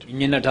investigate?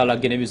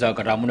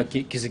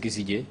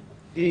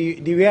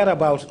 The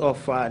whereabouts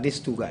of these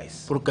two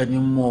guys.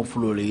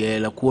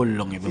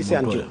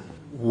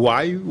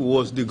 Why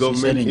was the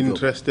government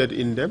interested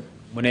in them?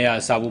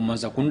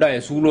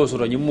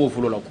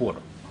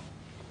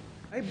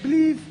 I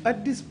believe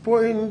at this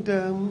point,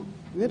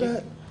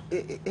 whether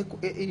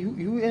a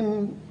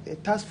UN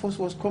task force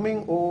was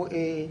coming or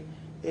a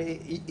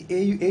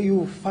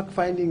AU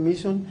fact-finding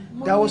mission,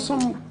 there was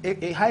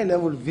a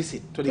high-level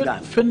visit to the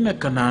land.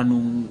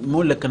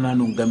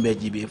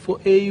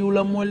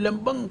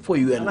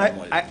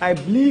 I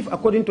believe,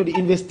 according to the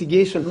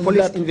investigation,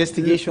 police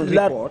investigation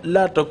report,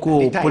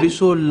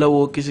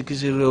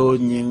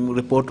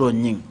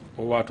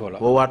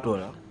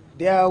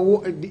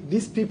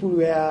 these people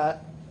were,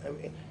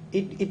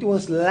 it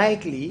was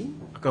likely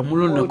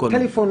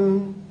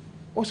telephone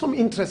or some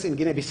interest in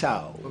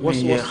Guinea-Bissau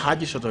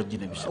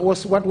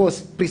was what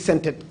was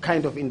presented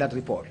kind of in that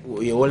report.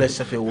 You are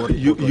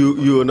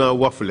now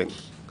waffling.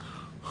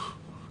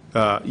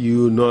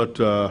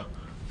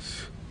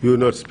 You're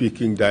not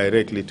speaking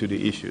directly to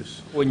the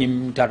issues. What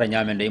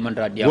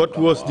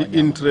was the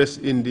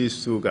interest in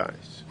these two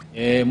guys?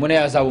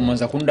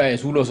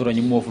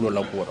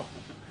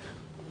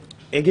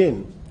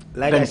 Again,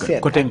 like I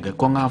said,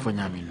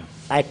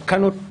 I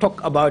cannot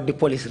talk about the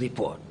police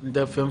report. But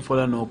the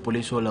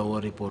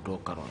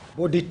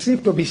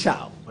trip to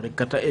Bissau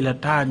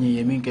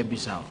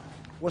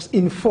was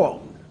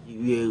informed,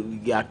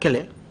 in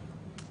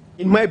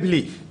my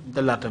belief,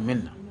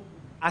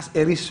 as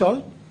a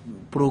result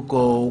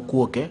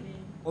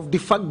of the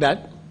fact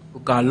that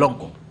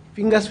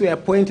fingers were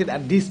pointed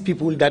at these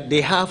people that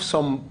they have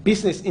some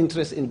business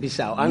interest in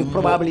Bissau, and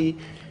probably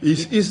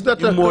is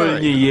that a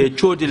crime? Is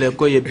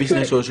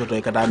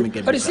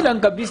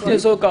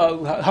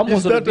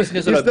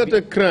that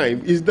a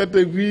crime? Is that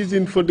a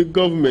reason for the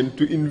government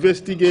to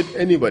investigate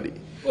anybody?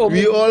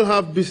 We all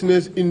have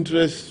business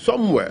interests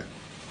somewhere.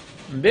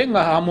 Not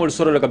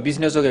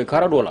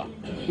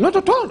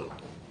at all.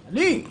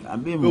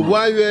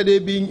 Why were they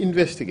being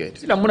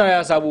investigated?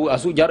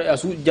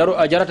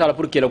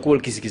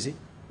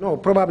 No,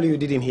 probably you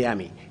didn't hear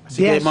me.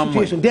 Their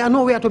situation, they are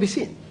nowhere to be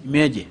seen.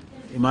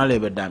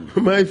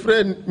 My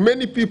friend,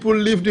 many people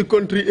leave the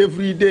country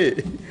every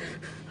day.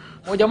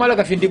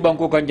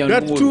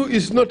 That too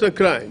is not a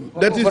crime.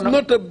 That is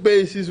not a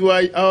basis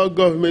why our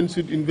government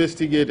should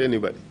investigate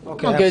anybody.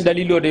 Okay.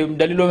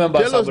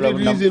 Tell us the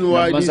reason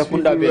why these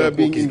people were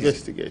being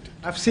investigated.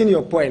 I've seen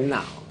your point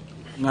now.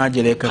 Like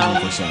I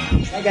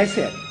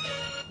said,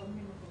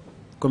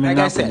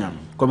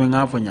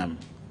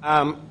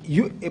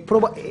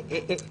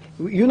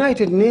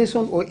 United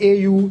Nations or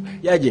AU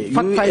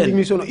fact-finding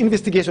mission or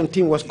investigation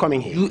team was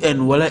coming here.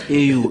 Again,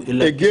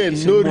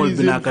 no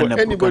reason for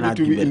anybody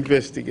to be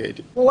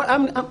investigated.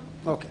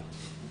 Okay.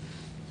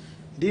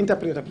 The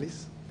interpreter,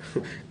 please.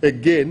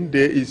 Again,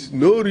 there is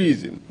no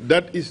reason.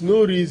 That is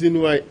no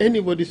reason why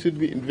anybody should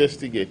be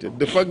investigated.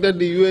 The fact that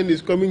the UN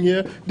is coming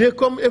here, they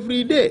come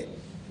every day.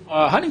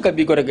 Prior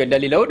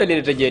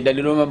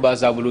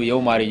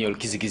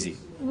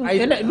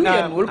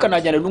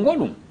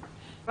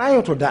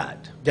to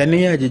that,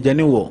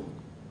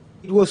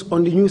 it was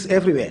on the news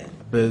everywhere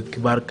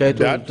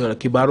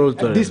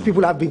that these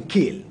people have been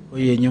killed.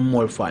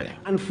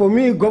 And for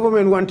me,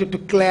 government wanted to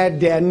clear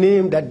their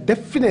name that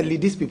definitely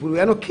these people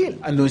were not killed.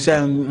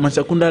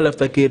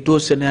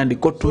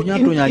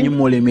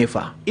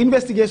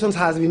 Investigations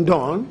has been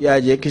done,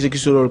 and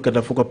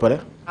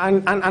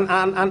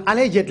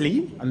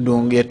allegedly,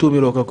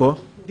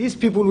 these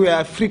people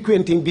were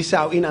frequenting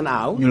Bissau in and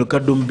out. And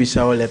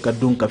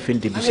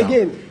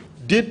again,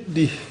 did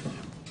the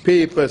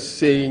papers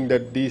saying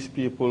that these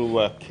people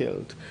were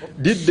killed,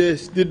 did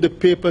the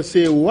paper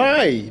say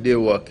why they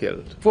were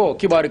killed? For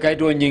kibar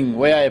kaito nying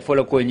waya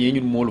follow ko nyi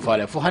nyun mulu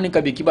fale fo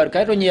hanika bi kibar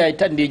kaito nyi ay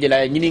tandi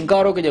jela nyini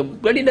ngaro ke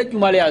gali da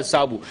jumale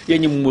asabu ye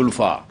nyi mulu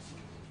fa.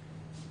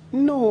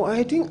 No,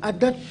 I think at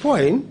that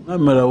point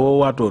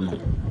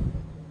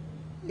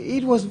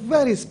it was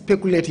very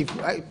speculative.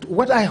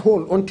 What I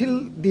hold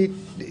until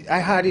I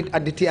heard it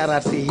at the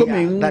TRRC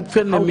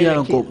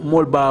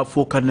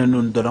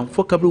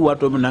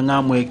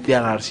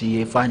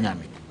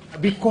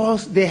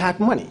because they had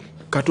money.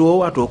 Because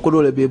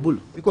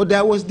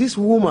there was this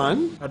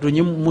woman.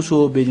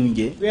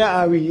 Where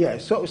are we here?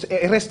 So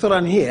a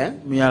restaurant here.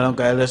 We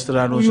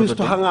used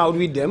to hang out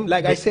with them.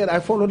 Like I said, I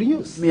follow the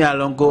news.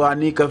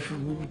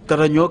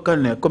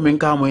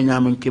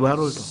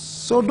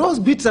 So those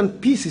bits and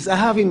pieces I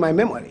have in my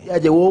memory.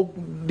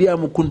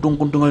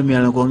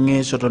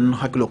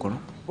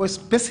 But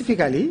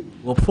specifically,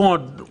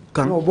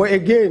 no, but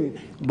again,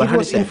 it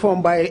was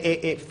informed by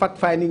a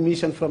fact-finding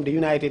mission from the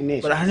United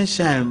Nations.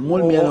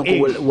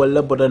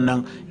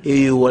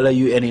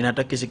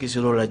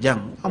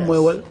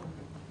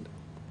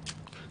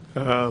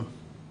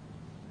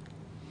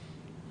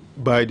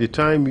 By the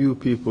time you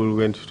people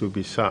went to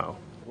Bissau,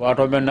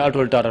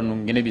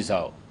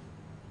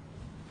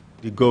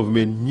 the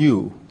government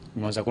knew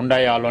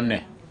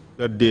that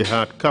that they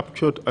had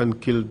captured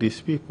and killed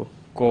these people.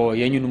 Ko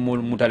yenyun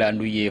mul mutale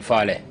andu ye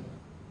fale.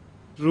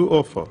 True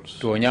or false?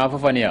 To nya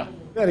fafania.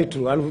 Very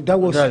true, and that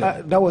was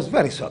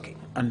very shocking.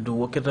 And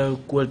waketa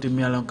quality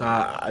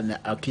mialanka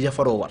akija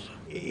faro war.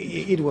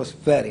 It was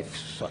very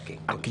shocking.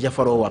 Akija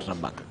faro war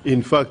back.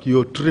 In fact,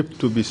 your trip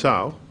to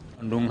Bissau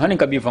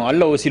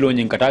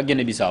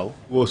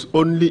was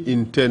only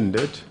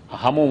intended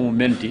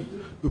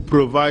to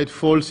provide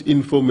false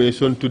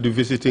information to the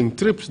visiting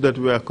trips that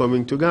were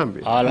coming to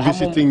Gambia,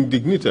 visiting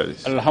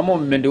dignitaries.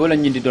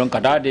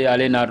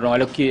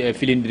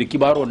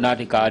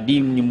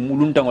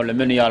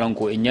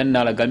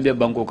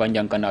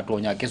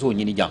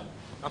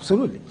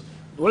 Absolutely.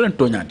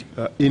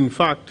 In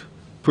fact,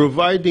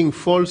 providing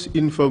false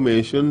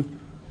information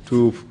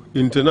to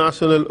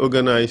international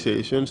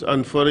organizations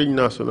and foreign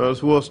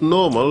nationals was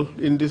normal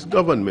in this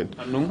government.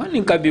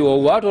 Absolutely.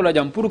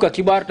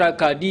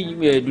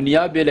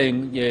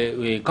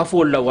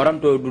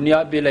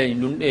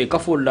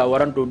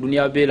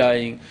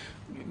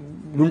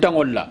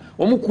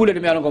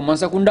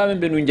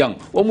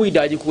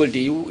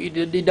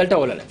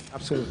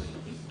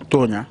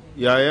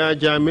 Yaya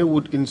Jammeh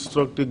would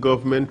instruct the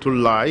government to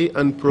lie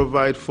and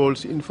provide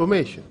false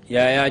information.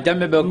 Yaya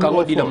Jammeh be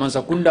kango di da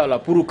mansakunda la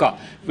puruka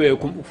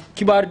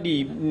kibar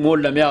di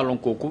molla me alon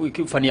ko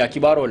fania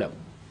kibaro la.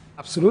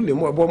 Absolutely,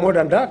 more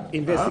than that,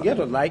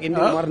 investigators, like in the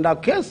Maranda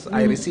case,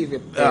 I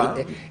received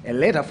a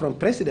letter from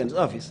President's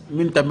office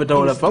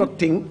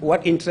instructing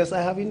what interest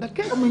I have in that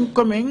case.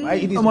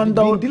 It is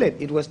being delayed.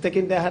 It was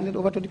taken there, handed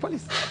over to the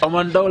police.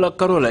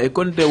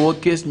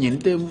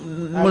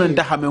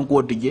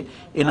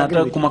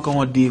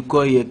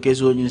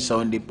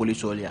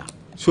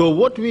 So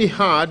what we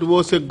had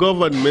was a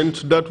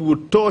government that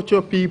would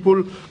torture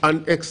people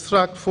and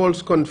extract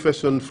false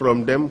confession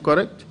from them,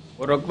 correct?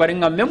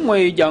 Baringa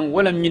memoy jang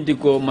wala nyindi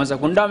ko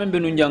masakunda membe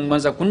nu jang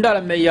masakunda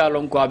la me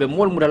yalon ko abe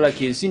mol mudala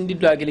ke sindi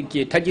dagel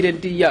ke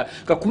tajirenti ya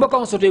ka kuma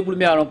kan soto bul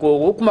me yalon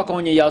ko kuma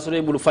kan ya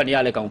soto bul fan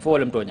yale kan fo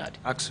lem to nyaati.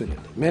 Absolutely,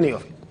 many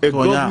of it. A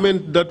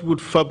government that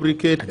would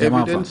fabricate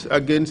evidence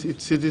against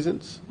its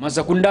citizens.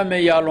 Masakunda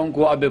me yalon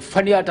ko abe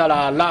fan yata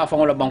la fa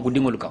ngola banku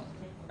dingol kan.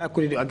 I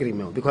couldn't agree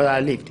more because I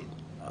lived it.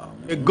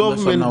 A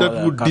government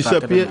that would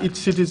disappear its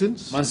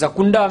citizens.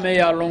 Masakunda me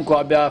yalon ko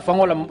abe fa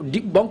ngola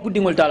banku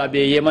dingol tala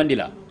be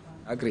yemandila.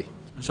 Agree.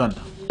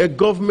 A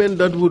government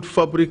that would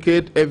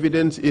fabricate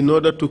evidence in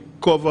order to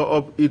cover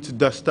up its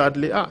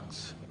dastardly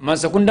acts. I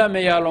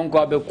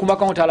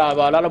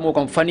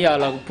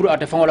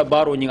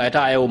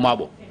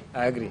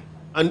agree.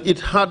 And it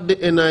had the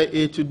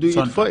NIA to do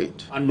it for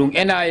it.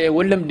 NIA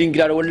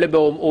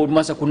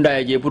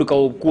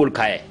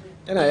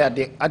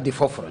at the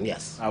forefront,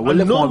 yes.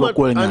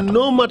 And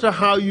no matter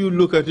how you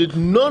look at it,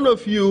 none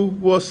of you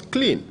was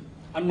clean.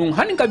 All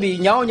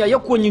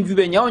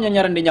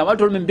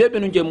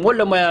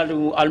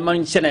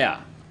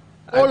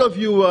of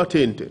you were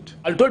tainted.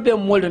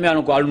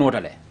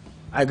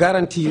 I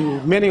guarantee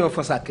you, many of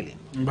us are clean.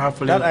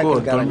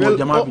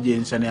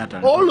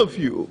 All of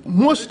you,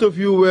 most of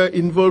you were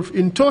involved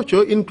in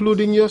torture,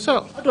 including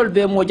yourself. I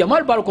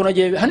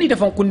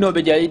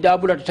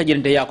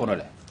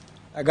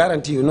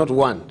guarantee you, not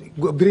one.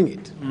 Go, bring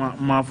it.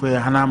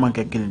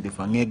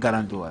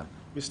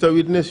 Mr.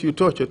 Witness, you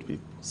tortured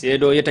people. Yeah,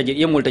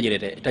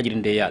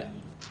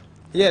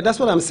 that's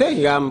what I'm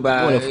saying.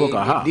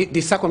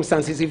 The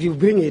circumstances, if you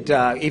bring it,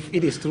 if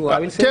it is true, I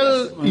will say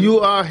yes. You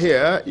are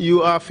here,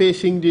 you are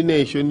facing the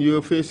nation, you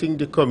are facing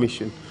the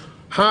commission.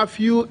 Have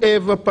you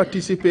ever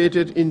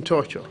participated in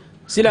torture?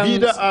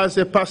 Either as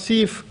a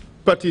passive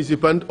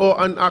participant or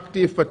an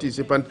active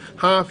participant,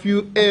 have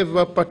you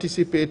ever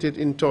participated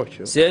in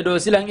torture? Sedo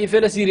silang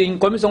ifela siring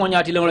komisyon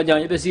nyati lang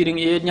jang ibe siring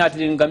nyati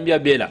ling Gambia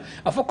bela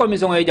afo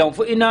komisyon e jang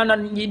fo inana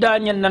ida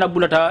nyen nana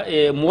bulata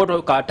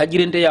moto ka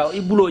tajirente ya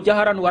ibulo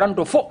jaharan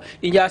waranto fo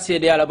ija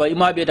sede yala ba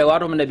imabe ta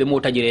waro mena be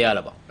mo tajire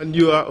yala ba. And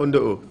you are on the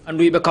oath.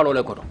 Andu ibe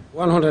kalole koto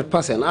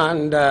 100%.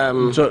 And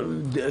so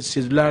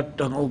sidla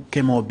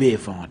kemo be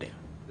fonde.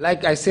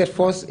 Like I said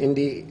first in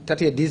the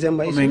 30th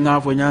December issue, that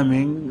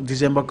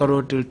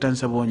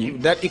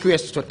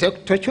equates to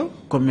torture.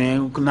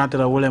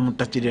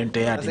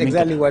 That's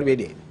exactly what we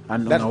did.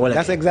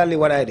 That's exactly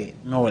what I did.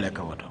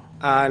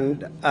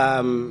 And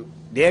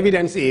the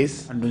evidence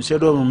is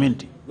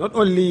not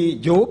only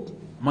Job,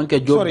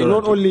 sorry,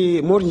 not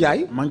only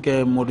Mornjai,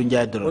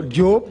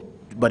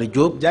 but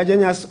Job,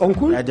 Jajanya's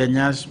uncle,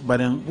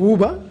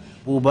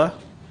 Buba,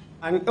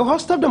 and a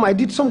host of them, I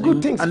did some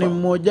good things. Back to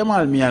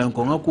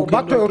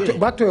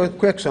your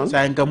question.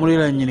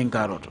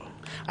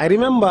 I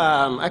remember,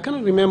 I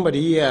cannot remember the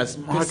years.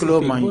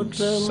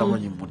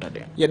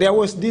 Yeah, there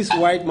was this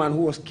white man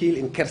who was killed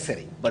in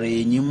Kerseri.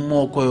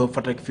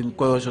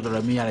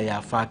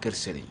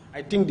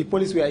 I think the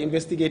police were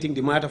investigating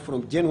the matter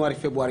from January,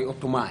 February up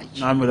to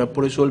March.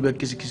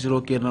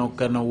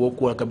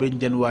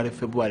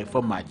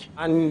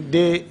 And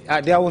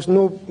there was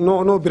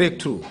no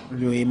breakthrough.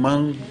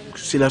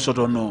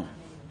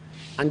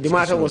 And the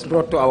matter was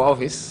brought to our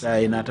office.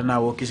 And I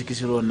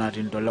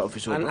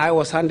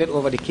was handed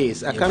over the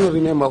case. I cannot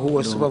remember who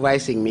was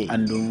supervising me.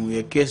 But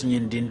there,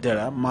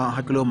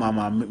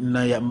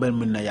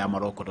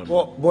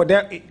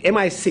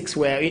 MI6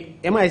 were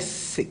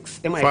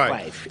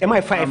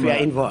MI5 were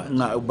involved.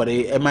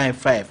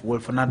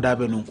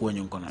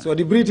 So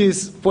the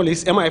British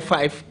police,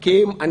 MI5,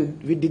 came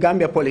and with the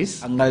Gambia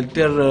police. And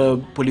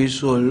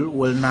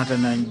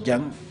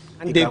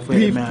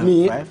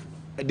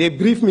they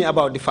briefed me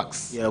about the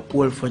facts.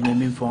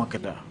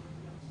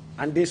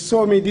 And they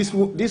saw me,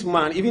 this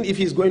man, even if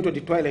he's going to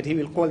the toilet, he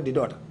will call the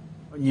daughter.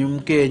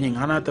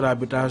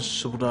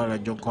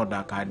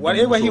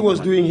 Whatever he was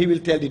doing, he will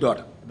tell the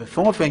daughter. He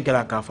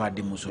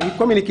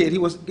communicated, he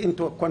was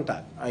into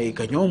contact.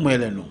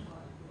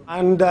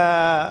 And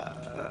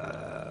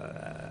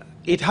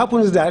it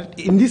happens that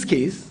in this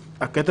case,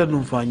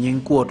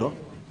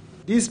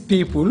 these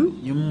people,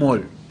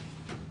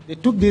 they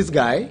took this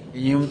guy,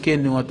 they took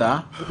him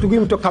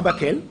to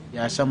Kabakel,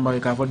 and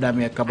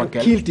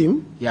killed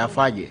him,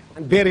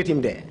 and buried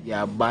him there.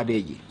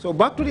 So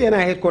back to the NI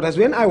headquarters,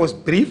 when I was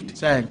briefed,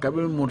 so I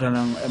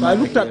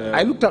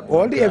looked at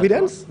all the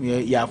evidence.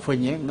 I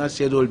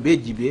said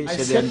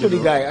to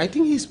the guy, I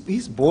think he's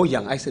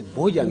Bojang. I said,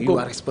 Bojang, you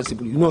are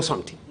responsible, you know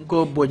something.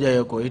 So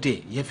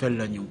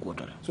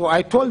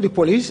I told the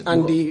police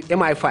and the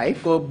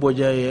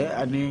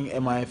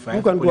MI5,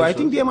 you can go. I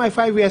think the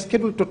MI5 were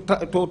scheduled to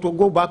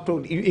go back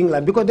to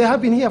England because they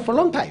have been here for a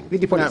long time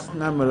with the police. So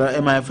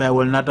I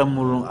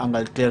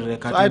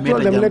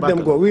told them, let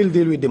them go, we'll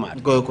deal with the matter.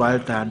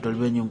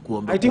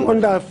 I think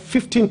under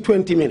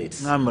 15-20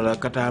 minutes.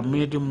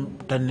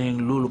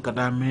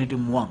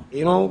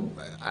 You know,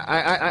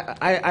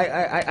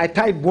 I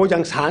tied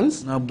Bojang's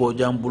hands.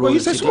 Well,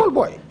 he's a small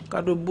boy.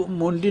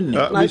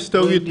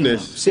 Mr.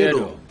 Witness,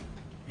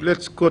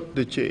 let's cut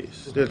the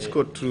chase. Let's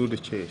cut through the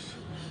chase.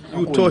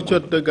 You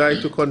tortured the guy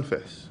to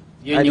confess.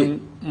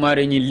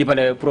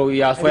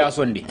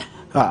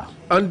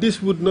 And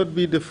this would not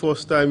be the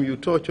first time you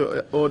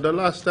torture or the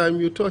last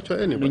time you torture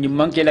anybody.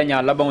 No,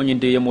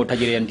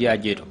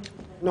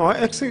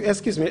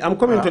 excuse me, I'm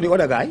coming to the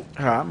other guy.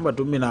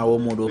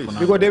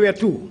 Because there were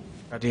two.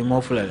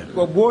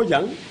 Because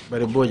Bojang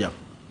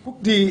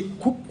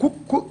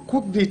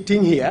cook the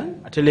thing here.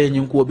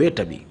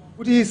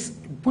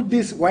 Put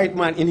this white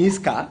man in his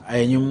car.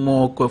 You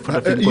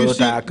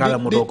see,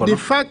 the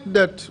fact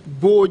that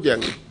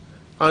Bojang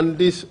and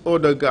this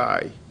other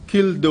guy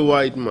killed the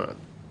white man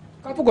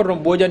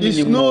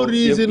is no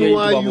reason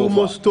why you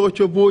must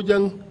torture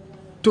Bojang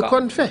to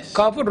confess.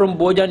 What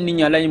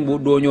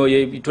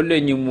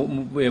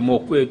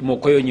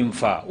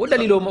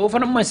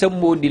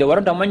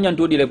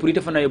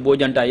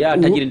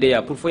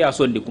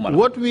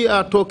we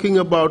are talking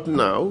about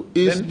now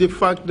is the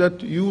fact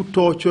that you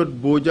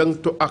tortured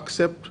Bojang to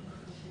accept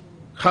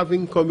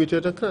having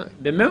committed a crime.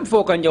 That's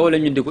what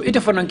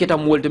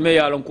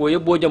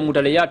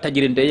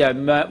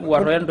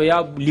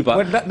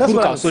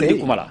I'm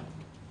saying.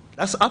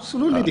 That's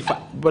absolutely the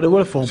fact.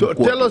 So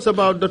tell us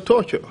about the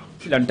torture.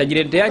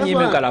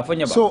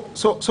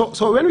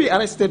 So when we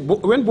arrested,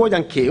 when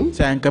Bojang came,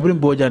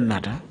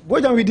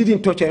 Bojang, we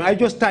didn't torture him. I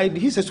just tied.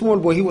 He's a small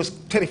boy. He was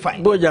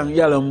terrified. Bojang,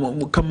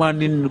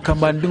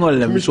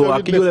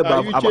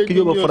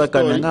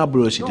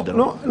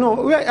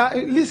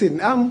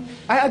 listen.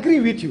 I agree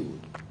with you.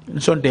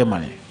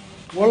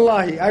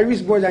 Wallahi, I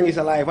wish Bojang is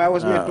alive. I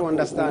was made to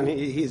understand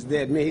he's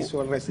dead. May his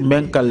soul rest in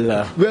peace.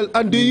 Well,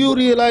 and do you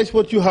realize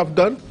what you have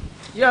done?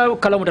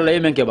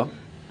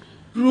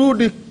 Through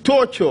the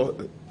torture,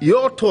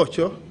 your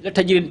torture,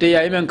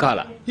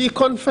 he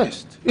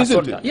confessed,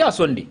 isn't it? No,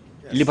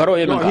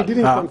 he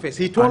didn't confess.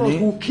 He told us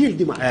who killed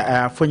the man.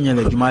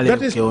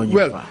 That is,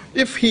 well,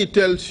 if he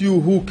tells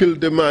you who killed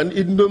the man,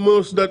 it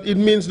means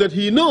that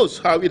he knows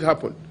how it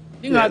happened.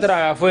 Yes.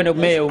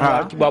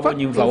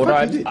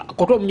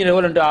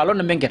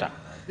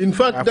 In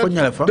fact,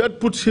 that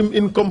puts him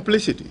in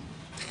complicity.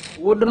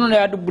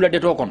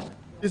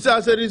 It's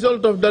as a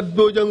result of that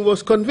Bojang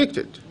was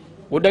convicted.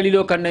 No.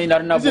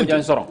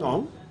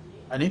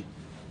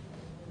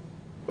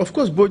 Of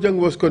course, Bojang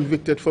was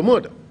convicted for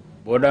murder.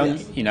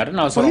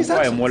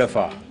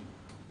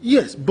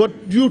 Yes, but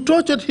you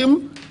tortured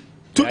him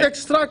to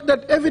extract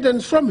that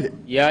evidence from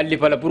him.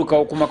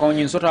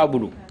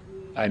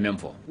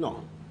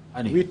 No.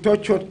 We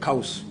tortured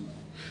cows.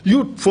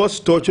 You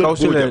first tortured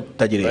Bojang.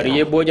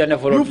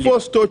 You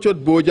first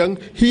tortured Bojang.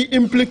 He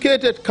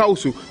implicated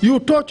Kausu. You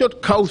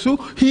tortured Kausu.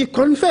 He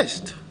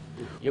confessed.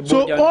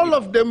 So all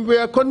of them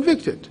were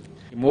convicted.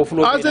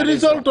 As a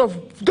result of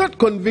that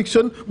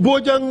conviction,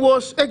 Bojang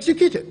was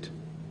executed.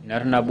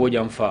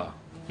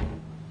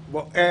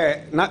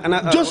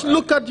 Just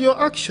look at your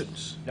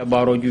actions.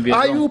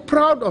 Are you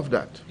proud of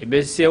that?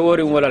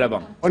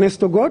 Honest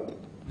to God?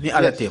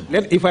 Yes.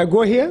 If I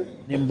go here,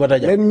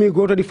 let me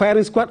go to the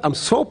firing squad. I'm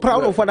so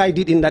proud of what I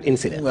did in that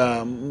incident.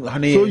 So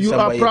you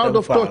are proud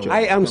of torture?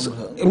 I am.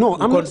 No,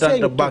 I'm not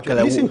saying torture.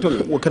 Listen to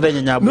me. No.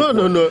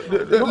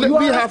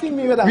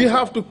 We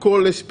have to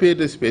call a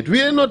spade a spade.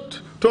 We are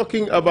not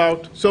talking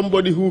about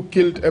somebody who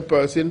killed a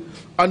person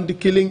and the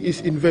killing is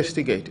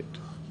investigated.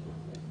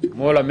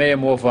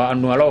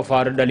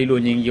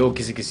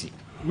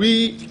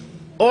 We,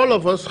 all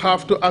of us,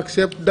 have to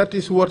accept that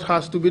is what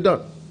has to be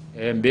done.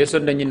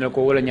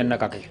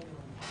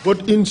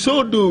 But in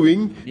so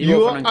doing,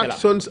 your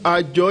actions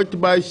are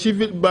judged by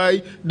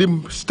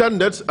the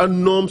standards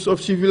and norms of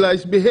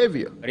civilized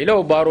behavior. Do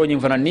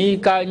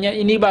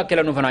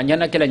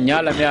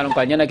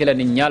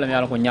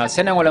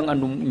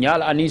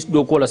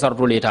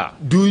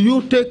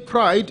you take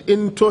pride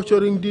in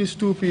torturing these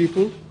two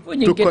people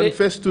to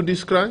confess to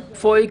this crime?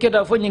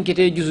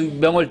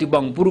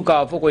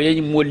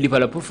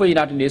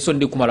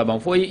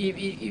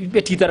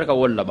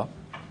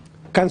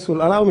 Council,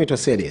 allow me to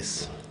say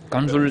this.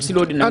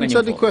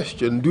 Answer the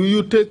question. Do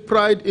you take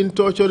pride in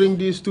torturing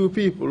these two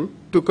people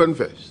to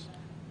confess?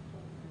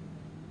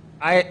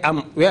 I am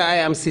where I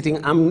am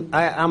sitting. I'm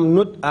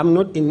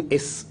not in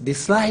the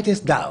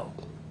slightest doubt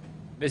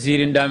that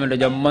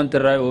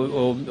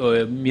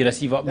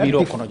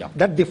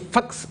the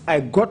facts I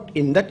got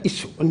in that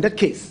issue, in that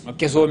case,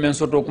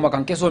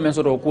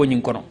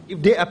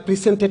 if they are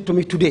presented to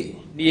me today,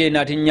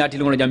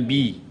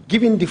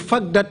 given the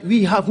fact that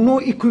we have no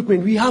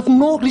equipment, we have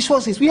no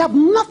resources, we have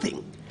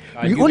nothing.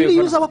 We only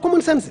use our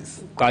common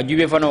senses.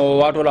 Under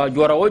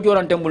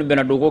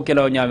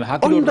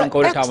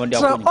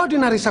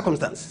extraordinary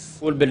circumstances.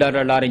 So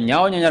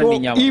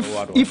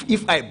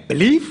if I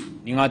believe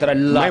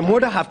my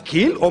mother have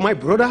killed or my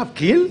brother have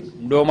killed,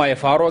 and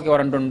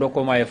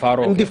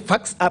the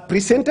facts are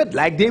presented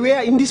like they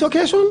were in this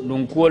occasion,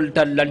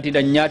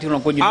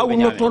 I would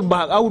not turn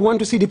back. I would want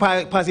to see the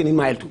person in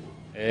mile 2.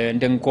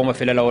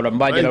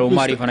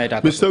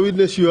 Mr.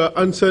 Witness, you are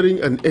answering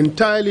an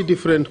entirely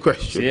different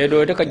question.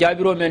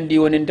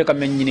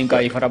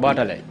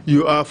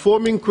 You are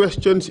forming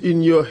questions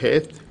in your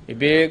head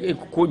and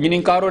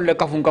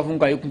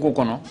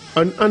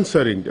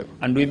answering them.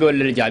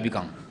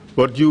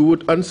 But you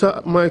would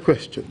answer my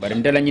question.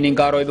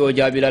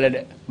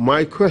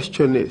 My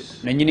question is,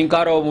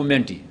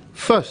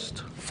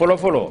 first,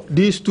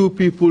 these two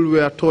people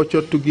were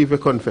tortured to give a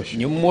confession.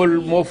 You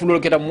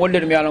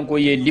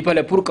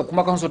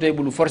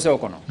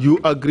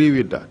agree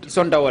with that?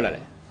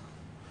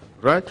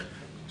 Right?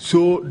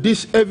 So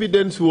this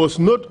evidence was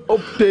not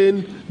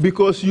obtained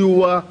because you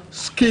were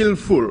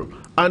skillful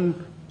and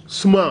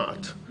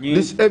smart.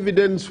 This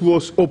evidence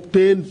was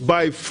obtained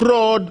by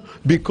fraud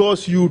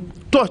because you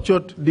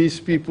tortured these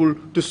people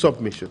to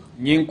submission.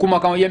 Right?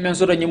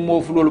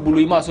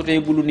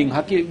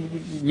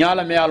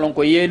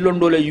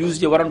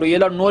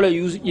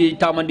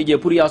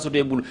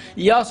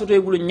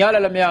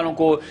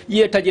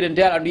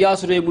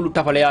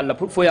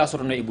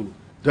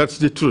 That's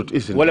the truth,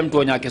 isn't it?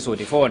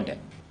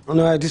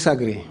 No, I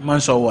disagree.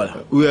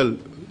 Well,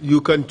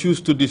 you can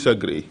choose to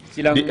disagree.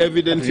 The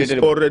evidence is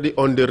already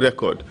on the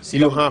record.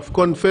 You have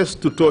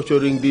confessed to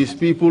torturing these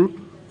people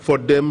for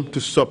them to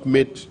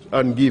submit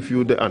and give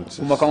you the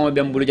answers.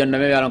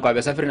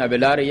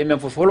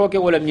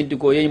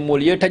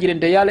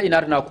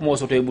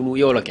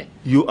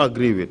 You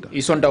agree with that?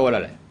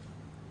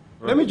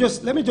 Let me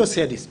just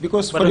say this,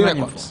 because for the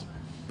records,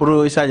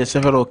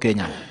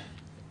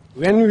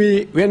 when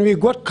we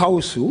got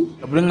Kausu,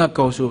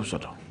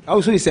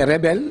 Kausu is a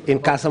rebel in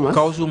Casamance.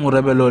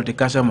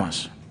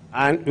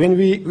 And when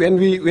we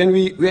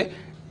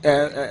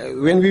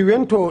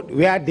went to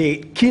where they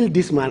killed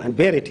this man and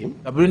buried him,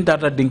 Bojang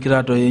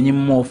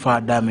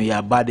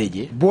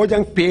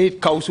paid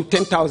Kausu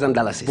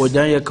 $10,000.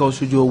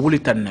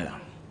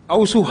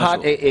 Kausu had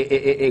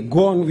a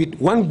gun with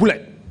one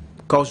bullet.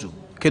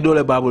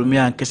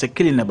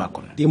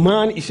 The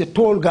man is a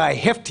tall guy,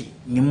 hefty.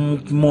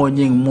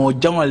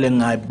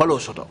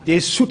 They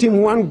shoot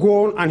him one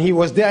gun and he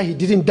was there, he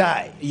didn't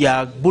die.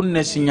 Next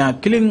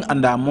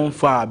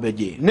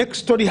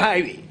to the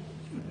highway,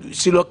 we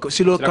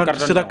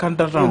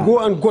go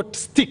and got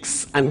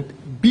sticks and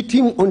beat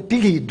him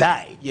until he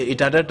died.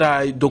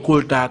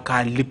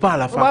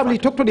 Probably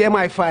talk to the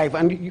MI5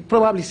 and you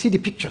probably see the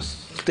pictures.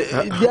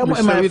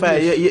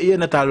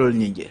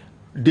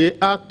 They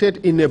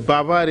acted in a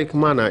barbaric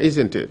manner,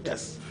 isn't it?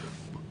 Yes.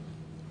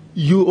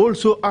 You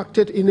also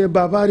acted in a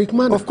barbaric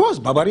manner. Of course,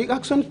 barbaric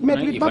action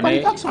met with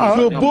barbaric action.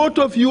 So both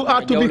of you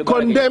are to be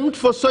condemned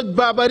for such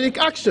barbaric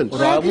actions.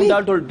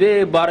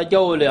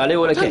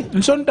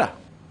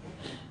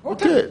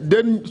 Okay,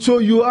 then so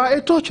you are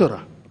a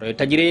torturer. If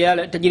that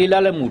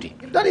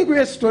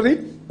equates to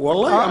it,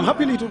 wallahi, I'm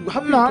happy to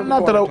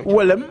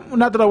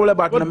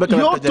But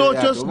your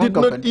tortures did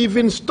not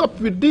even stop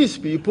with these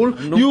people.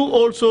 You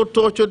also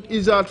tortured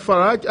Izzat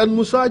Faraj and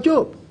Musa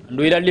Job.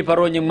 They were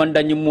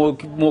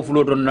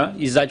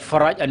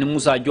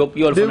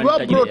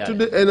brought to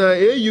the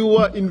NIA, you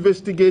were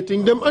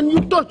investigating them and you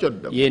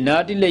tortured them.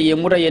 That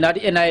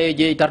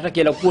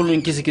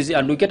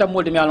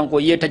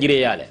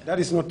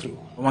is not true.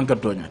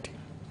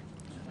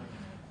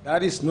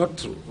 That is not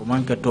true.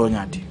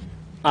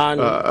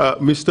 And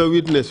Mr.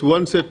 Witness,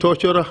 once a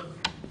torturer,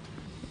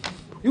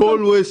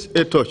 always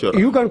a torturer.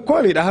 You can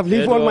call it. I have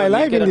lived all my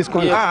life in this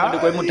country. You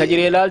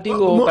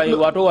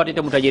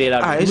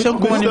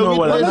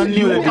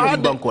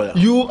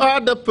are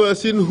the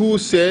person who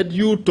said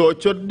you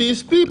tortured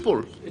these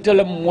people.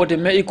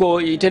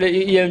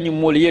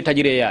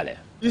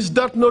 Is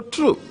that not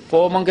true?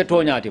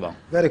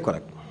 Very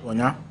correct.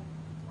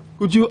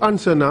 Could you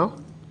answer now?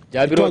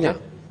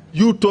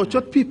 You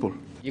tortured people.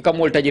 You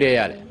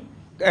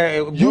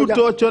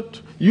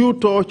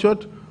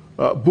tortured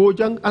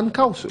Bojang and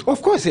Council.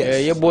 Of course,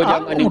 yes.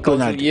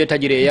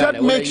 That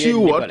makes you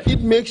what?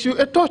 It makes you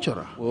a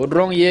torturer.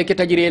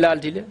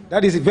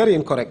 That is very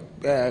incorrect,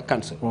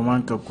 Council.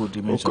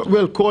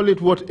 Well, call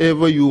it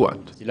whatever you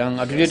want. But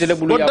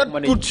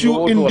that puts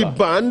you in the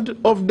band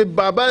of the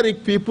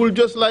barbaric people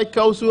just like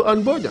Council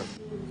and Bojang.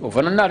 It's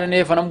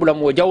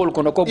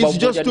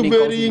just to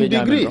varying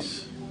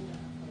degrees.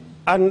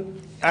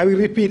 And I will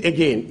repeat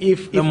again,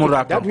 if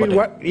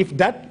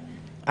that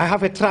I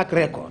have a track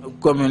record.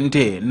 That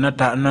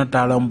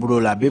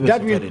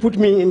will put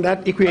me in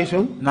that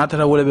equation.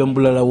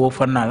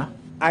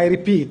 I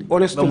repeat,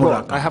 honest to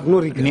God, I have no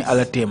regrets.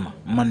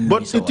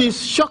 But it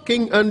is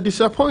shocking and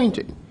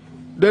disappointing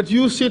that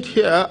you sit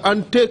here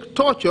and take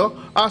torture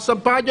as a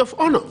badge of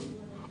honor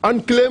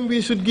and claim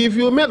we should give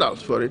you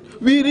medals for it.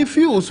 We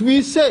refuse.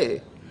 We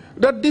say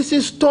that this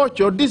is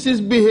torture, this is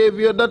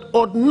behavior that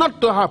ought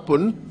not to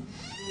happen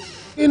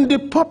in the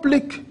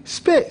public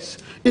space.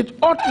 It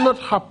ought not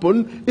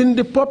happen in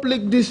the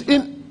public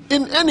in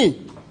any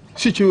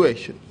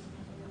situation.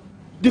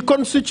 The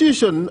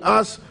Constitution,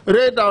 as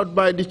read out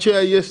by the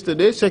chair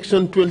yesterday,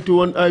 Section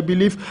 21, I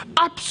believe,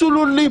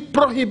 absolutely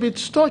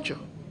prohibits torture.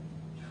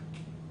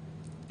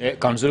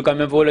 Council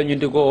come for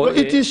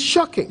it is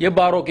shocking. Ye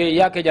baro ke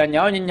ya ke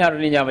janya nyar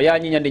ni nyama ya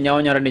nyinya ndi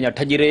nyawo nyar ndi nya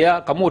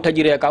tajireya kamu ta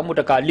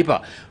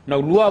kalipa na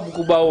luwa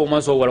buku bawo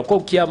maso wala ko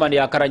kiyama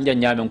ya karanja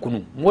nyame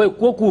kunu moy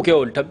ko ku ke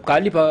on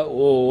kalipa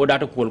o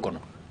data ko kono.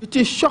 It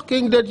is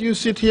shocking that you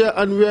sit here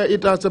and wear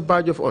it as a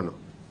badge of honor.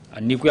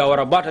 Especially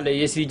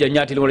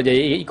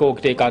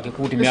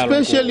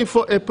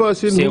for a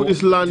person who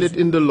is learned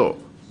in the law.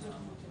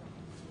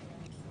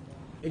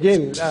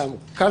 Again,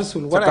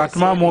 Council, what I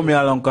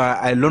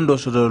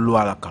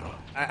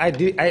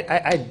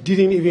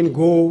didn't even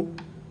go,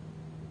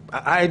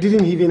 I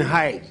didn't even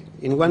hide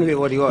in one way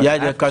or the other.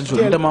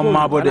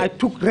 I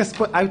took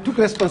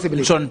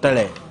responsibility.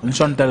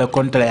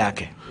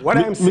 What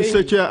I'm saying,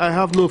 Mr. Chair, I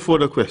have no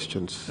further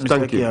questions.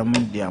 Thank you.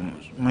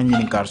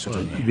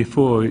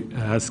 Before I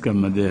ask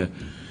Amade,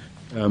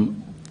 can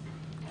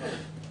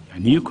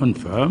you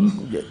confirm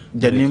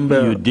that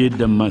you did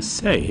must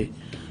say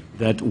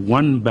that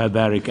one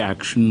barbaric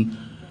action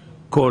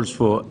calls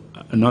for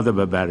another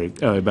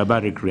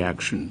barbaric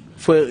reaction?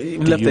 Do you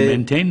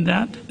maintain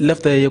that?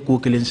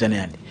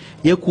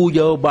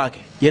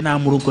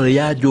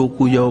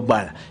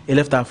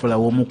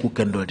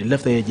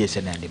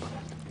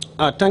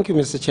 Thank you,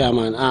 Mr.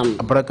 Chairman.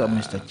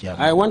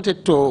 I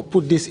wanted to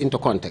put this into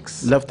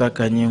context. What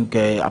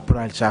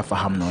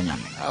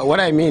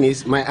I mean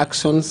is my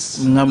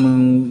actions were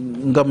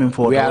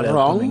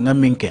wrong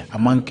and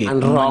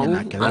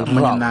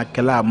wrong.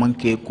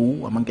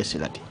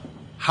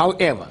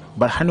 However,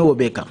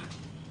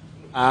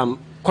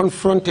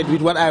 confronted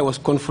with what I was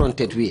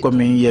confronted with, I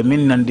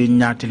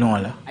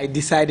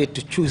decided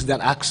to choose that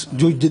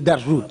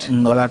route,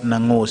 even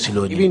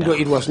though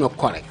it was not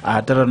correct.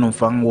 But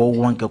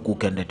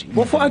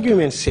for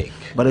argument's sake,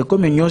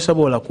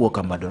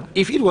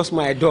 if it was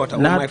my daughter or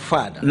my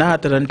father,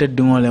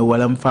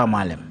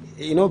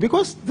 you know,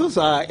 because those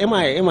are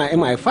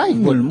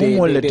MI5, but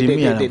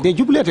they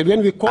jubilated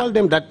when we called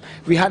them that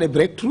we had a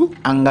breakthrough.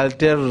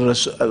 They were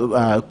so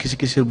happy,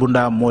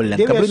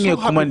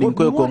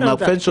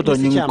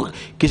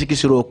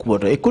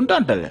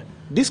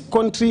 this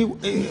country,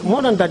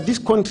 more than that, this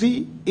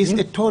country is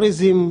a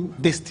tourism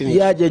destination.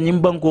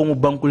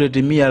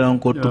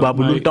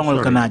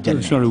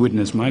 Sorry,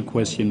 witness, my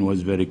question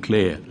was very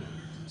clear.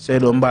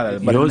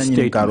 Your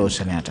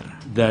statement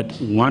that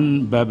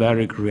one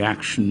barbaric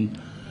reaction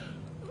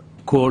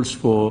calls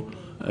for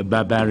a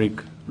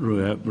barbaric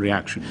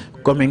reaction.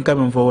 Are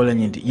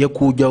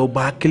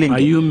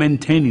you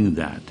maintaining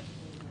that?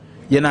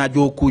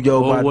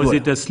 Or was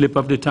it a slip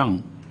of the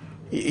tongue?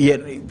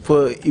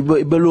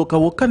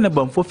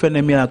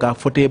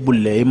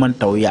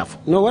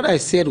 No, what I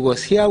said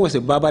was here was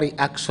a barbaric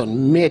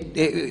action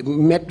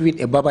met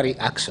with a barbaric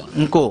action.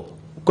 Look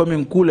at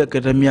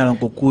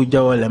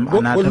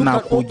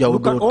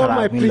all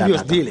my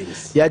previous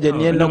dealings. Not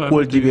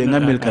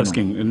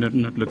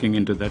looking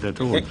into that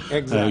at all.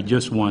 Exactly. I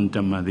just want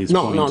these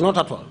points not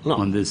at all. No.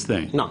 On this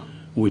thing. No.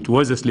 Which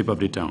was a slip of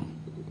the tongue.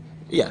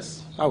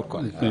 Yes, I would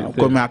call it.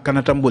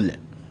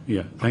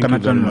 Yeah, thank you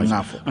very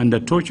much. And the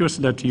tortures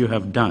that you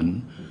have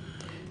done,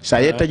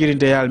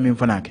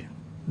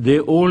 They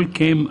all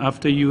came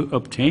after you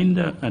obtained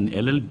an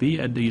LLB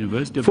at the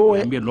University of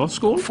Columbia Law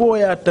School? Four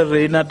years after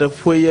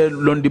 4 years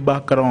londi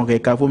background ke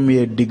ka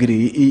me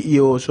degree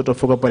io sort of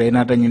foka pare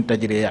nata nyin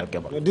tajire yal ke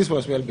ba. This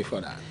was well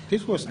before that.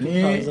 This was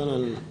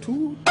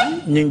 2002.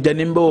 Nyin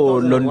janimbo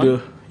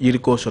londi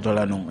yiriko soto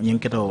la no nyin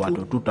keta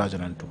wato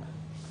 2002.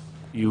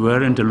 You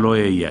weren't a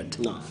lawyer yet.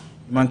 No.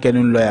 Man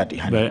kenun lawyer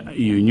ti. But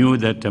you knew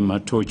that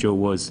torture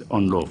was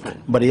unlawful.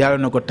 But yalo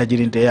no ko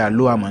tajirinte ya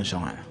luwa man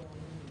songa.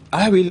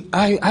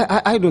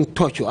 I don't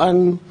torture,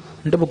 and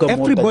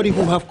everybody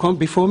who have come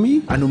before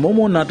me,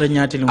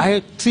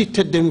 I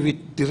treated them with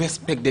the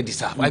respect they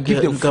deserve. I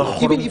give them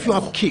food. Even if you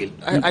have killed,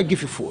 I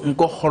give you food.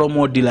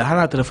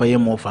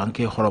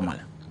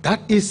 That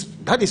is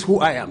who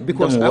I am,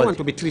 because I want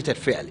to be treated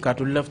fairly.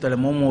 And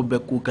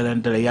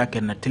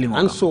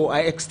so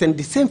I extend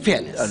the same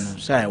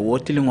fairness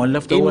in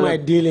my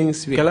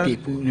dealings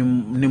with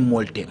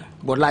people.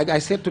 But like I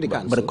said to the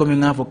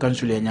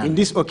council, in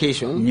this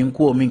occasion,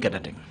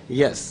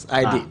 yes,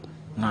 I did.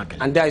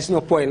 And there is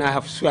no point I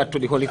have swear to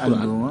the Holy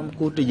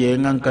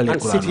Quran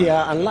and sit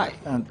here and lie.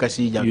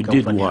 You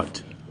did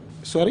what?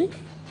 Sorry?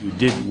 You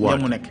did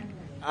what?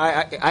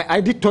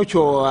 I did torture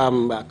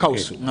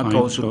Kausu.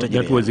 So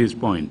that was his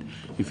point.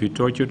 If you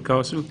tortured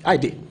Kausu, I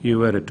did. You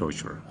were a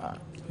torturer.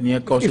 No,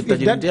 come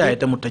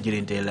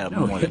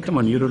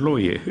on, you're a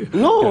lawyer.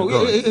 No,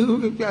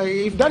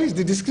 if that is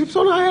the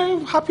description, I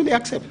happily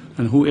accept.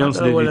 And who else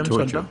did you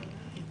torture?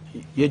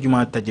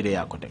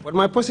 But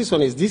my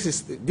position is this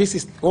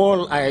is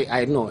all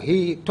I know.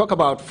 He talked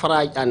about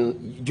Faraj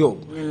and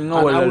Job.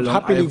 No, and I would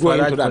happily go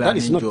into that. That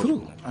is not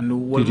true.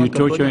 Did you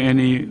torture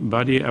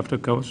anybody after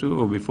Kausu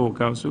or before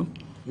Kausu?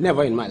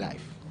 Never in my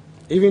life.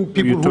 Even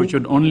people you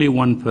tortured only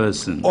one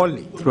person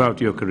only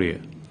throughout your career?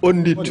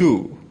 Only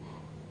two.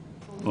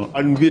 Oh.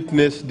 And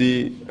witnessed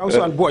the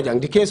Kausu and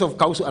Bojang, the case of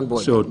Kausu and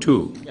Bojang. So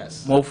two.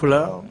 Yes.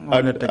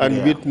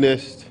 And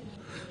witnessed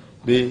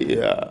the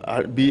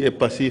be a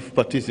passive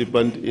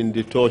participant in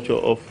the torture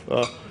of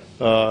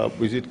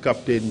was it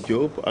Captain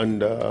Job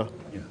and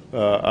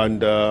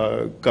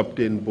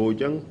Captain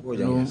Bojang?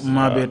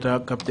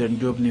 Mabeta Captain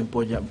Job ni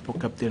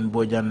Captain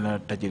Bojang la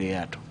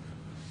tajiriyato.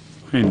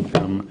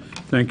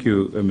 Thank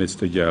you,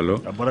 Mr. Jallow.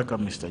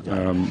 Mr.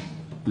 Jallow.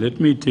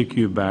 Let me take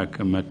you back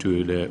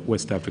to the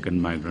West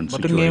African migrant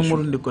situation. I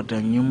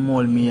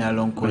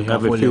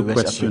have a few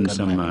questions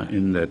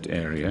in that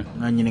area.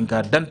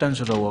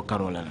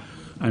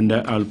 And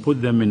I'll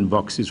put them in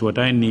boxes. What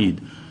I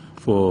need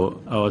for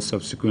our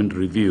subsequent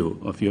review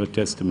of your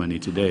testimony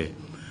today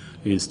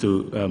is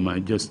to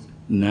just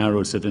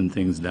narrow certain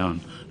things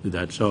down to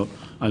that. So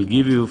I'll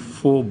give you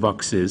 4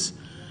 boxes.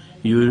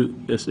 You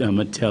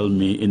tell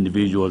me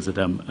individuals that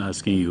I'm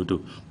asking you to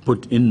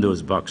put in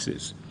those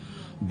boxes.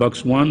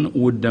 Box 1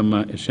 would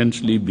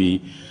essentially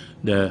be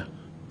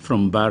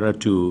from Barra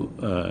to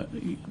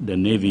the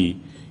Navy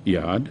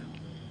Yard.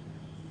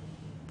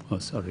 Oh,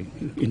 sorry,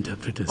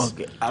 interpreters.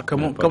 Okay.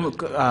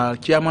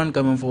 Chairman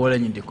coming for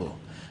Indiko.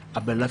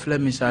 Abella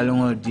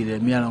Misalon did a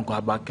meal ko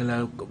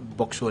abakela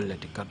box or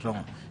let it cut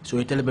wrong. So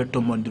it tell about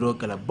Tomondro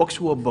kala box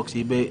or box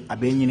ibe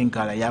abenin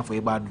kala ya for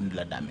ibadun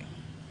ladami.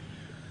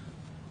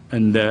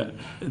 And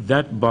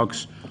that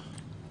box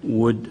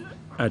would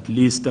at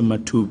least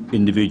 2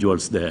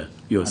 individuals there.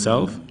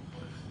 Yourself?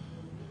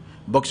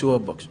 Box or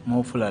box,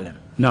 more full.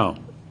 Now,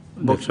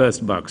 the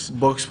first box.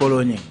 Box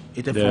following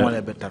it.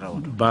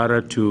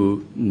 Barra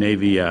to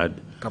Navy Yard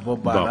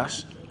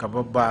box.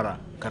 Kababara,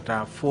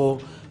 Kata 4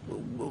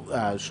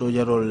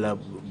 soldier roll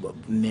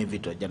Navy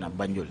to Jana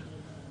Banjul.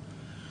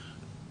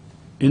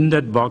 In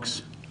that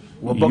box,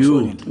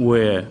 you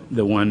were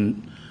the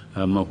one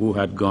who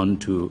had gone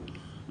to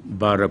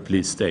Barra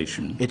Police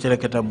Station.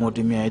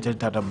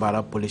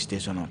 Barra Police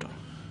Station.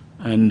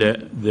 And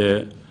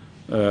the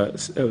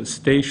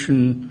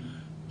station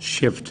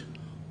shift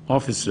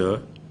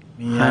officer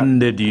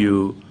handed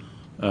you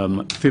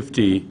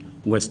 50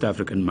 West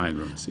African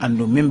migrants. And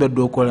remember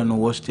do call an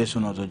war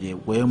station auto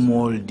where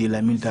more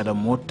dealer minta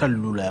mortal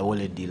lula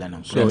wole dealer.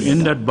 So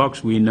in that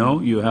box we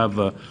know you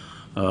have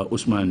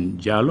Ousman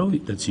Jallow,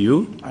 that's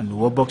you. And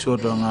what box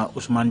order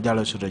Ousman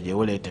Jallow sotoje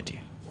wole tati.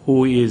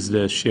 Who is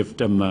the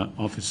shift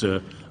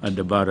officer at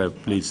the Barra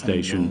police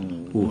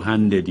station who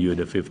handed you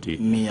the 50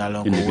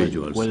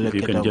 individuals? If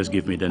you can just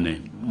give me the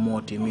name.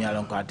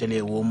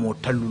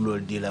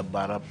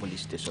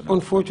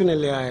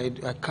 Unfortunately, I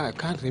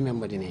can't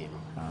remember the name.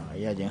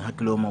 Yeah, I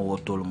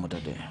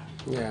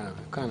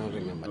cannot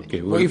remember.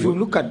 Okay, but if you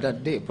look at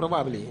that day,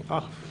 probably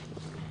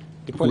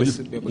the police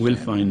we'll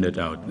find that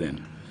out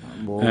then.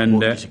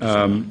 And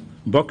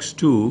box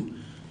 2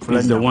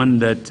 is the one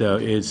that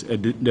is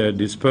the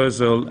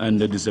dispersal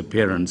and the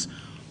disappearance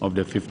of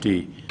the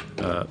 50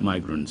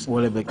 migrants.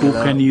 Who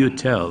can you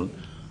tell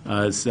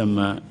as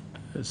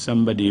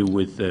somebody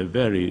with a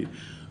very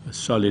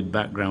solid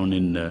background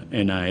in the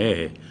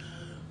NIA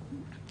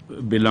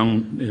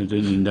belong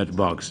in that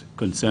box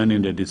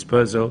concerning the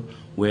dispersal,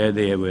 where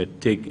they were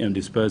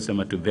dispersed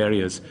to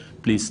various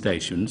police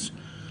stations,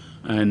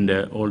 and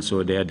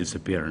also their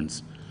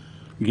disappearance?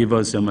 Give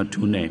us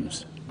 2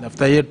 names.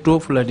 After ye two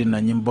fula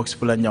dina nyim box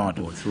fula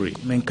nyawato. Or 3.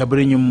 Men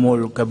kabri nyim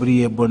mol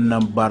kabri ye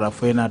bonnam bara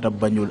fena ta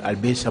banyul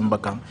albe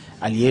sambakang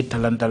aliye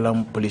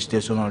talantalam police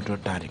station to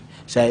taring.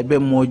 Sa ebe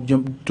mo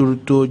to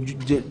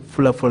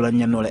fula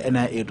nyanola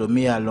NIA to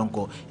mi ya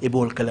lonko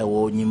ebol kala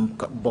wo nyim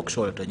box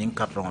wala to nyim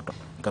carton to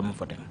kam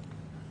foten.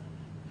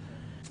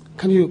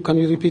 Can you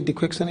repeat the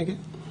question again?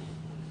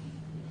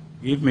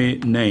 Give me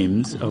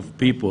names of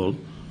people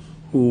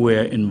who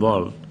were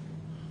involved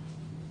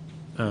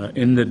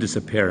in the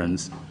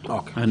disappearance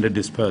and the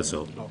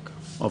dispersal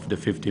of the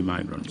 50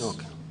 migrants.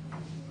 Okay.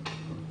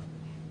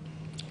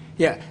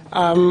 Yeah,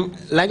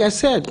 like I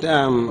said,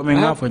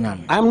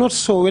 I'm not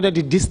sure whether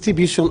the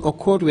distribution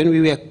occurred when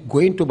we were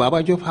going to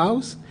Baba Job's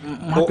house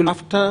or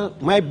after.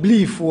 My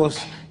belief was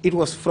it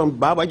was from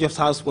Baba Job's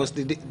house was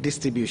the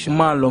distribution.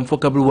 Malum fo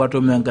kablu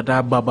wato men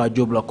kata Baba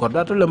Job la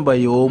korda to lamba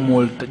yo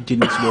mol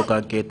tinis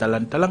loka ke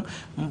talang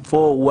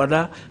fo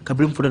wada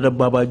kablim fo da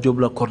Baba Job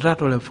la korda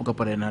to le fo ka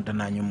pare na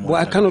tananyu mo.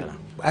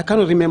 I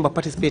cannot remember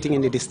participating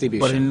in the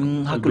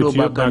distribution. With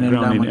your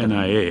background in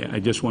NIA, I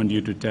just want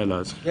you to tell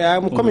us. Yeah,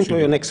 I'm coming to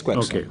your next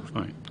question. Okay,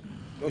 fine.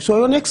 So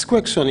your next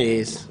question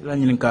is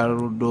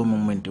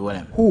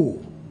who?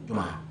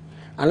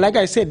 And like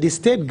I said, the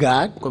state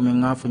guard,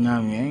 Bombarde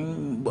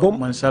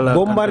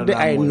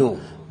I know.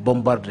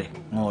 Bombarde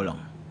ngolong.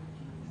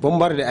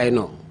 Bombarde I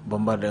know.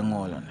 Bombarde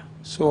ngolong.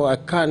 So I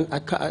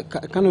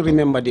cannot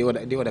remember the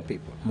other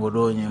people.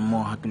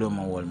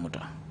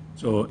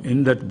 So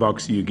in that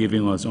box, you're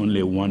giving us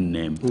only one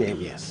name.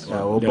 Name, yes.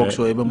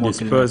 The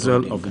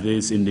dispersal of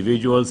these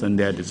individuals and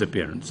their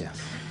disappearance.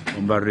 Yes.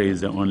 Bombarde is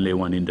the only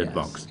one in that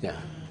box. Yeah.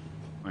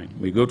 Fine.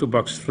 We go to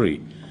box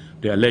 3,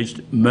 the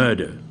alleged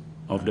murder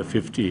of the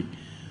 50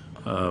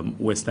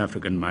 West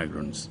African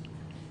migrants.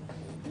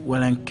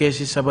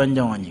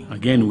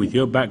 Again, with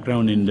your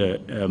background in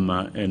the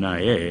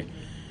NIA,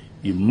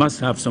 you must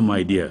have some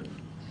idea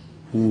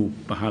who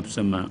perhaps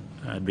had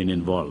been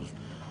involved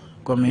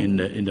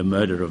in the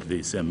murder of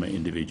these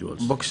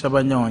individuals. Box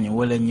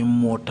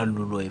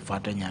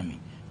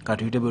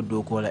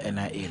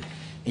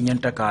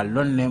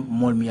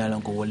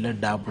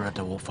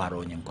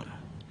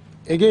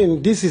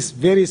Again, this is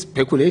very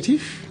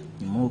speculative.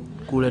 I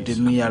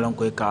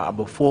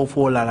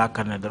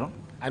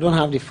don't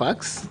have the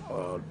facts.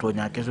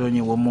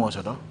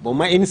 But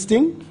my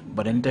instinct,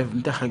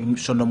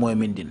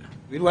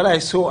 with what I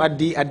saw at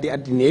the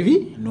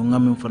Navy,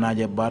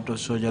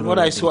 what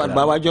I saw at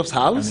Baba Job's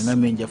house,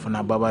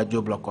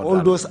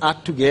 all those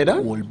act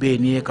together,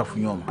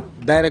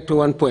 direct to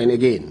one point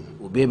again.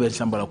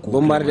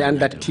 Bombarde and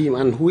that team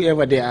and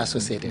whoever they are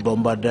associated.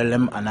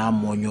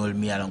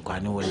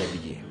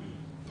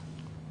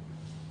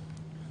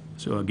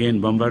 So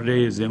again, Bombarde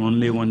is the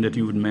only one that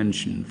you would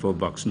mention for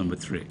box number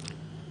 3.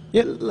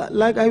 Yeah,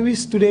 like I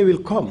wish today will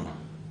come.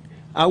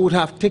 I would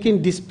have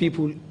taken these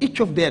people, each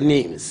of their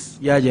names.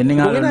 But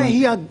when I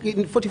hear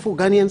 44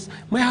 Ghanaians,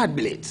 my heart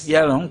bleeds.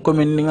 I am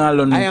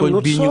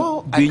not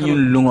sure. I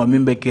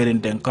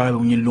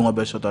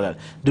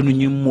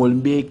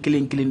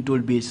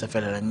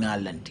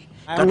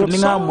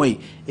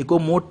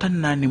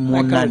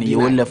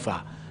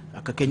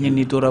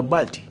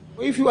cannot.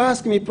 If you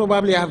ask me,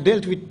 probably I have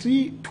dealt with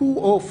 2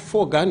 or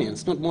 4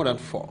 Ghanaians, not more than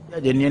 4.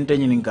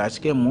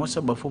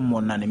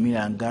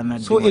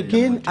 So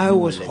again, I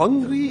was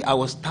hungry, I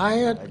was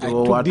tired, I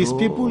took these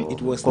people,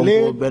 it was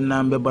late.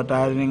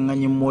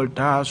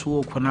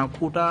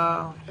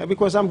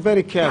 Because I'm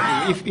very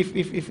careful.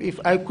 If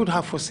I could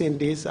have foreseen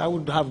this, I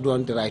would have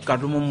done the right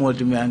thing.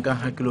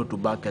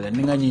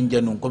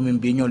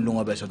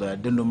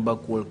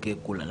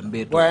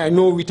 Well, I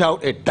know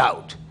without a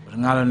doubt, a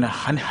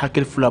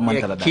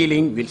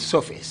killing will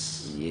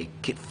surface. Yes,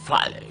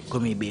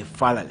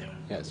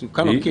 you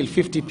cannot kill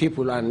 50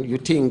 people and you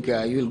think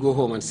you'll go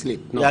home and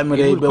sleep. No, the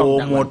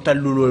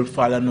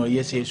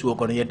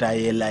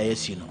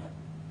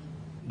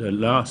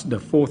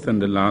fourth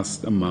and the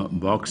last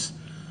box,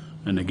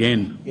 and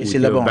again, with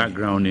your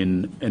background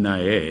in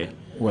NIA,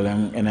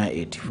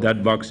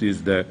 that box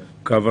is the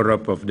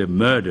cover-up of the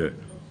murder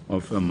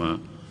of the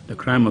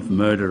crime of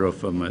murder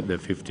of the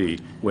 50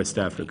 West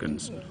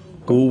Africans.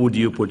 Who would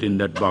you put in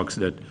that box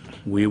that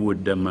we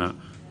would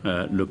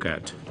look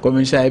at?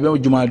 This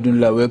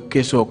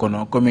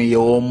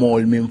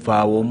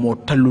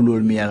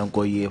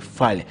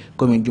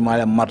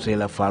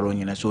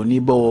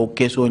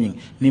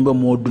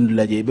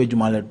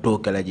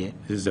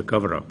is a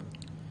cover-up.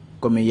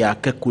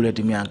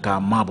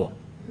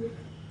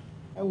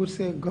 I would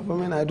say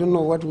government. I don't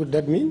know what would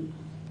that mean.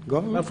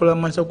 Government.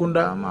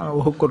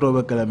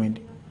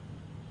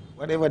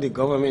 Whatever the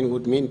government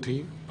would mean to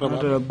you. Head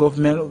of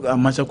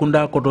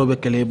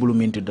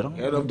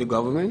the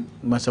government.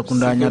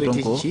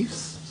 Security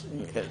chiefs.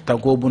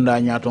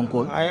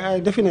 I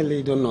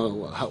definitely don't know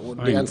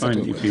what the answer to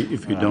it.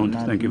 If you don't,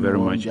 thank you very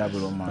much.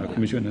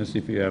 Commissioners,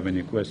 if you have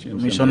any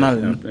questions. Deputy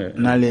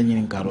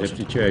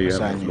Chair, you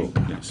have the floor.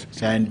 Yes.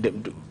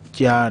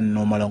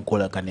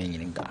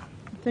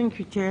 Thank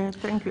you, Chair.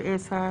 Thank you,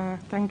 Esa.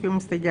 Thank you,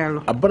 Mr.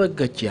 Jallow.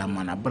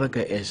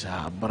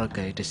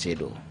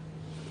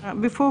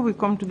 Before we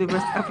come to the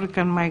West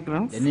African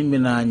migrants, West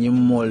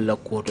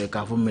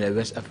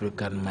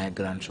African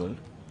migrants.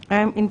 I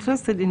am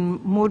interested in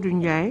Modou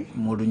Njai,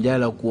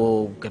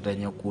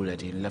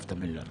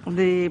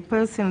 the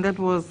person that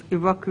was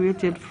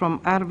evacuated from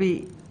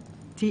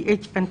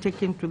RVTH and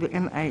taken to the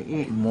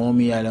NIA.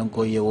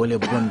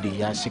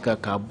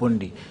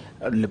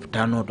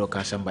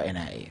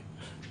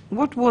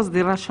 What was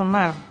the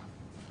rationale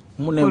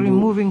for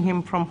removing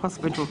him from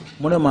hospital?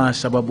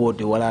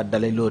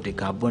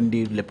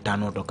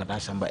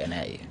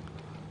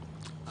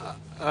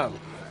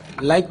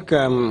 Like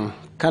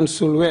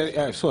Commissioner,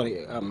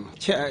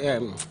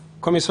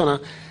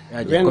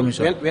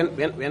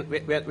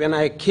 when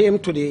I came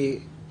to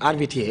the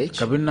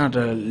RVTH,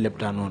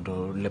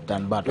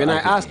 when I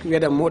asked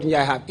whether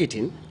Monjai had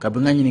eaten,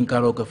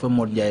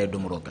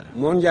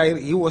 Monjai,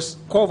 he was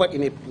covered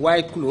in a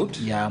white cloth.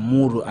 He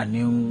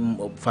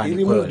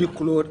removed the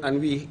cloth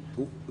and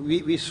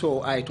we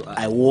saw eye to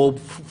eye.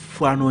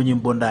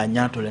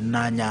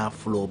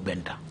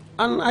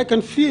 And I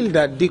can feel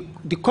that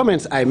the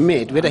comments I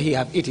made, whether he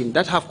have eaten,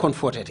 that have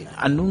comforted him.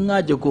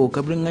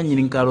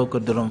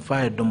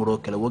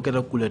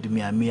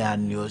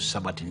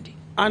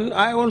 And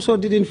I also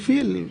didn't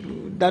feel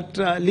that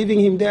leaving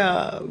him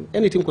there,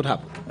 anything could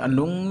happen.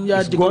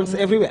 There's guns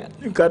everywhere.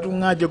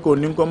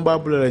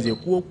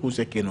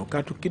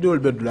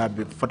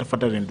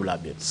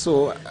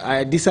 So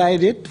I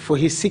decided for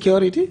his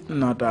security, take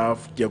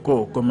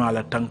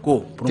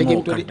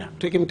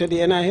him to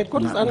the NI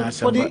headquarters, and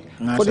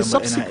for the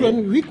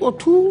subsequent week or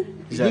two,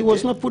 he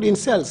was not put in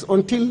cells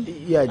until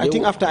I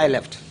think after I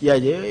left. No,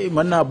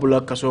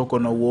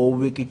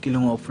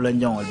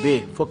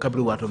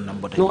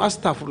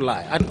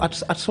 astaghfirullah.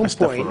 At some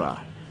point,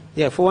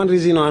 yeah, for one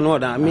reason or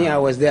another, I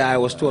was there, I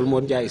was told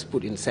Monja is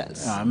put in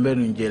cells. But at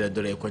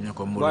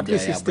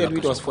least he stayed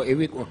with us for a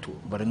week or two.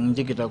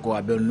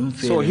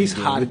 So his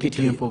heart beat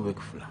him.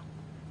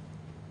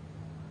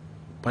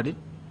 Pardon?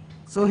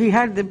 So he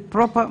had the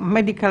proper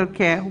medical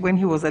care when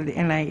he was at the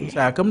NIA.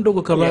 Yes.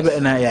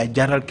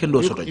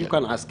 You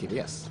can ask him,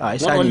 yes.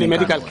 Not only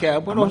medical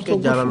care, but also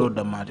good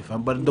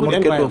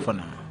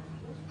food.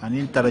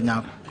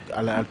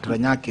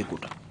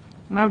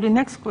 Now the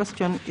next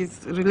question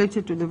is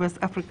related to the West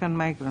African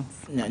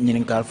migrants. You have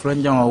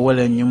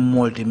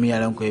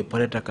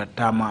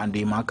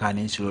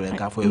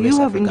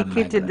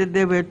indicated that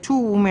there were 2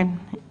 women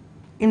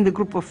in the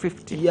group of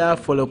 50.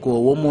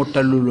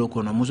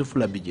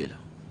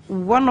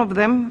 One of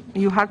them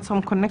you had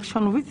some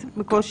connection with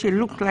because she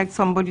looked like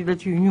somebody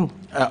that you knew.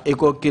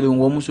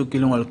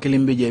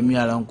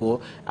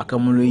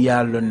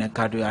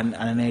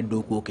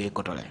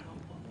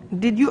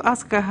 Did you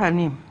ask her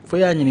name?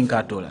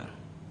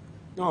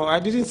 No, I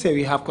didn't say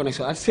we have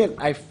connection. I said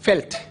I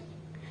felt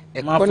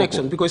a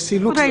connection because she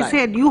looked like... But I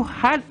said you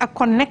had a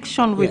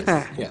connection with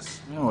her. Yes.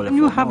 When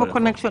you have a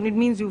connection, it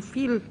means you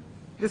feel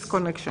this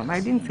connection. I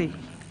didn't say.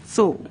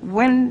 So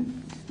when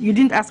you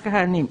didn't ask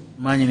her name?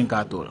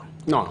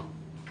 No.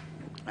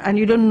 And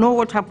you don't know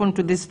what happened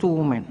to these 2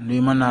 women? I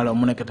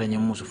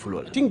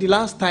think the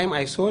last time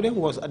I saw them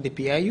was at the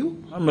PIU.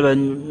 With the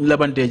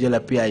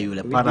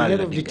head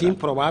of the team,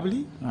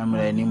 probably.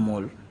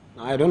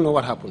 I don't know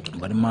what happened to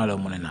them. I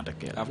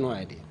have no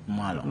idea.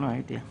 No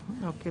idea.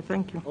 Okay,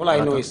 thank you. All I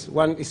know is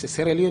one is a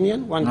Sierra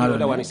Leonean, the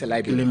other one is a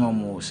Liberian.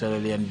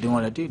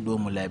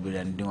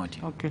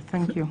 Okay,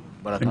 thank you.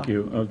 Thank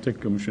you. I'll take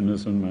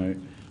commissioners on my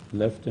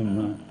left.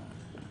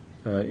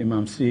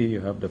 Imam C, you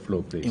have the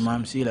floor, please.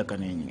 Imam C, la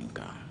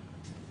kaninka.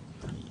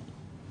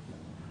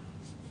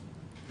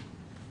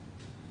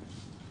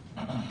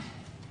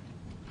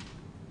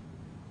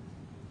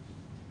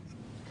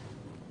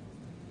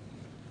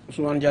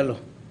 Ousman Jallow.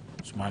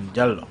 Ousman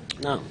Jallow.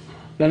 No.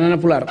 Lanana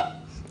Pular.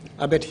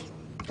 Abeti.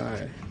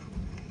 Aye.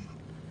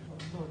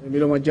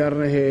 Milo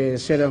majarna he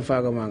sedam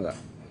faga manga.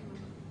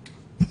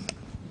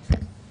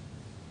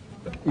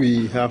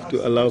 We have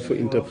to allow for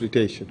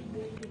interpretation.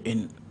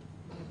 In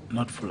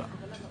not full.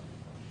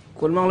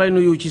 Kon mang lay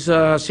nuyu ci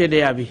sa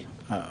CDA bi.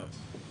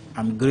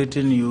 I'm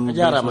greeting you based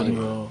on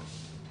your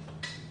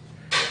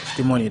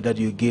testimony that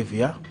you gave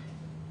here.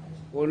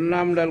 Kon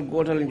nam dal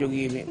gotal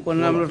njogi mi. Kon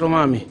nam la to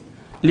mami.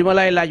 Lima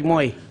lay laaj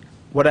moy.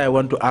 What I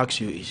want to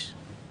ask you is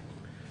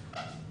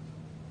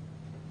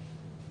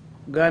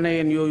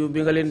Ghanaian yoyu bi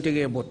nga len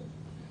tege bot.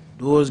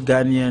 Those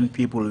Ghanaian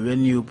people,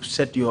 when you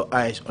set your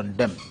eyes on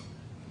them,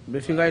 be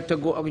fi ngay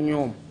teggo ak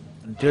ñoom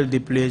until the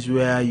place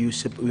where you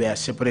were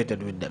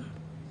separated with them,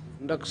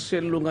 ndax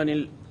seetlu nga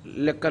ni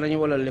lekk nañu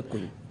wala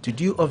lekkuñu. did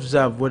you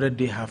observe whether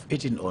they have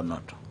eaten or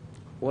not?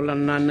 Wala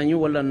naan nañu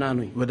wala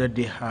naanuñ. Whether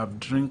they have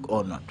drink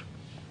or not?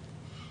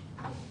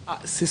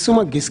 Si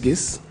suma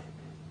gis-gis,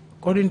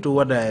 according to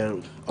what I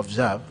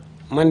observed,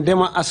 man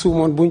dema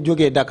assumoon buñ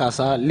jógee Dakar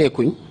sa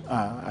lekkuñ.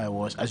 I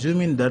was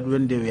assuming that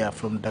when they were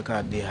from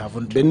Dakar, they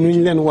haven't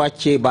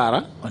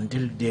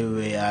until they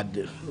were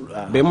alighted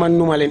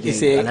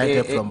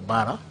from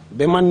Bara,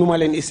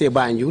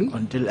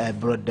 until I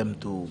brought them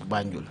to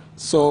Banjul.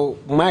 So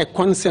my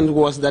concern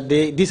was that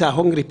these are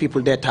hungry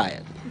people, they're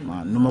tired.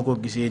 numako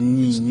gisee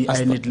ñi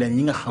ay nit la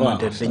ñi nga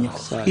xamante dañu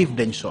xiif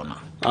dañ sona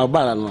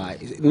balan waay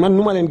man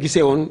numa leen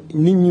gisee woon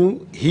nit ñu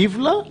xiif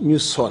la ñu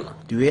sona.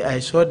 The way I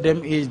saw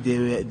them is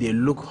they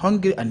look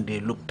hungry and they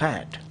look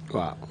tired.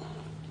 Wow.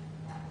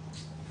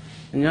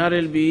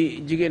 ñaareel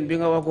bi jigéen bi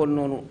nga waxoon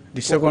noonu.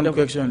 The second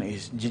question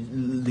is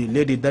the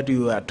lady that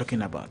you are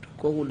talking about.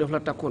 kooku def la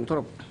takkoon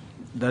trop.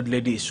 That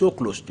lady is so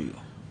close to you.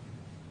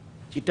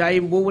 ci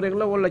taayim boobu rek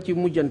la wala ci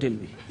mujjantel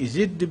bi. Is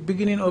it the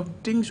beginning of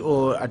things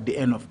or at the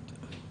end of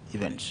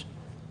events?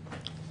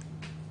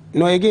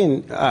 No,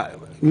 again,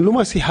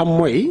 luma si xam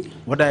mooy.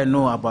 What I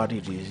know about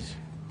it is.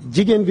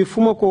 jigéen bi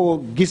fu ma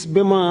ko gis ba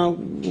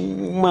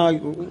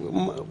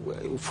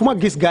fu ma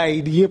gis gars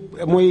yi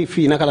yëpp mooy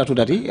fii naka la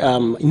tuddati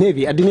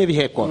Navy at the Navy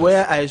headquarters.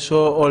 Where I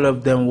saw all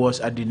of them was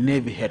at the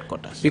Navy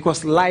headquarters.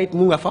 Because light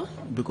mu nga fa.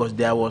 Because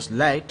there was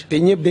light. te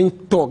ñëpp dañ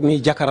toog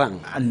ni jakarang.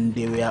 And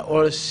they were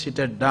all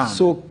seated down.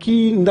 So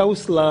kii ndaw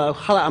la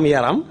xala am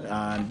yaram.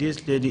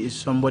 This lady is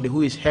somebody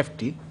who is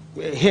hefty.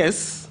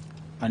 Yes.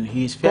 And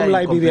he is fair in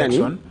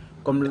complexion.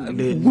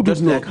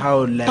 Just like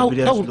how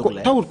Liberians look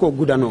like.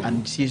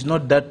 And she's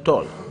not that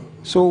tall.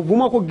 So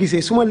when I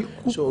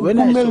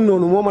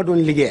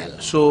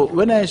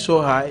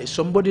saw her,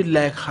 somebody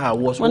like her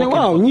was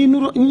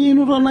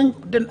walking.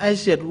 Then I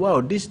said,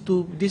 wow, these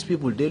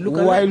people, they look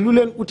alike.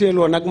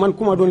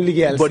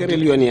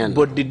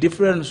 But the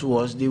difference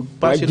was the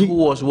person who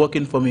was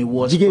working for me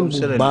was from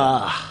Sierra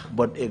Leone,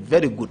 but a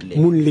very good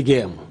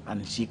lady.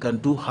 And she can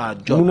do her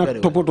job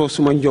very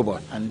well.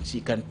 And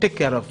she can take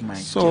care of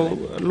my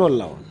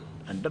children.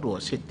 And that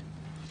was it.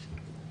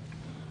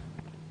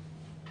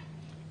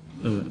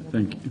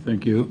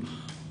 Thank you.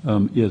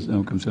 Yes,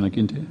 Commissioner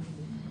Kinte.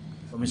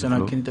 Commissioner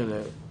Kinte,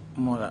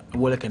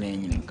 wala kene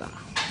nyininka.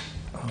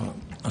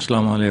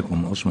 Assalamu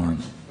alaikum, Ousman.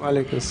 Wa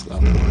alaikum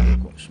assalam.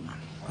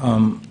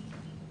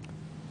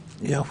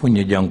 Ya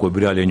funye jango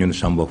birale nyun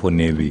samba for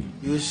Navy.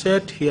 You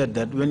said here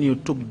that when you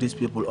took these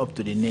people up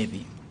to the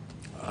Navy,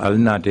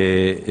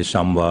 alnate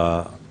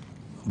samba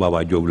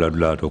Baba Job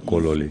ladula to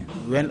Kololi.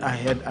 Went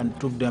ahead and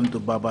took them to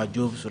Baba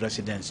Job's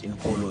residence in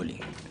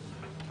Kololi.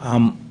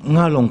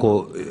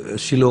 Ngalonko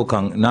silo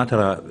kang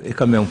natara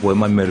ekamem po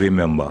man me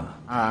remember.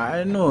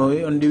 I know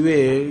on the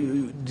way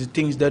the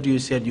things that you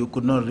said you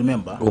could not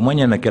remember. O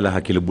manya na kela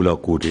hakili bula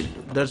kuti.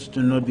 That should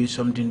not be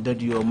something that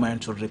your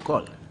mind should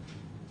recall.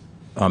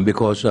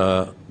 Because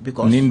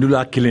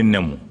nindula killing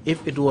nemu.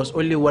 If it was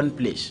only one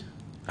place,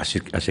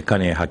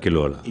 asikane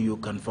hakilola. You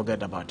can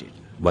forget about it.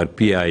 But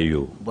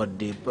PIU. But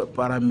the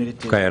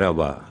paramilitary.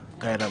 Kairaba.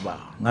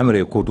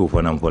 Ngamre kotu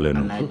fanam folenu.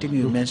 And I think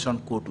you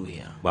mentioned kotu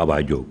here.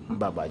 Baba Job.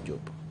 Baba Job.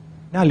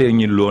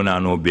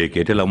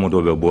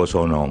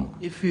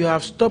 If you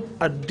have stopped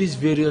at these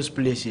various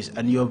places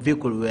and your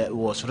vehicle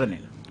was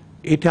running,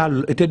 you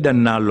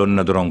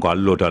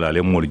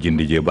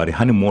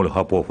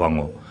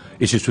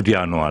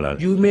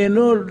may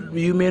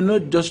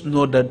not just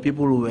know that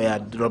people were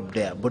dropped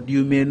there, but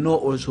you may know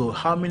also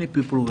how many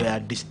people were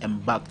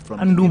disembarked from.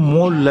 And no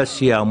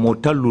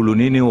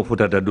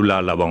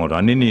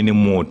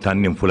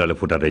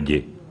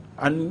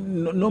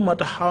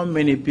matter how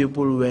many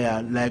people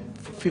were, like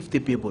 50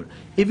 people,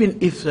 even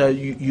if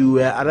you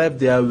were arrived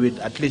there with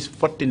at least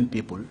 14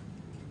 people,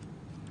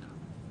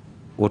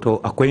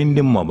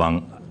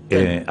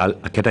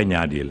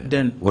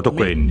 then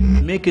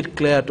make it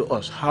clear to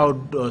us, how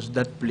does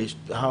that place,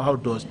 how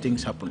does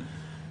things happen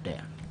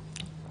there?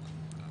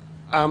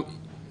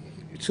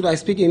 Should I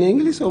speak in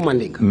English or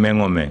Mandinka?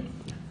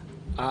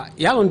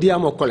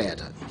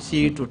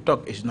 See, to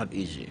talk is not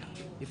easy.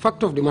 The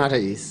fact of the matter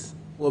is,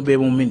 I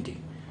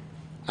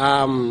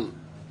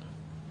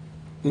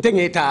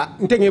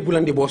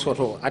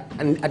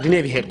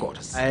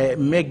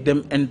make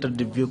them enter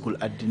the vehicle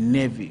at the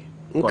Navy.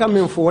 What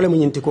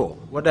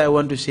I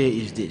want to say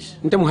is this.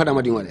 I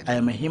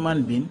am a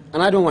human being.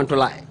 And I don't want to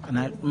lie. And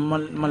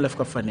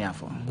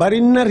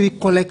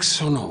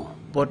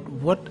but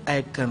what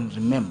I can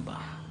remember,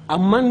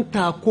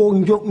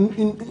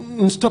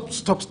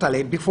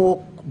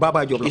 before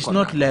Baba Job. It's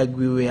not like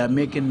we were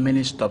making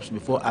many stops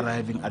before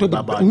arriving at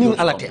Baba Job's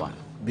compound,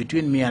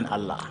 between me and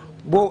Allah.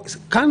 But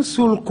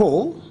council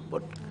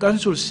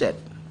said,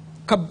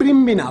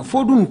 when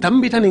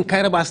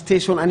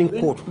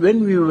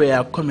we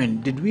were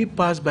coming, did we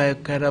pass by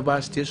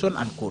Kairaba station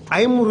and court?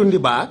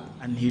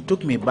 And he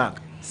took me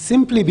back.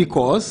 Simply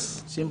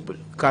because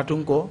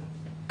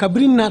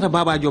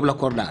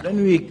when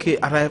we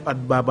arrived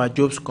at Baba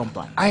Job's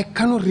compound, I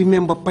cannot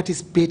remember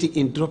participating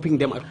in dropping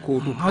them at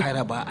Kotu,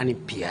 Kairaba, and in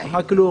PI.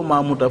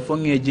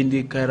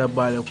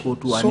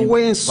 So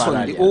when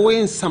Sunday,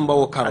 when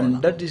Samba,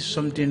 and that is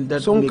something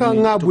that so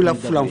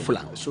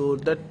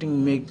that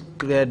thing make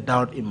clear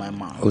doubt in my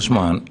mind.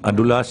 Ousman,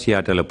 Adula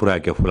Seattle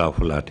Purake Fula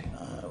Fulati.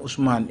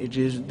 Ousman,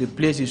 the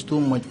place is too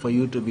much for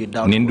you to be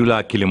doubtful.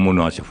 Nindula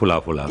kilimuno ase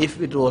fula fula.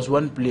 If it was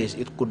one place,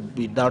 it could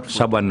be doubtful.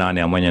 Saba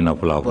nane amanya na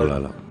fula fula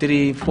la.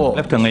 3, 4.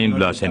 Left nga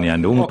indula seni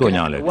ande umto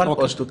nyale. Want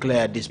us to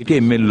clear this.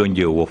 Ite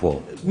melonje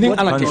wofo.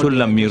 Council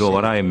la miro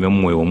wara e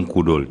memwe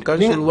omkudol.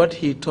 Council, what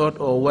he thought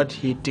or what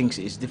he thinks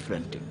is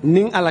different.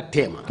 Ning ala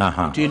tema.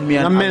 Between me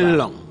and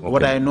Allah,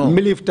 what I know.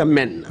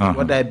 Men.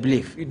 What I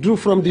believe. He drew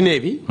from the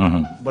Navy.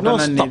 But no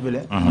stop.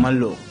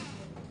 Malo.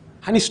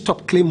 And he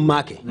stopped claim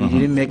market. He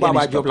didn't make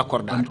Baba any job stop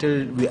la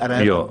until we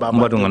arrived at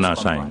Baba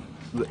Job's sign.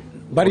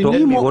 Bari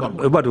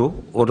Badu,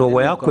 oto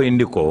waya ko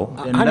indiko.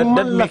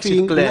 That makes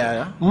it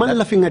clear. Man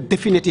laughing a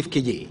definitive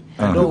KJ.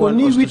 Because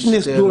ni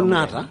witness do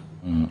nata.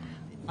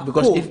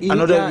 Because if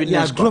another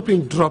witness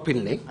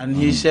dropping, and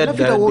he said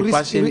that the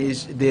person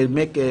is, they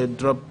make a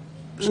drop.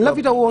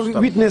 Lafita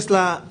witness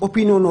la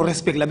opinion or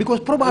respect la because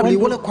probably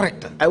wala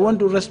correct. I want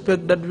to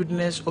respect that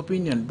witness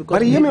opinion because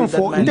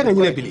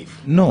but believe.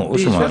 No,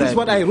 Ousman. This is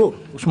what I wrote.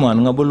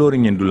 Ousman nga bolori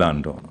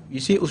nyendulando. You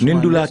see,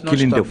 Ousman, Nindula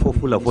kilinde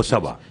fofula fo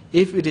saba.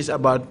 If it is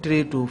about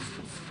 3 to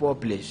 4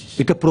 places,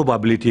 it's a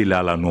probability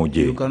la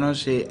noje. You cannot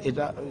say it.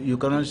 You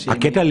cannot say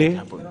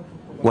aketale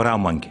wara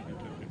manke.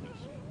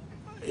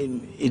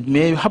 It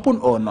may happen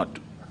or not.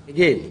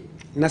 Again.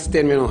 Na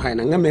statement on high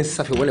nga men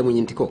safi wala mo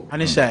nyintiko.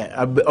 Anisa,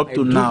 up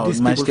to now,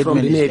 my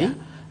statement is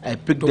I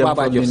picked them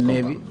from the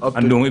Navy.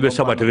 And don't even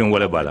sabatering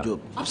wala bala.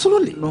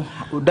 Absolutely. No,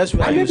 that's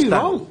where I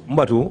stand.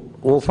 Mbatu,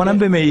 o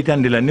fanambe me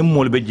itandila ni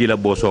molbe jila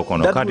boso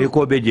kono. Kati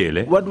ko be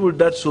jele. What will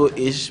that show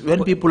is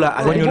when people are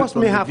arriving. The boss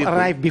may have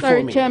arrived before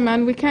Sorry, me.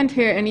 Chairman, we can't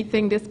hear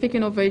anything. They're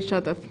speaking over each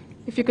other.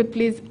 If you could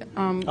please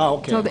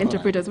tell the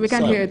interpreters, we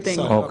can't hear a thing.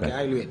 Okay,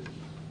 I'll wait.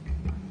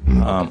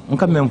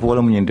 Nka memfo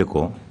wala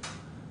munyenteko.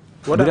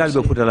 What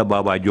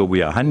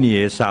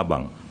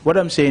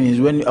I'm saying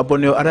is when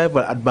upon your arrival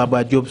at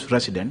Baba Job's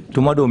residence,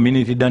 even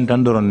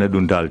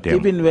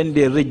when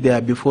they reach there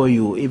before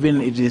you,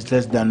 even it is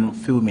less than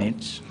few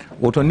minutes.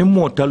 If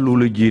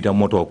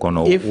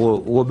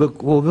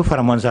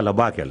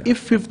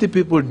 50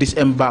 people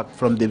disembark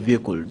from the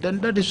vehicle, then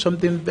that is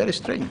something very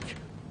strange.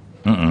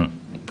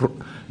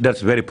 That's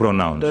very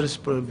pronounced. That is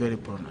very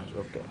pronounced.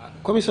 Okay.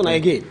 Commissioner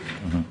again.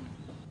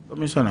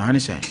 Commissioner,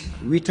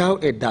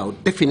 without a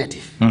doubt,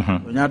 definitive.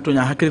 Then I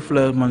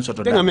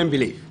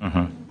believe.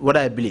 What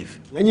I believe.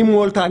 I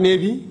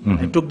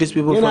took these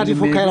people from the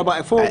Navy.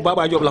 I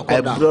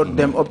brought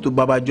them up to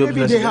Baba Job's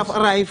residence. Maybe they have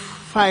arrived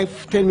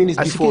 5-10 minutes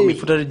before me.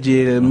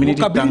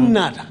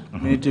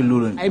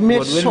 I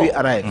made sure when we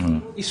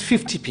arrived, it's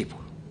 50 people.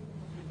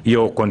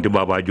 Yo konti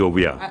Baba Job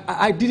ya.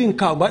 I didn't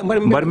count, but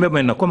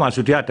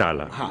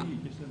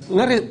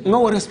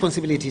no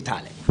responsibility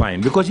tale.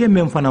 Fine, because you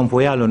memfana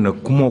mfoyalo na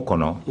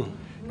kumokono.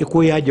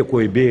 Eko yaje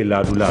ko ebe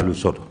la dula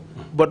soto.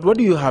 But what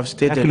you have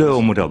stated,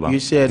 you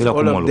said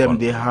all of them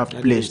they have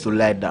place to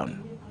lie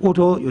down.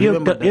 Oto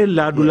e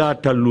la dula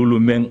talulu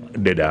men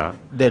deda.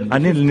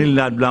 Anil ni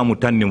la dula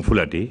mutannim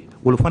fulati.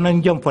 Ul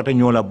fanan jam fata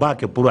nyola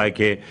bake pura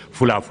ke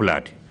fula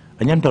fulati.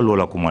 Anyanta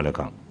lola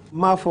kumaleka.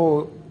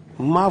 Mafo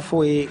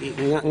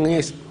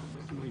nges.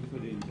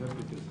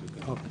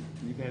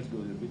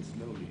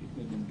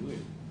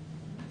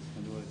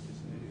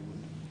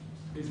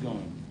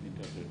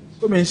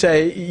 Comme ça,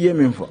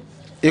 yeminfo.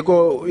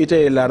 Eko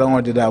ite la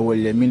rongo de da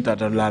wolle minta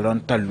la ron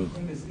talu.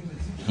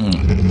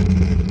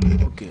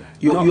 Okay.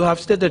 You have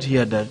stated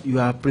here that you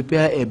have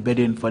prepared a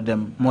bedding for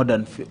them, more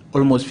than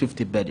almost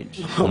 50 beddings.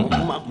 No.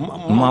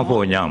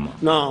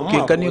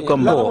 Okay, can you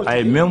come back?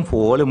 I mean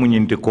for all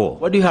munyintiko.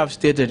 What you have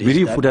stated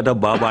is that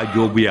Baba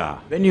Jobia.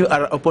 When you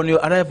are upon your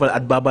arrival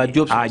at Baba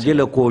Job's, you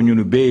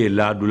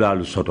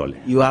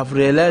have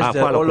realized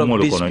that all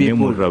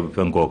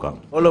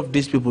of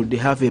these people, they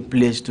have a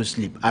place to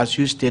sleep, as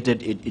you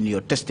stated it in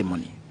your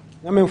testimony.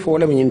 What I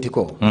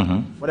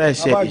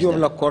said is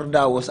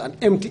that was an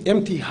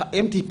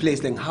empty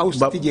place, like house.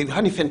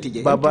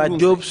 Baba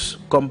Job's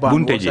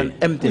compound was an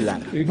empty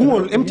land.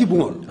 Empty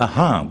bungol.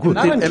 Aha, good.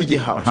 Empty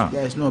house.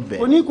 There is no bed.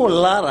 So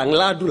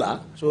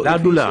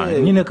ladula,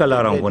 nine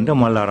kalarang ko, nda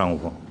malarang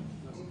ko.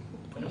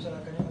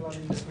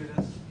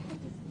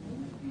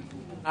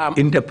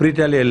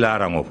 Interpreter le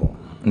larang ko,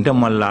 nda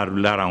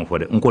malarang ko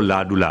de, unko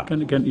ladula.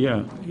 Can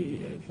yeah.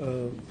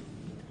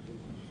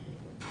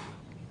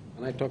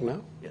 Can I talk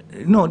now?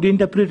 No, the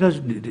interpreter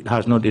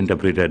has not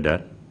interpreted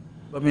that.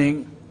 I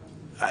mean,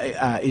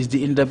 is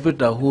the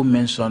interpreter who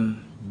mentioned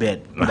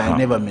bed, but I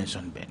never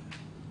mentioned bed.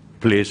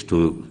 Place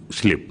to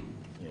sleep.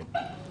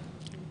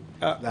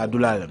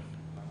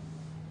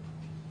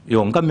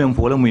 Yo nka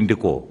memfola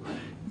mwindiko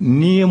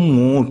ni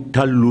mu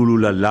talulu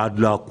la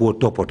ladla ko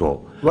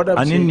topoto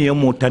ani ni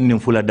mu tanin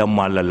fula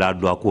damma la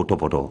ladla ko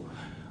topoto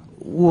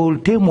wol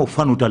temo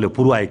fanuta le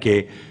pour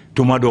ayke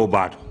tumado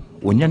bato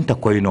wonyanta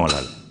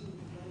koyinolal.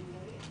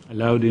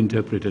 Allow the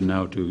interpreter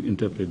now to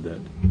interpret that.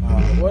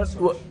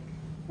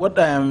 What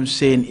I am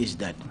saying is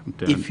that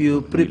if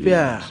you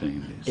prepare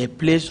a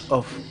place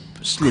of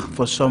sleep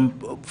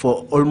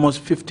for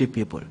almost 50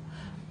 people,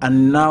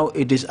 and now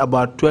it is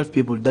about 12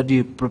 people that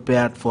you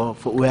prepared for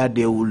where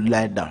they will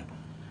lie down.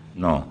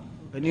 No.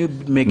 Can you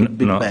make it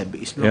bit by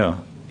bit? Yeah.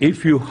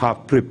 If you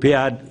have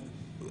prepared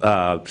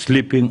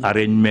sleeping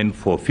arrangement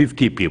for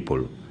 50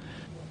 people,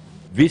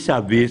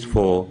 vis-a-vis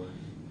for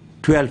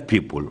 12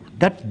 people,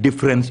 that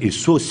difference is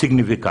so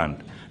significant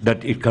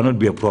that it cannot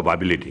be a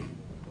probability.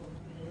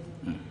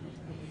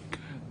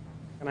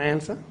 Can I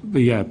answer?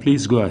 Yeah,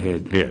 please go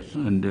ahead. Yes.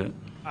 And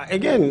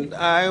again,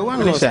 I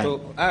want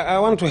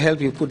to help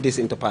you put this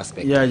into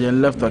perspective. Yeah, you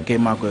left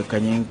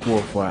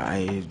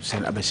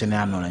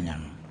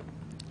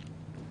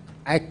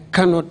I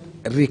cannot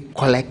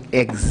recollect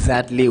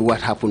exactly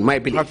what happened. My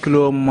belief.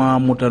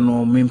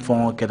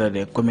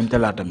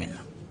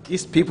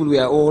 These people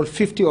were all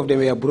 50 of them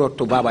were brought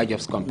to Baba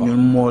Job's compound.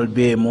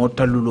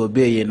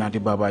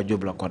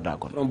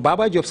 From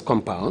Baba Job's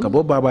compound.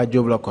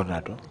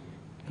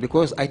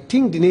 Because I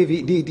think the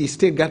Navy, the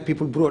state guard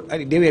people brought,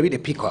 they were with a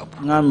pickup.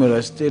 I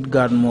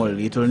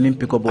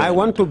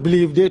want to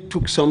believe they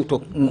took some to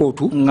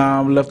Kotu.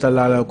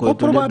 Or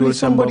probably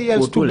somebody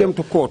else took them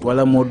to court. But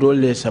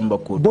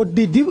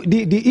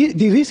the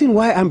reason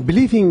why I'm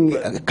believing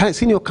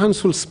senior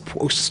counsel's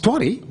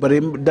story, that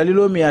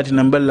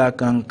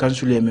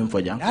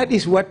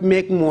is what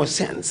makes more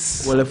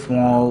sense. That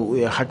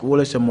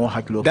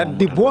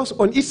the boss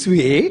on its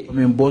way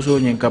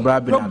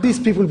dropped these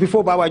people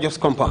before Baba just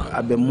compound.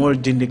 And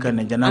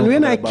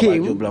when I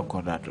came, you know,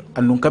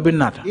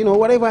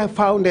 whatever I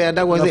found there,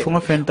 that was it.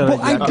 But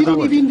I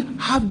didn't even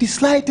have the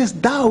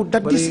slightest doubt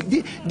that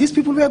these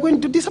people were going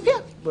to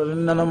disappear.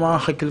 Hello.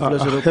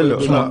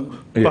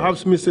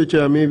 Perhaps, Mr.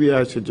 Chair, maybe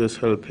I should just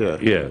help here.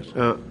 Yes.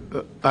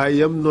 I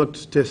am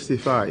not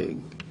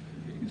testifying.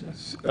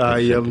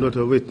 I am not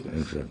a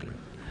witness. Exactly.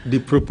 The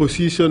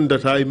proposition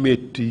that I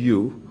made to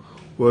you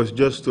was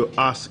just to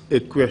ask a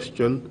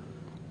question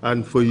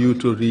and for you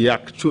to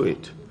react to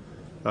it.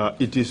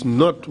 It is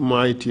not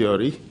my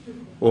theory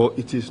or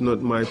it is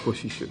not my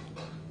position.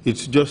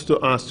 It's just to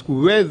ask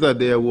whether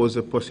there was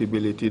a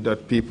possibility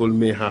that people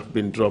may have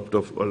been dropped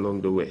off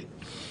along the way.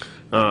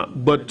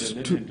 But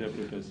to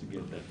interpreters to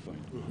get that point.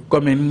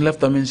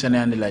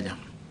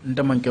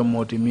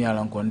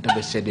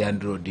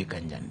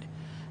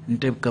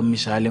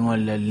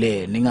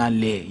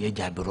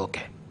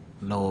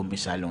 No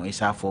misalong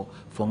isa fo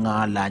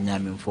nga la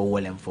nyamin fo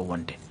wolem fo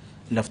wonte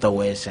lafta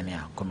way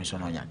senia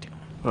commission nyati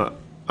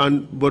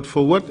but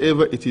for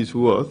whatever it is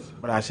worth,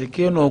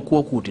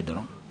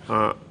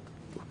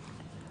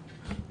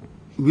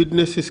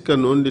 witnesses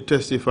can only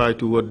testify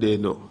to what they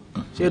know.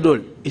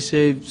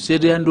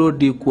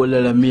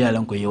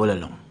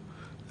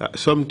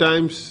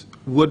 Sometimes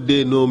what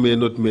they know may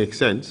not make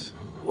sense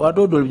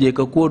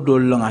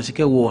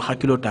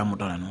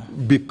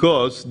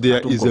because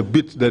there is a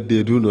bit that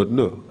they do not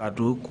know.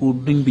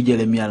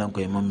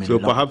 So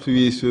perhaps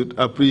we should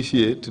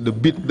appreciate the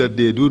bit that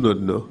they do not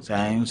know,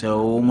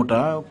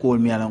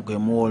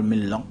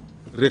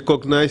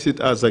 recognize it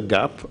as a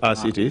gap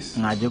as it is,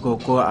 and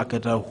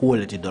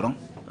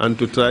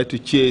to try to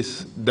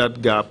chase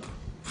that gap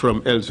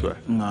from elsewhere.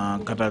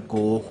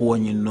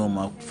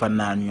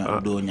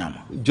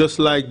 Just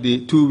like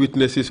the two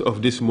witnesses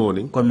of this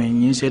morning,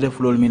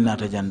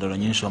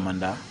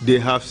 they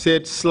have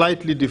said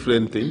slightly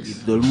different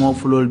things,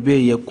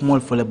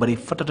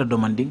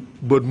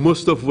 but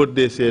most of what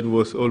they said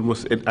was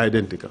almost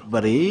identical.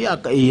 The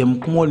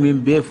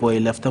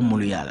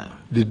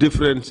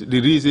difference, the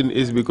reason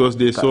is because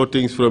they saw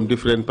things from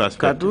different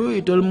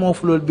perspectives.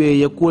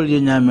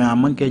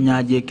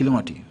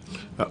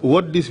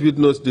 What this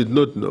witness did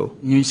not know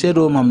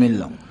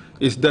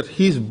is that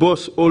his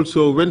boss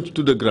also went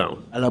to the ground,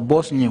 and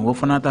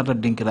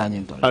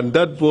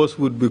that boss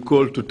would be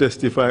called to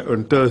testify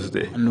on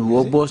Thursday.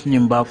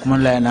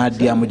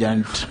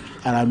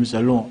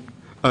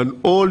 And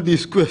all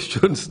these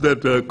questions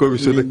that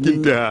Commissioner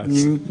Kinte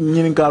asked,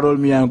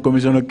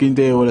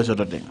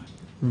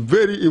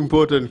 very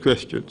important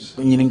questions,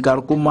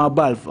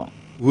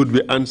 would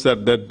be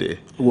answered that day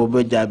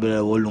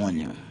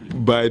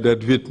by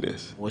that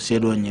witness.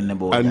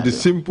 And the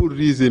simple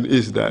reason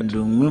is that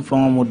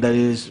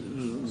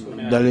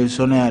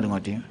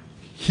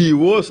he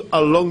was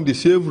along the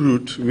same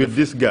route with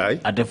this guy,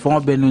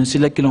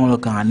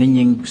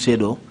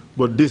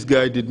 but this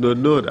guy did not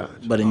know that.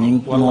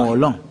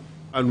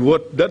 And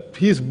what that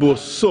his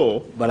boss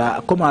saw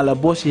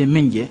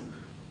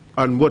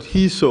and what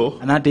he saw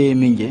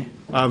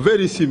are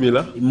very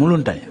similar,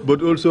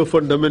 but also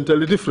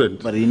fundamentally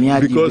different,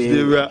 because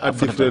they were at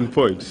different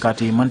points. So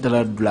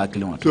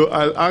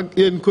I'll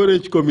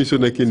encourage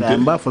Commissioner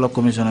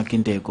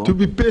Kinte to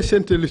be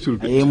patient a little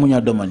bit.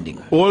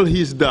 All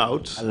his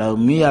doubts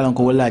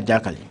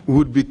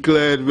would be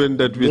cleared when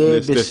that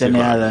witness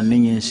testifies.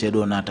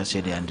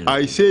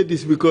 I say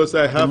this because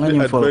I have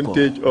the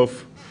advantage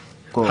of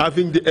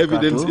having the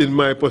evidence in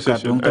my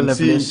possession and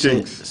seeing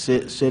things.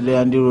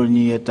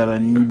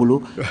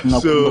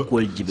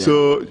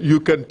 So you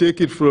can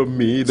take it from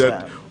me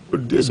that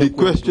the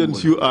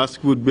questions you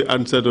ask would be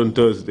answered on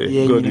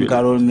Thursday. Thank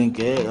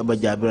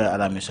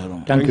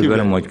you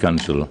very much,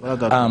 Council.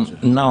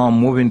 Now I'm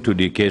moving to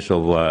the case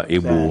of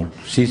Ibu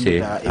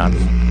Sise and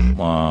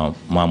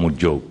Mahmoud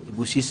Job.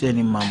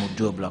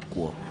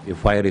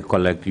 If I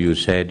recollect, you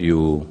said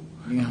you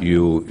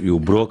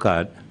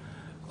brokered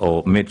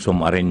or made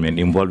some arrangement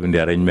involved in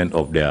the arrangement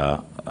of their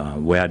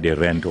where they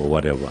rent or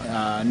whatever.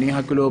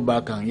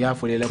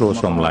 Throw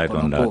some light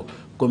on that. No.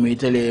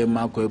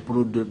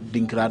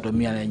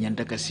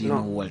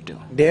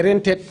 They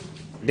rented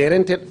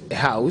a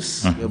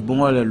house.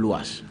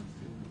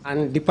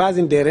 And the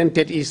person they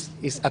rented is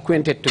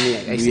acquainted to me.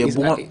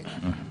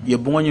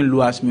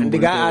 The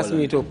guy asked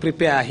me to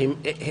prepare him,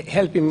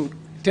 help him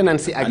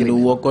tenancy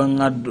agreement.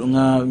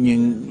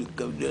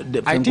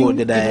 I think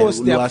it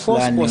was their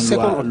first or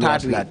second or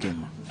third week.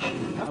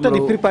 After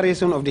the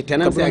preparation of the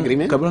tenancy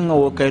agreement,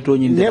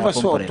 never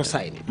saw up to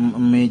sign it.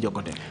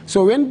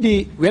 So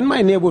when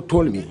my neighbor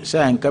told me,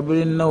 I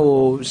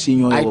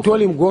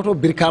told him go to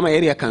Birkama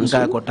Area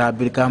Council,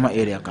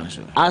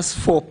 ask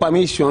for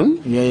permission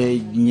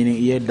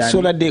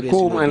so that they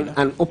come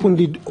and open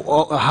the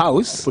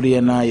house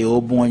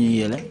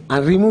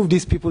and remove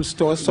these people's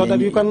stores so that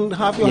you can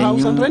have your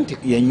house and rent it.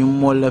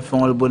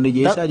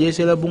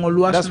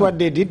 That's what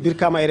they did.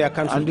 Birkama Area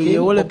Council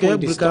came,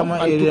 opened the store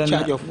and took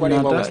charge of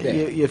whatever was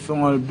there.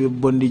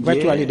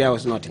 Virtually there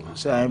was nothing.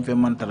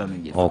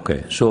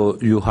 Okay, so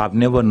you have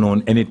never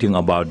known anything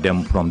about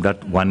them from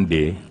that one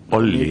day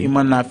only. You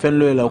had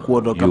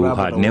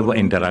never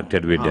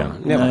interacted with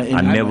them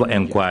and never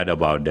inquired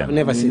about them.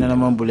 Never seen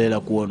them.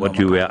 But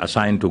you were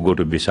assigned to go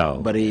to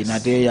Bissau.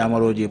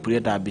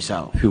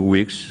 Few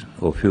weeks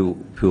or few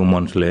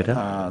months later?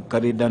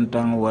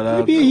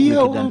 Maybe a year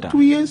or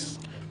 2 years.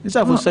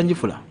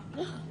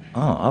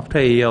 After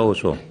a year or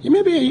so?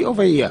 Maybe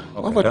over a year,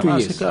 over 2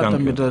 years. Thank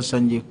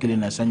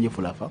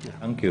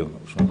you.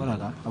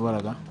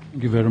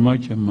 Thank you very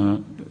much.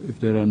 If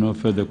there are no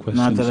further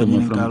questions,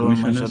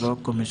 from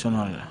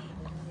commissioners.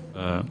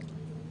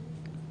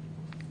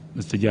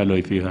 Mr. Jallow,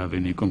 if you have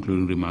any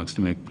concluding remarks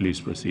to make,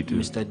 please proceed to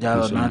Mr.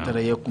 Jallow,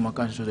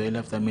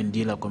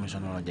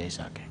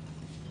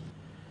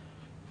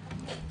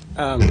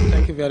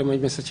 thank you very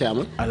much, Mr.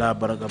 Chairman.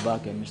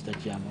 Mr.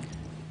 Chairman.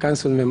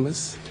 Council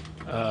members.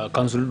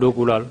 Council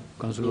Dokulal,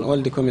 Council.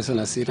 All the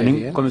commissioners seated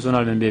here.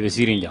 Commissioner Membe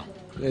Sirinja.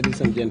 Ladies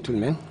and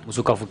gentlemen.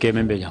 Musukafuke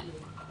Membeja.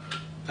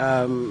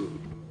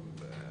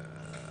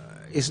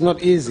 It's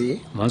not easy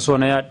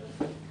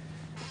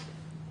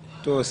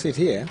to sit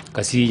here,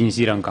 but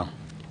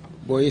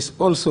it's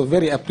also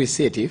very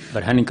appreciative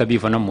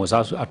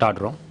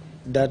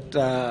that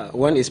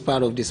one is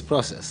part of this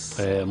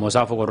process.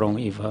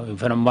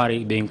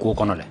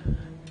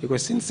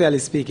 Because sincerely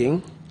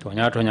speaking,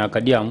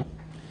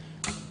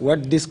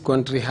 what this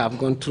country have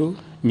gone through,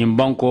 and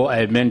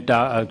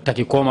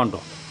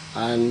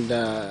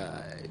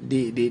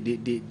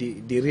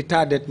the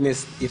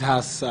retardedness it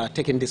has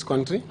taken this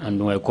country,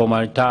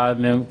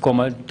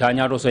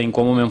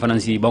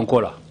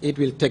 it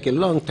will take a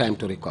long time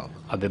to recover.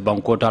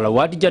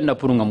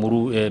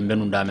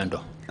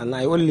 And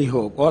I only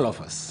hope all of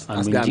us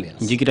as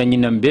Gambians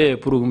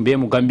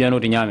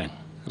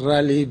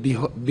rally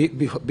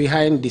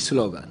behind the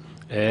slogan.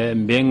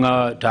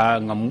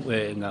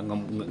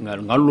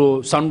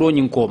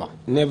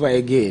 Never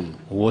again.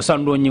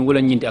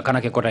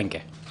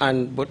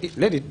 But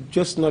let it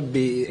just not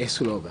be a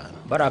slogan.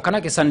 But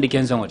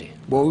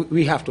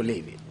we have to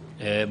live it.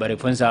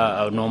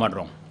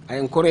 I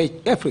encourage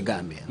every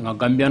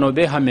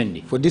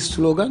Gambian for this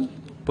slogan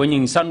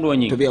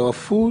to be our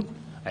food,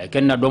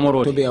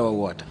 to be our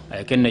water.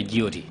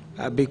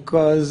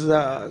 Because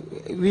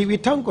we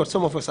thank God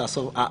some of us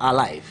are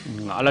alive.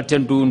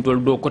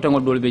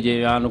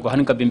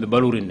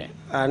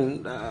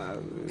 And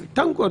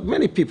thank God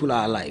many people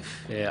are alive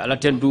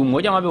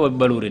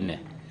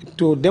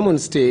to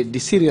demonstrate the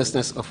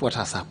seriousness of what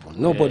has happened.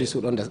 Nobody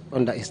should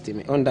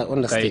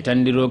understate.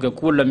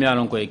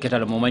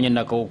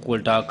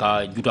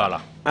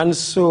 And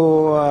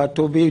so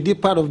to be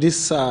part of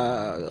this,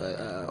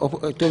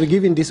 to be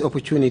given this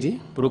opportunity,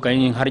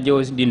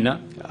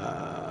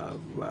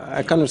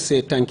 I cannot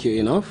say thank you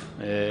enough.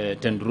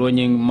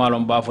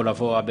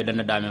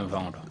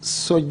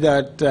 So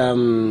that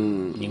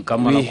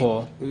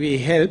we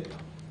help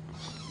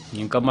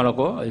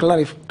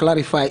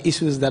clarify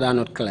issues that are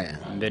not clear.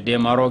 And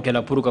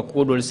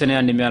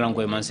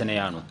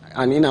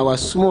in our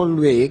small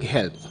way,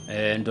 help.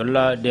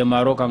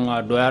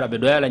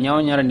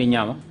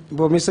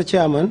 But Mr.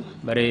 Chairman,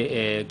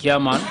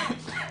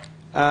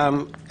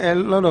 a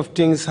lot of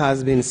things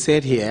has been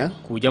said here,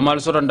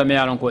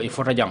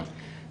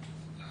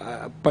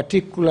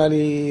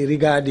 particularly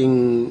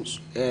regarding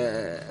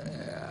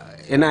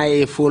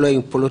NIA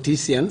following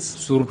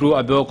politicians.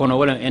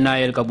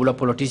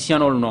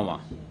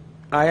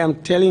 I am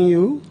telling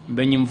you,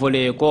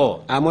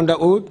 I'm on the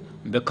oath,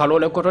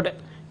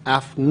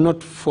 I've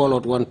not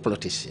followed one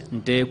politician.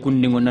 And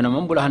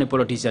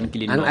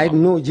I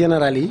know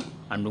generally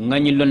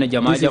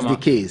this is the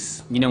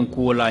case.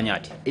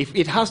 If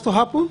it has to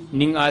happen,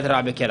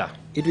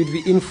 it will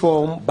be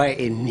informed by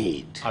a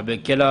need.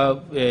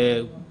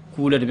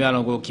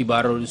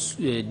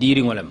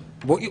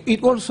 But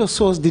it also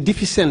shows the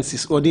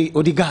deficiencies or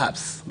the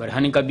gaps.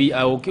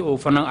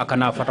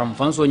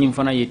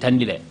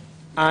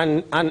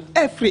 And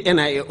every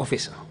NIA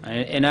officer.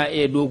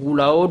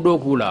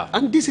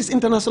 And this is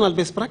international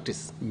best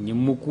practice.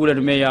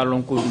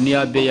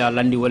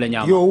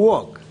 Your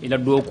work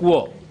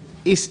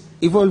is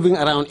evolving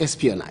around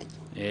espionage.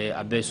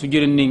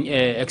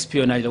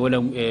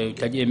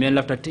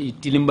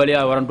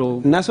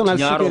 National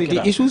security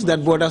issues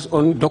that borders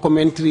on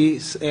documentary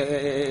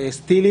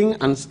stealing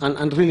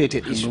and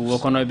related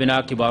issues.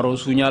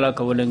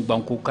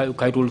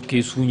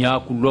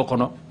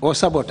 Or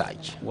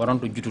sabotage.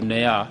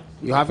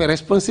 You have a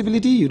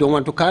responsibility, you don't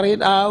want to carry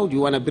it out, you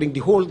want to bring the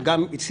whole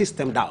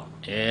system down.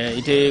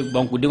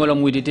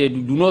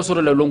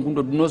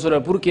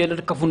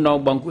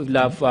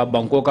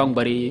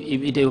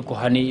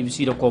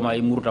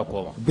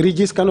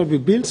 Bridges cannot be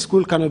built,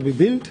 school cannot be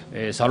built.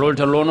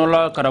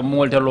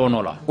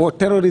 Or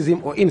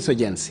terrorism or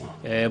insurgency.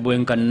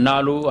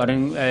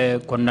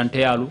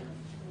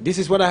 This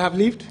is what I have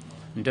lived.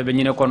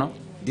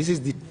 This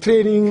is the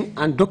training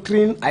and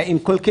doctrine I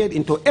inculcate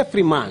into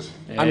every man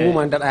and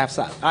woman that have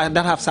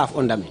served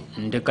under me.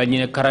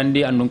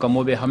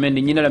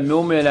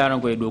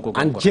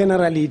 And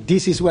generally,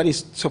 this is what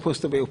is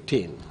supposed to be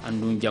obtained.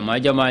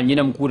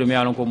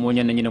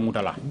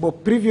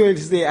 But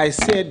previously, I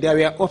said there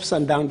were ups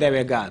and downs, there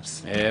were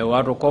gaps.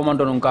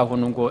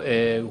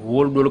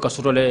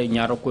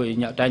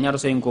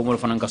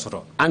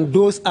 And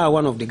those are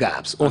one of the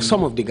gaps, or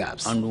some of the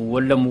gaps.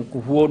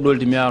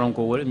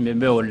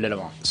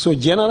 So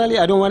generally,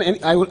 I don't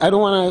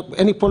want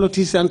any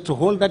politician to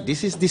hold that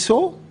this is the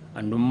so.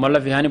 Or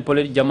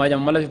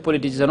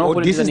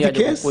this is the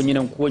case.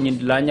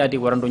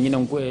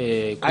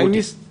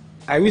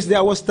 I wish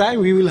there was time.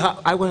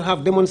 I will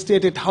have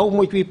demonstrated how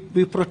much we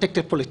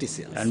protected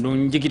politicians.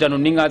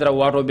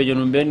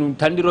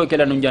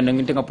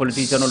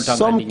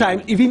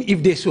 Sometimes, even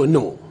if they say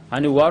no.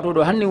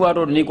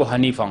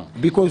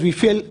 Because we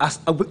feel as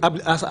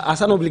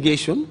an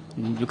obligation.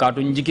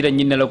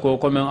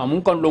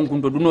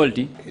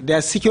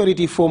 Their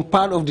security form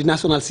part of the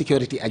national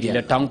security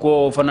agenda.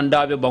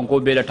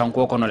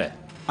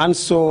 And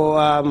so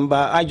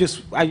I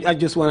just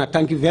want to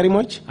thank you very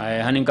much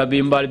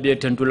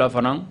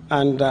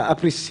and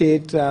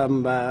appreciate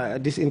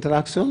this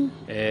interaction.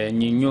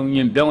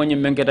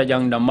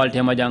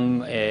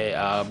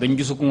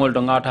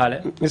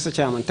 Mr.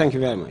 Chairman, thank you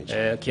very much.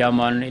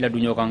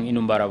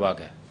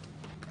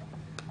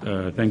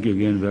 Thank you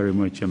again very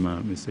much,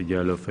 Mr.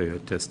 Jallow, for your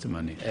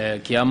testimony.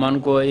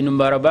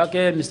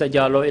 Mr.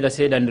 Jallow,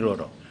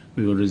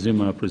 we will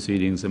resume our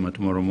proceedings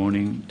tomorrow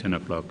morning, 10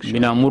 o'clock. Thank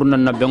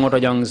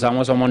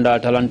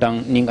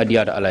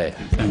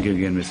you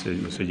again,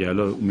 Mr.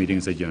 Jallow. Meeting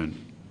is adjourned.